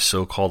my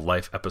so-called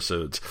life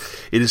episodes.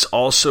 It is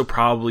also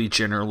probably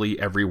generally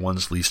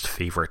everyone's least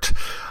favorite.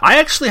 I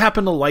actually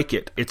happen to like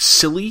it. It's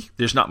silly.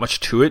 There's not much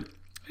to it.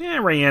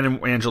 Rayanne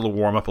and Angela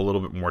warm up a little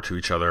bit more to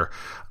each other.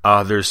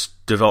 There's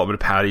development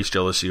of Patty's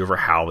jealousy over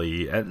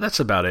Hallie, and that's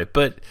about it.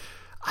 But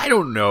I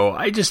don't know.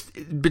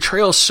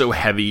 Betrayal is so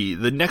heavy.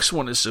 The next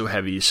one is so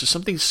heavy. So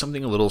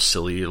something a little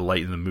silly to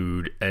lighten the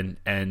mood,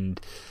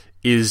 and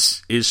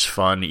is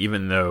fun,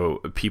 even though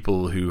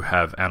people who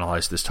have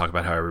analyzed this talk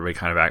about how everybody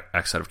kind of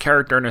acts out of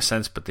character in a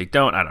sense, but they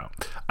don't. I don't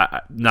know.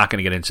 I'm not going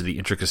to get into the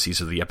intricacies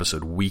of the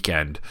episode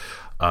Weekend,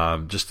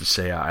 just to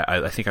say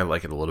I think I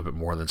like it a little bit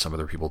more than some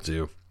other people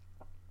do.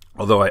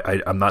 Although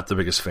I'm not the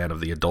biggest fan of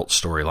the adult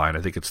storyline.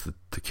 I think it's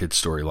the kid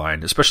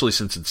storyline, especially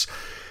since it's...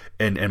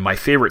 And my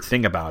favorite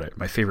thing about it,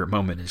 my favorite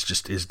moment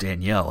is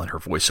Danielle and her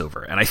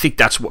voiceover. And I think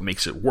that's what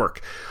makes it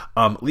work.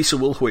 Lisa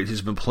Wilhoit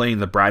has been playing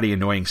the bratty,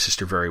 annoying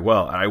sister very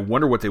well. And I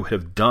wonder what they would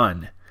have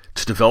done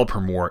to develop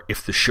her more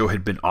if the show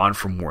had been on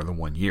for more than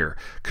 1 year.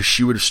 Because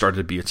she would have started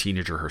to be a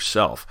teenager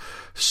herself.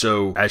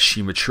 So as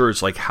she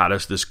matures, like, how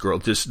does this girl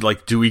just,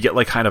 like, do we get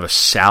like kind of a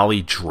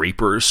Sally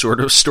Draper sort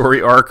of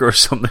story arc or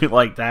something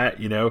like that,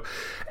 you know?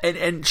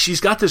 And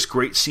she's got this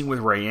great scene with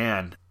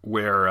Rayanne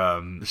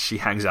where she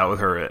hangs out with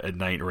her at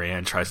night, and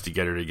Rayanne tries to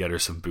get her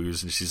some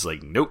booze, and she's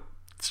like, nope,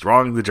 it's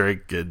wrong to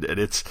drink, and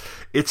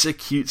it's a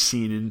cute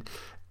scene,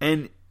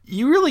 and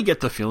you really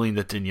get the feeling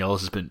that Danielle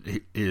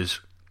is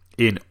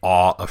in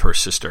awe of her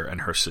sister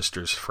and her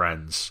sister's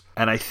friends,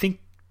 and I think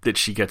that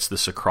she gets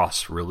this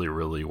across really,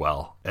 really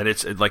well, and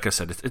it's, like I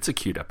said, it's a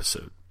cute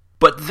episode.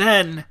 But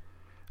then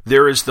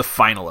there is the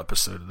final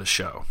episode of the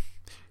show.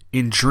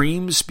 In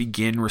dreams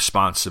begin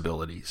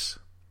responsibilities.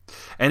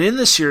 And in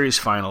the series'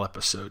 final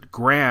episode,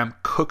 Graham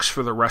cooks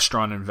for the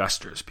restaurant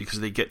investors because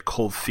they get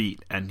cold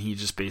feet, and he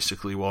just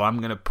basically, well, I'm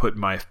going to put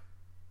my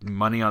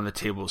money on the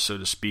table, so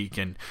to speak,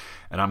 and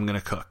I'm going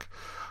to cook.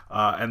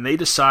 And they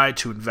decide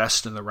to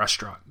invest in the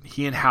restaurant.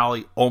 He and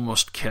Hallie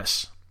almost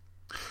kiss.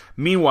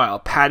 Meanwhile,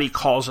 Patty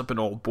calls up an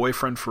old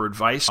boyfriend for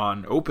advice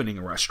on opening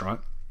a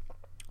restaurant.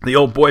 The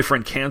old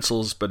boyfriend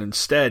cancels, but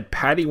instead,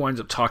 Patty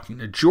winds up talking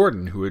to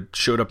Jordan, who had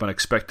showed up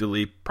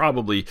unexpectedly,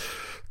 probably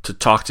to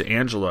talk to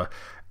Angela.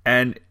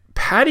 And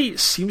Patty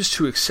seems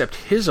to accept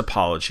his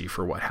apology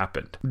for what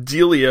happened.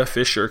 Delia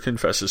Fisher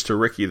confesses to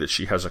Ricky that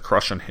she has a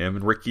crush on him,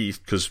 and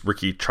because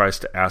Ricky tries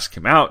to ask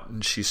him out,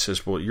 and she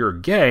says, well, you're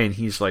gay, and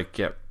he's like,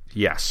 yeah,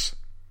 yes.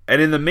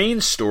 And in the main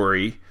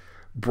story,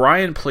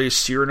 Brian plays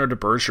Cyrano de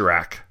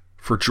Bergerac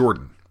for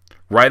Jordan,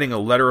 writing a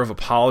letter of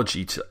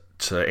apology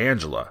to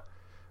Angela,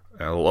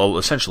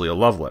 essentially a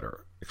love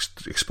letter,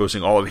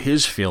 exposing all of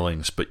his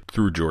feelings, but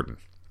through Jordan.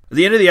 At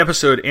the end of the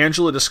episode,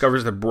 Angela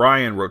discovers that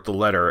Brian wrote the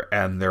letter,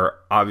 and they're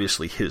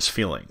obviously his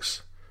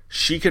feelings.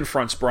 She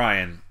confronts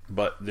Brian,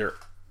 but they're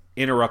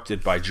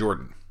interrupted by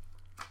Jordan.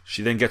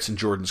 She then gets in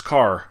Jordan's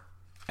car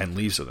and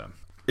leaves with him.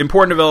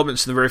 Important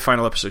developments in the very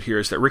final episode here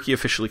is that Ricky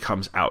officially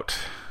comes out.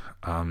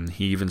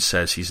 He even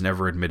says he's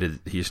never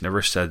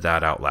said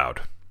that out loud.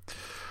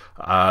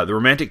 The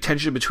romantic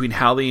tension between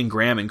Hallie and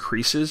Graham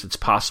increases. It's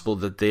possible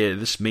that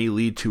this may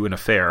lead to an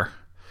affair.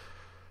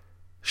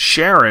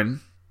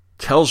 Sharon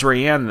tells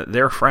Rayanne that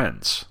they're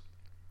friends.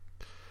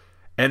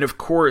 And of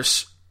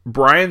course,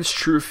 Brian's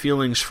true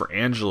feelings for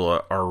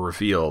Angela are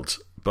revealed,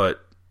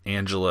 but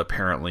Angela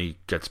apparently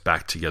gets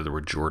back together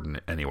with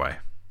Jordan anyway.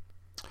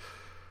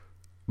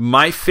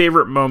 My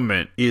favorite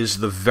moment is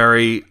the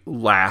very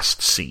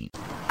last scene.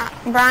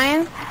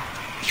 Brian?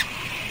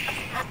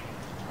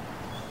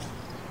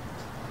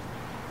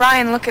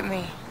 Brian, look at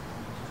me.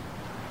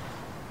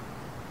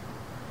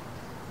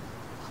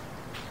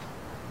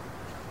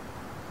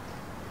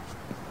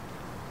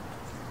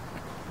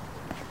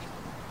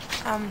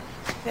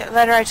 That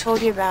letter I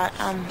told you about,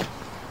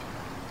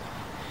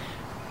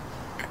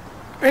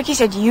 Ricky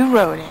said you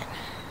wrote it.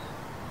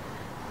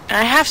 And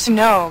I have to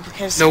know,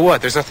 because... Know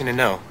what? There's nothing to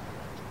know.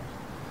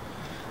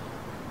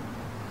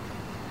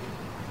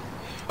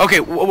 Okay,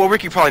 what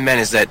Ricky probably meant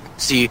is that,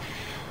 see,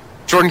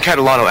 Jordan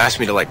Catalano asked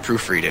me to,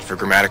 proofread it for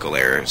grammatical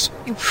errors.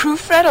 You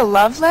proofread a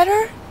love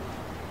letter?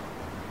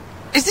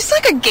 Is this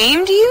like a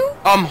game to you?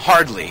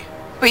 Hardly.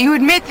 But you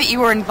admit that you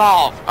were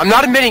involved. I'm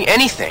not admitting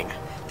anything.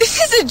 This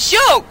is a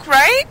joke,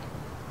 right?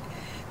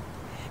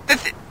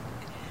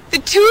 The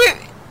two of...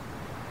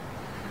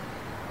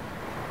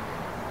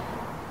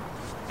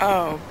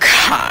 Oh,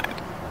 God.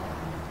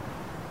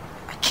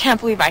 I can't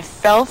believe I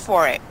fell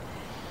for it.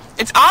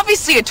 It's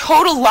obviously a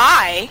total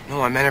lie.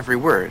 No, I meant every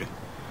word.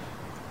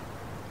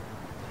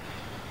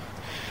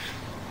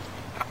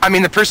 I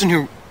mean, the person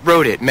who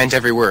wrote it meant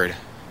every word.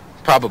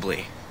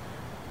 Probably.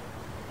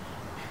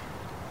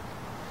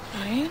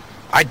 Brian?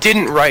 I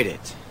didn't write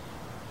it.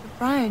 But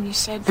Brian, you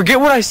said... Forget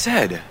what I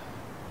said.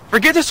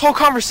 Forget this whole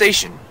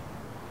conversation.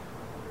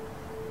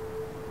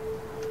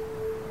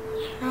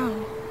 How?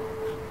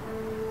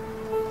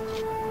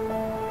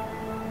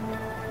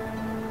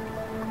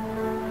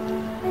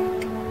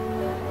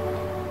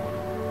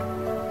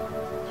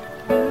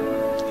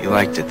 You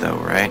liked it, though,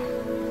 right?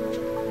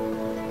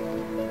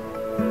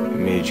 It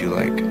made you,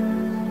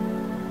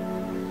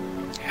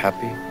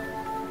 happy?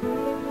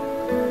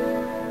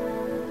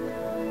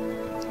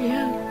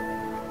 Yeah.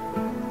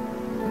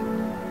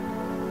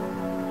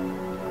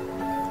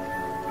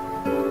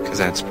 Because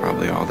that's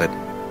probably all that,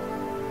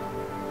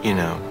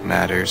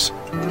 matters.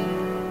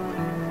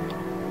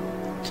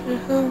 To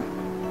who?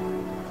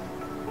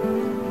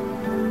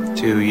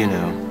 To,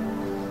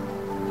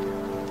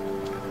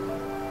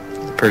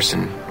 the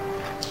person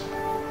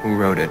Who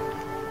wrote it?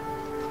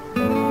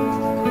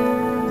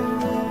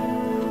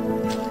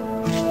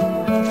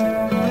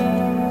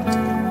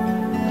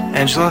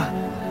 Angela?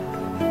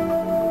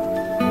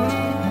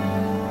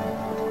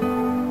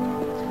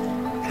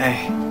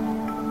 Hey.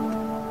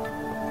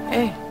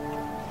 Hey.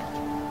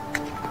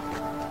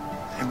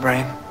 Hey,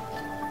 Brian.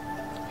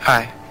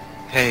 Hi.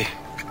 Hey.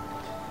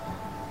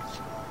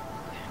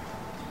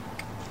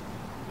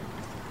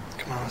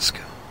 Come on, let's go.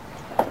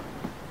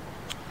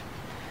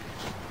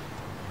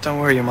 Don't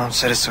worry, your mom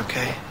said it's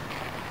okay.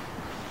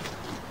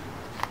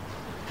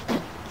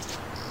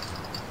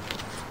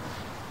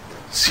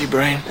 See you,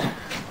 Brian.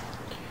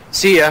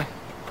 See ya.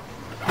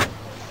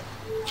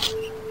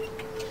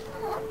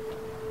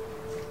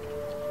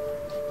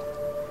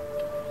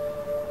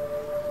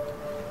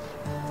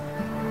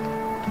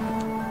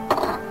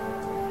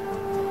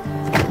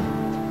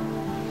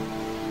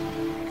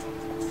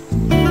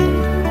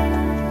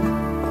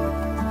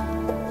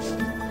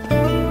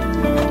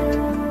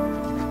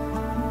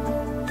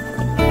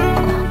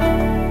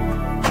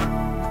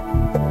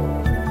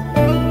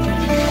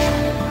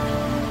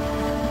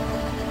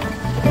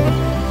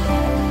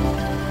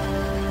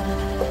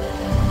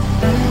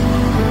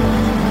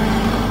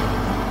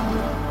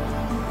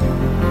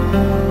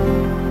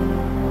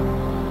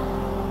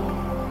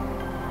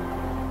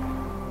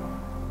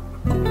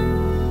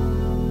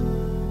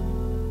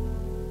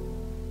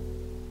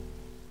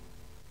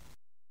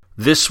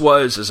 This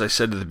was, as I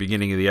said at the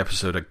beginning of the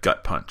episode, a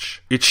gut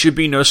punch. It should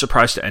be no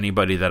surprise to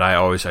anybody that I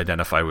always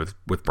identified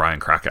with Brian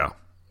Krakow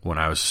when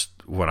I was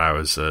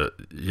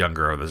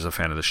younger. I was a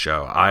fan of the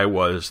show. I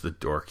was the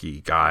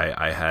dorky guy.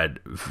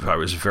 I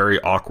was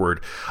very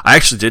awkward. I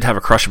actually did have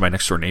a crush on my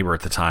next door neighbor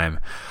at the time,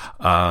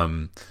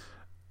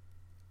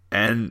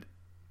 and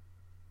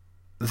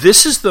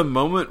this is the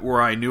moment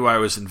where I knew I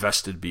was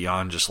invested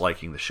beyond just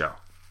liking the show.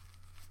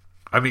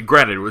 I mean,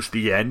 granted, it was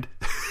the end,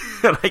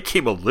 and I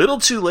came a little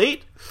too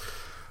late.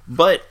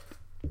 But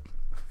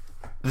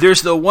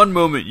there's the one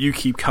moment you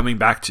keep coming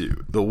back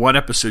to, the one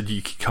episode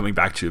you keep coming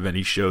back to of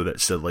any show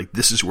that said, like,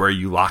 this is where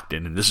you locked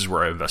in, and this is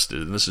where I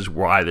invested, and this is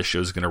why the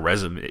show's going to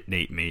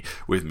resonate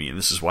with me, and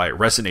this is why it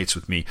resonates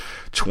with me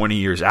 20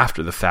 years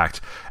after the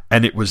fact.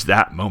 And it was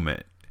that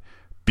moment,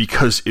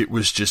 because it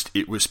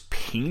was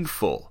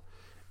painful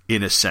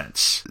in a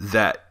sense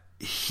that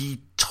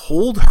he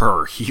told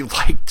her he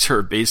liked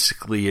her,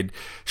 basically, and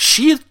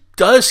she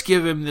does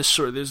give him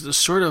there's this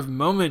sort of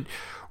moment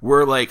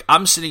where, like,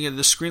 I'm sitting in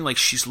the screen, like,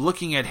 she's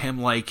looking at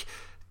him like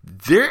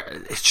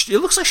it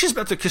looks like she's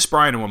about to kiss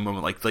Brian in one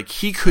moment. Like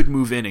he could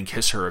move in and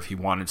kiss her if he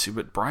wanted to,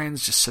 but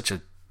Brian's just such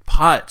a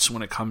putz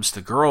when it comes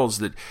to girls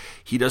that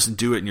he doesn't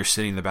do it, and you're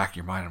sitting in the back of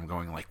your mind, I'm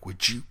going, like,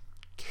 would you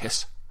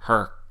kiss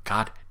her?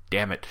 God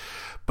damn it.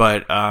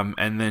 But,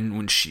 and then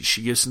when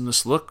she gives him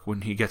this look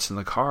when he gets in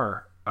the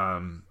car,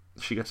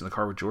 she gets in the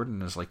car with Jordan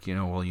and is like, you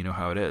know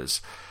how it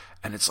is.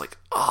 And it's like,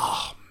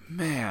 oh,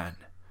 man.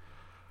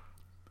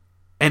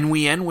 And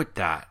we end with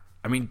that.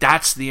 I mean,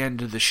 that's the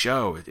end of the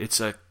show. It's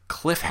a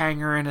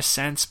cliffhanger in a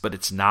sense, but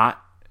it's not.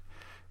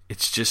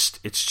 It's just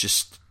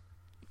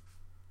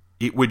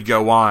it would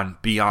go on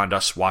beyond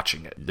us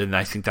watching it. And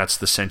I think that's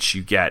the sense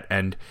you get.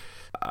 And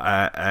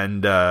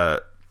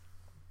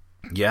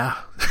yeah.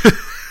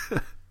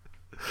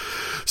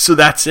 So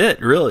that's it,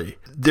 really.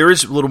 There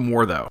is a little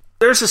more, though.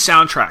 There's a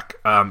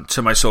soundtrack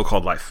to My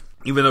So-Called Life.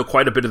 Even though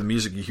quite a bit of the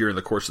music you hear in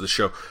the course of the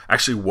show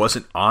actually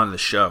wasn't on the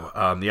show.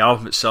 The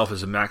album itself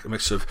is a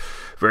mix of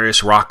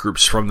various rock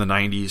groups from the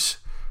 90s.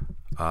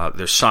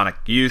 There's Sonic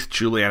Youth,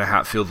 Juliana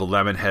Hatfield, the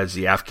Lemonheads,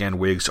 the Afghan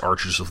Wigs,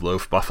 Archers of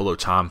Loaf, Buffalo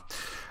Tom.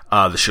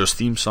 The show's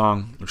theme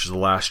song, which is the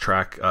last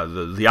track.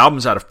 The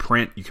album's out of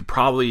print. You could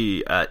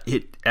probably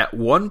it at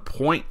one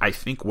point I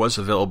think was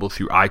available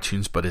through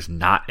iTunes, but is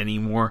not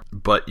anymore.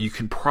 But you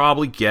can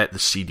probably get the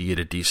CD at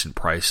a decent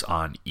price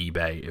on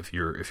eBay if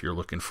you're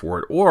looking for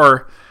it.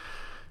 Or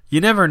you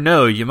never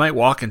know, you might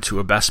walk into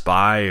a Best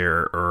Buy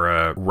or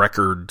a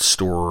record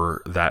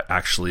store that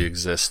actually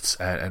exists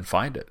and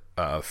find it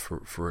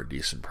for a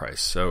decent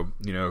price. So,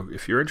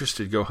 if you're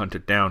interested, go hunt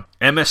it down.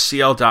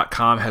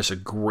 MSCL.com has a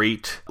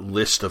great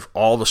list of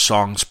all the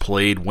songs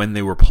played, when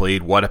they were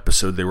played, what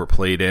episode they were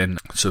played in.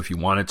 So if you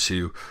wanted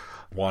to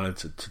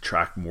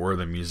track more of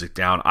the music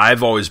down.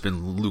 I've always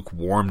been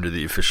lukewarm to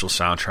the official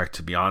soundtrack,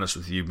 to be honest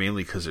with you,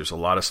 mainly because there's a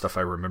lot of stuff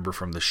I remember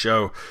from the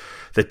show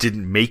that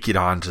didn't make it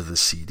onto the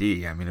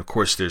CD. I mean, of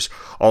course, there's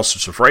all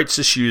sorts of rights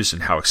issues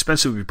and how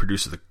expensive we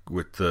produce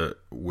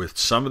with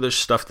some of the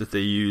stuff that they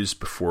use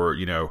before,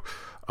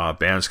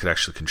 bands could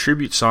actually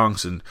contribute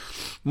songs. And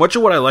much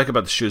of what I like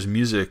about the show's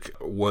music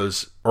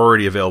was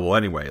already available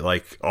anyway.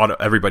 Like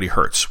Everybody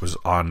Hurts was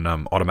on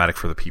Automatic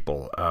for the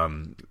People.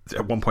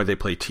 At one point they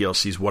played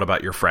TLC's What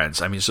About Your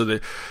Friends? I mean, so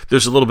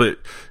there's a little bit,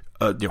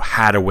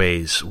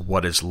 Hadaway's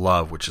What Is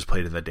Love, which is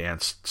played in the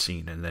dance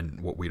scene, and then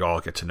what we'd all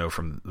get to know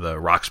from the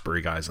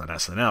Roxbury guys on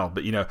SNL.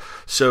 But,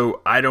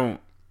 so I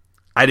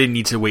didn't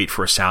need to wait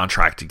for a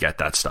soundtrack to get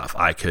that stuff.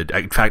 I could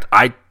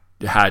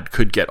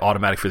get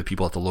Automatic for the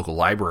People at the local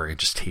library and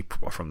just tape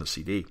from the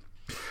CD.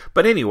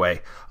 But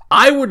anyway,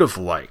 I would have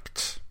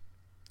liked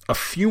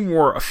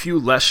a few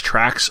less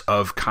tracks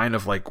of kind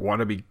of like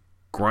wannabe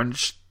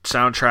grunge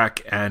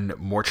soundtrack and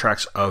more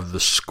tracks of the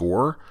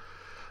score.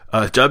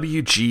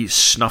 W.G.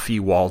 Snuffy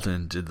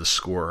Walden did the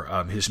score.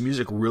 His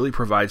music really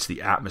provides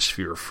the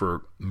atmosphere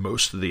for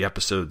most of the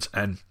episodes,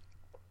 and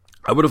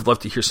I would have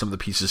loved to hear some of the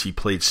pieces he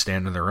played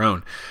stand on their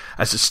own.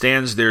 As it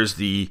stands,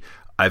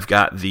 I've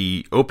got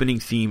the opening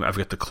theme, I've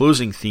got the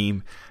closing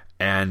theme,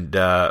 and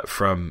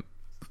from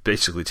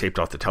basically taped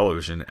off the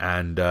television,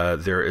 and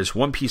there is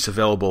one piece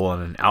available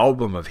on an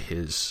album of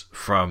his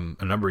from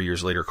a number of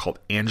years later called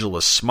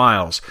Angela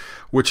Smiles,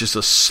 which is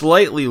a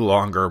slightly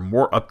longer,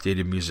 more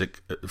updated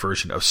music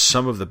version of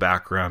some of the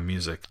background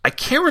music. I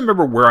can't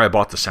remember where I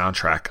bought the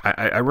soundtrack.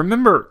 I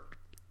remember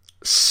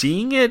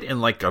seeing it in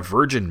like a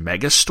Virgin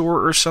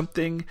Megastore or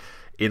something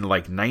in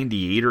like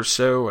 98 or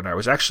so, and I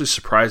was actually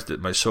surprised that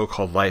My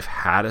So-Called Life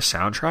had a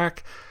soundtrack.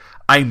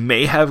 I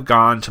may have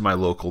gone to my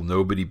local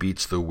Nobody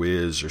Beats the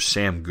Wiz or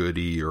Sam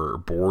Goody or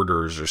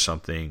Borders or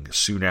something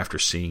soon after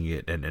seeing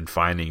it and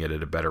finding it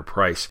at a better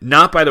price.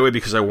 Not, by the way,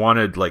 because I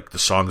wanted like the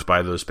songs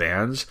by those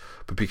bands,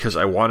 but because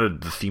I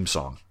wanted the theme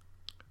song.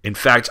 In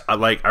fact,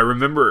 I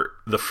remember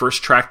the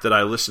first track that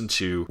I listened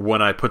to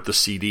when I put the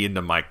CD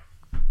into my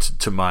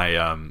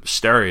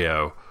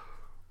stereo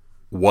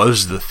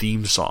was the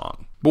theme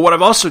song. But what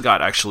I've also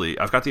got, actually,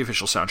 I've got the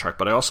official soundtrack,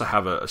 but I also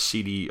have a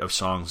CD of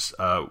songs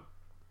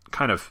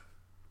kind of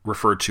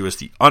referred to as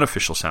the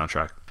unofficial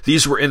soundtrack.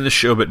 These were in the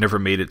show but never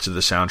made it to the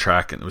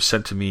soundtrack, and it was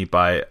sent to me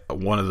by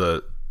one of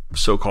the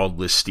so-called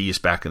listees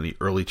back in the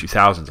early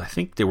 2000s. I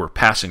think they were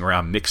passing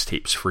around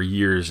mixtapes for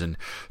years, and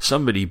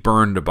somebody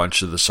burned a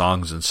bunch of the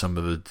songs and some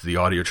of the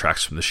audio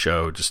tracks from the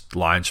show, just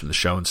lines from the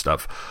show and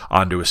stuff,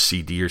 onto a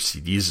CD or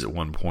CDs at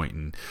one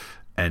point,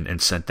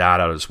 and sent that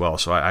out as well.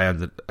 So I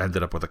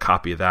ended up with a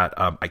copy of that.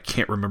 I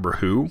can't remember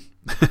who,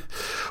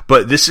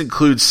 but this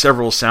includes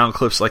several sound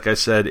clips. Like I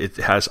said, it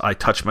has I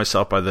Touch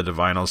Myself by the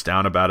Divinyls,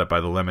 Down About It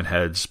by the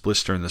Lemonheads,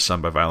 Blister in the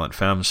Sun by Violent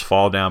Femmes,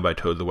 Fall Down by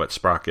Toad the Wet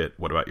Sprocket,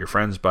 What About Your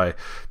Friends by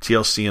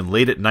TLC, and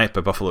Late at Night by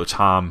Buffalo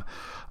Tom,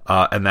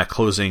 and that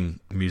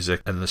closing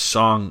music, and the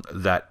song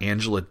that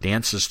Angela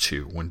dances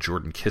to when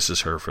Jordan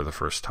kisses her for the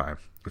first time,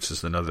 which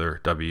is another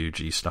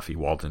W.G. Snuffy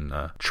Walden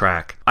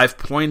track. I've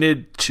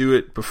pointed to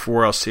it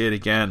before, I'll say it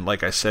again.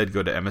 Like I said,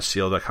 go to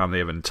mscl.com. They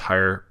have an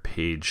entire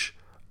page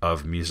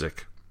of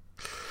music.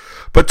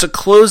 But to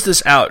close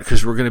this out,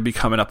 because we're going to be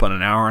coming up on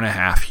an hour and a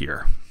half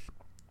here,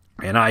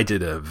 and I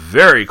did a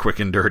very quick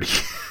and dirty,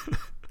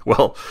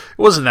 well,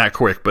 it wasn't that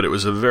quick, but it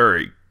was a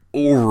very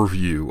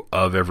overview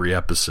of every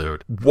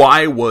episode.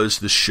 Why is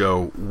the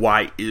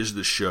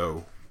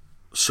show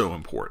so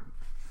important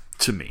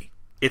to me?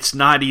 It's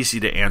not easy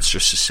to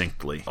answer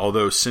succinctly,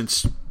 although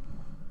since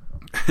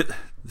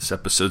this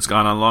episode's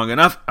gone on long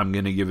enough, I'm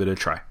going to give it a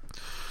try.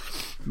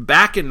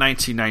 Back in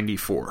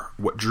 1994,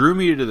 what drew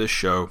me to this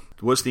show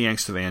was the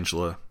angst of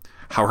Angela,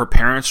 how her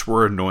parents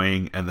were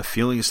annoying, and the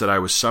feelings that I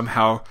was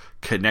somehow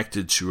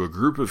connected to a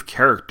group of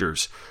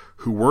characters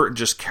who weren't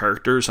just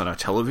characters on a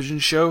television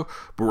show,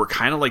 but were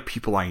kind of like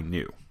people I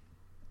knew.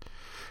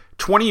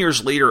 20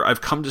 years later, I've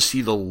come to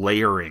see the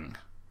layering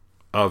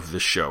of the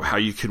show, how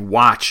you can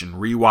watch and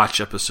rewatch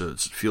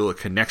episodes, feel a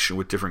connection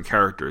with different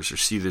characters, or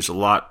see there's a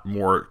lot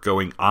more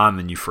going on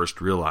than you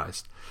first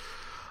realized.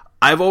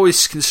 I've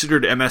always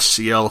considered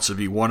MSCL to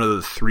be one of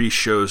the three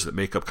shows that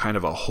make up kind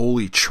of a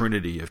holy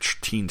trinity of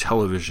teen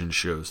television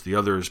shows, the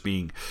others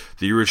being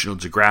the original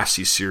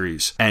Degrassi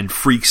series and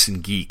Freaks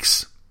and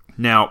Geeks.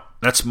 Now,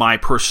 that's my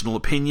personal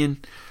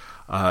opinion.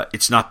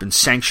 It's not been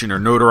sanctioned or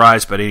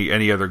notarized by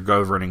any other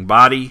governing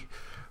body,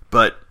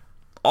 but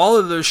all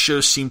of those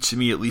shows seem to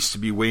me at least to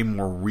be way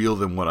more real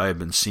than what I had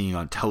been seeing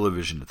on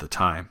television at the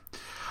time.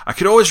 I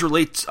could always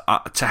relate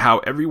to how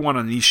everyone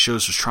on these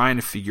shows was trying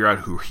to figure out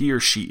who he or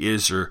she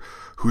is, or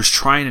who's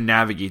trying to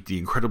navigate the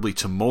incredibly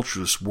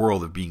tumultuous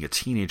world of being a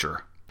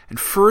teenager. And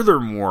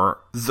furthermore,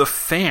 the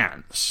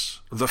fans,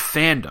 the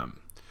fandom,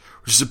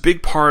 which is a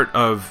big part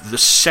of the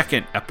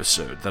second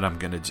episode that I'm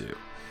going to do.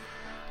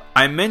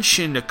 I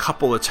mentioned a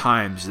couple of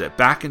times that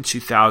back in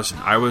 2000,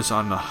 I was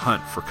on the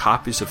hunt for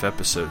copies of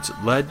episodes. It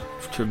led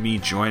to me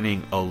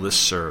joining a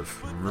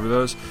listserv. Remember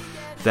those?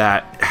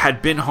 That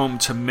had been home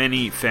to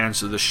many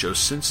fans of the show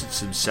since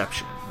its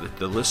inception.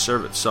 The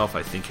listserv itself,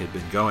 I think, had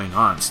been going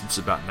on since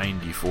about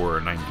 94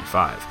 or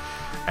 95.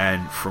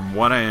 And from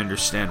what I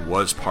understand,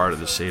 was part of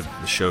the Save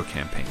the Show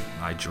campaign.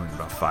 I joined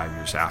about 5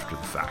 years after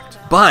the fact.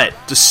 But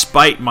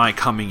despite my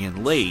coming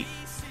in late,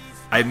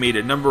 I've made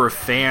a number of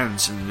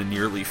fans in the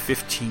nearly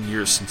 15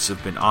 years since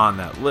I've been on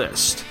that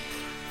list.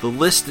 The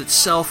list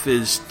itself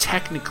is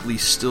technically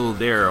still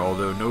there,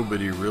 although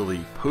nobody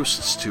really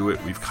posts to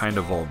it. We've kind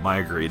of all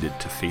migrated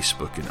to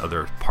Facebook and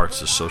other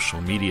parts of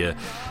social media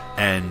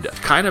and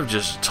kind of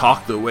just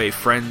talk the way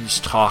friends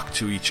talk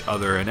to each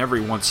other, and every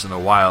once in a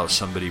while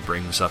somebody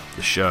brings up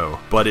the show.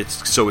 But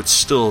it's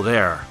still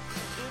there.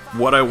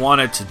 what I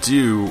wanted to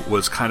do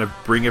was kind of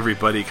bring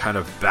everybody kind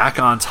of back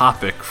on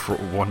topic for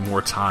one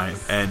more time.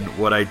 And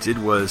what I did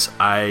was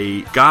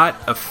I got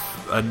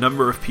a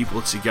number of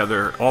people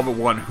together, all but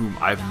one whom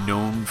I've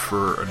known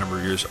for a number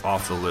of years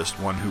off the list,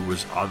 one who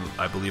was,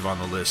 I believe, on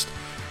the list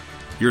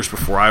years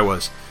before I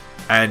was.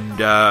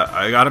 And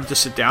I got them to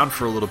sit down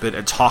for a little bit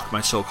and talk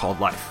my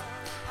so-called life.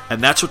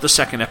 And that's what the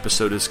second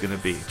episode is going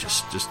to be.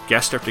 Just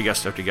guest after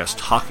guest after guest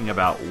talking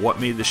about what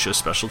made the show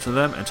special to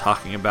them and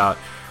talking about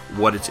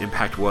what its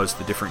impact was,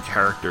 the different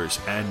characters.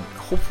 And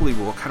hopefully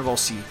we'll kind of all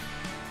see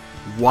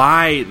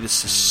why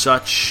this is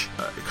such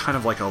kind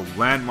of like a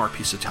landmark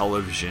piece of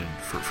television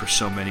for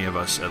so many of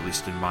us, at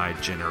least in my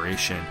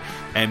generation.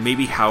 And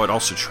maybe how it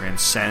also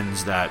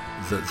transcends that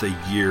the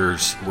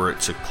years where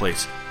it took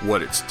place,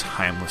 what its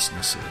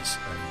timelessness is,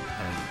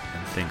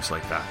 and things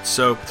like that.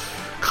 So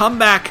come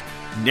back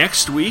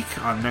next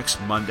week, on next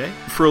Monday,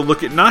 for a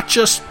look at not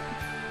just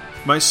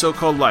my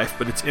so-called life,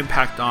 but its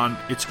impact on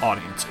its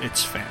audience,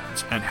 its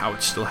fans, and how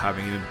it's still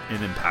having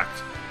an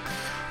impact.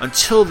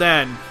 Until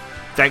then,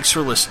 thanks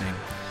for listening,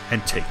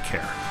 and take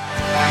care.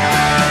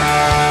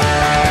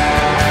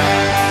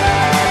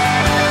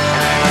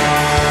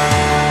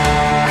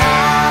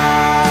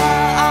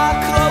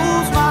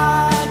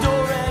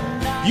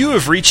 You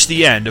have reached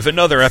the end of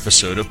another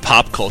episode of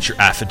Pop Culture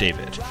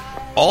Affidavit.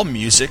 All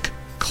music,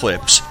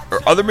 clips,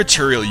 or other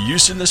material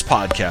used in this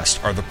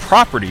podcast are the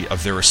property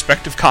of their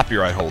respective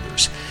copyright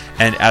holders,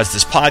 and as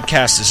this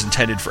podcast is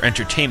intended for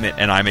entertainment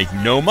and I make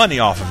no money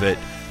off of it,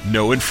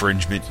 no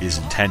infringement is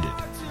intended.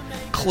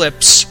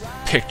 Clips,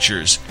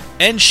 pictures,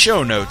 and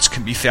show notes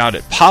can be found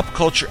at Pop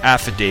Culture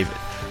Affidavit,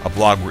 a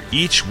blog where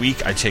each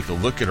week I take a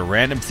look at a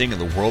random thing in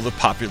the world of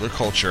popular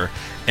culture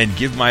and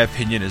give my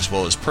opinion as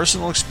well as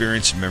personal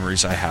experience and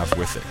memories I have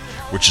with it,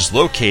 which is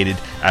located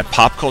at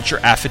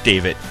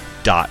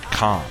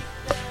popcultureaffidavit.com.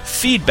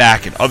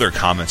 Feedback and other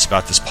comments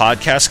about this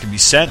podcast can be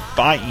sent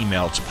by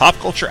email to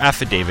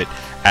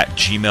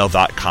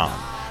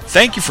popcultureaffidavit@gmail.com.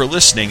 Thank you for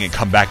listening, and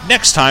come back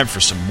next time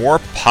for some more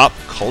pop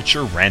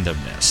culture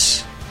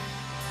randomness.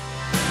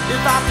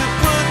 If I could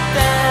put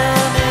that